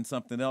caught up in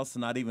something else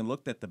and not even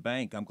looked at the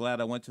bank. I'm glad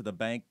I went to the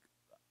bank.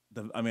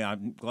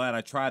 I'm glad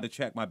I tried to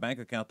check my bank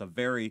account the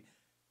very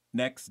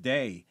next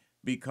day,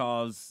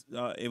 because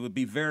it would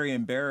be very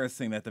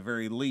embarrassing at the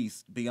very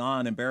least.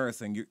 Beyond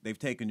embarrassing, they've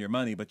taken your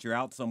money, but you're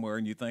out somewhere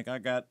and you think, I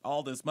got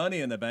all this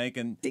money in the bank,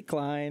 and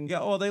decline.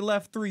 Yeah, they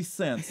left 3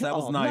 cents. That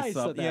was nice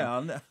of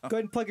them. Yeah. Go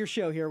ahead and plug your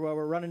show here while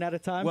we're running out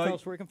of time. Well, tell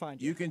us where we can find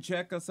you. You can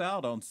check us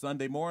out on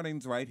Sunday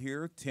mornings right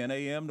here, 10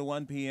 a.m. to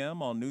 1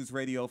 p.m. on News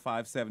Radio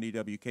 570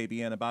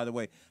 WKBN. And by the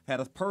way, had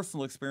a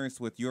personal experience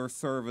with your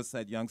service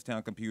at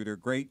Youngstown Computer.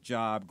 Great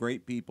job,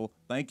 great people.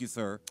 Thank you,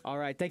 sir. All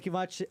right, thank you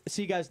much.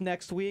 See you guys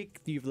next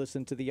week. You've listened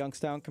to the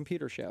Youngstown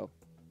Computer Show.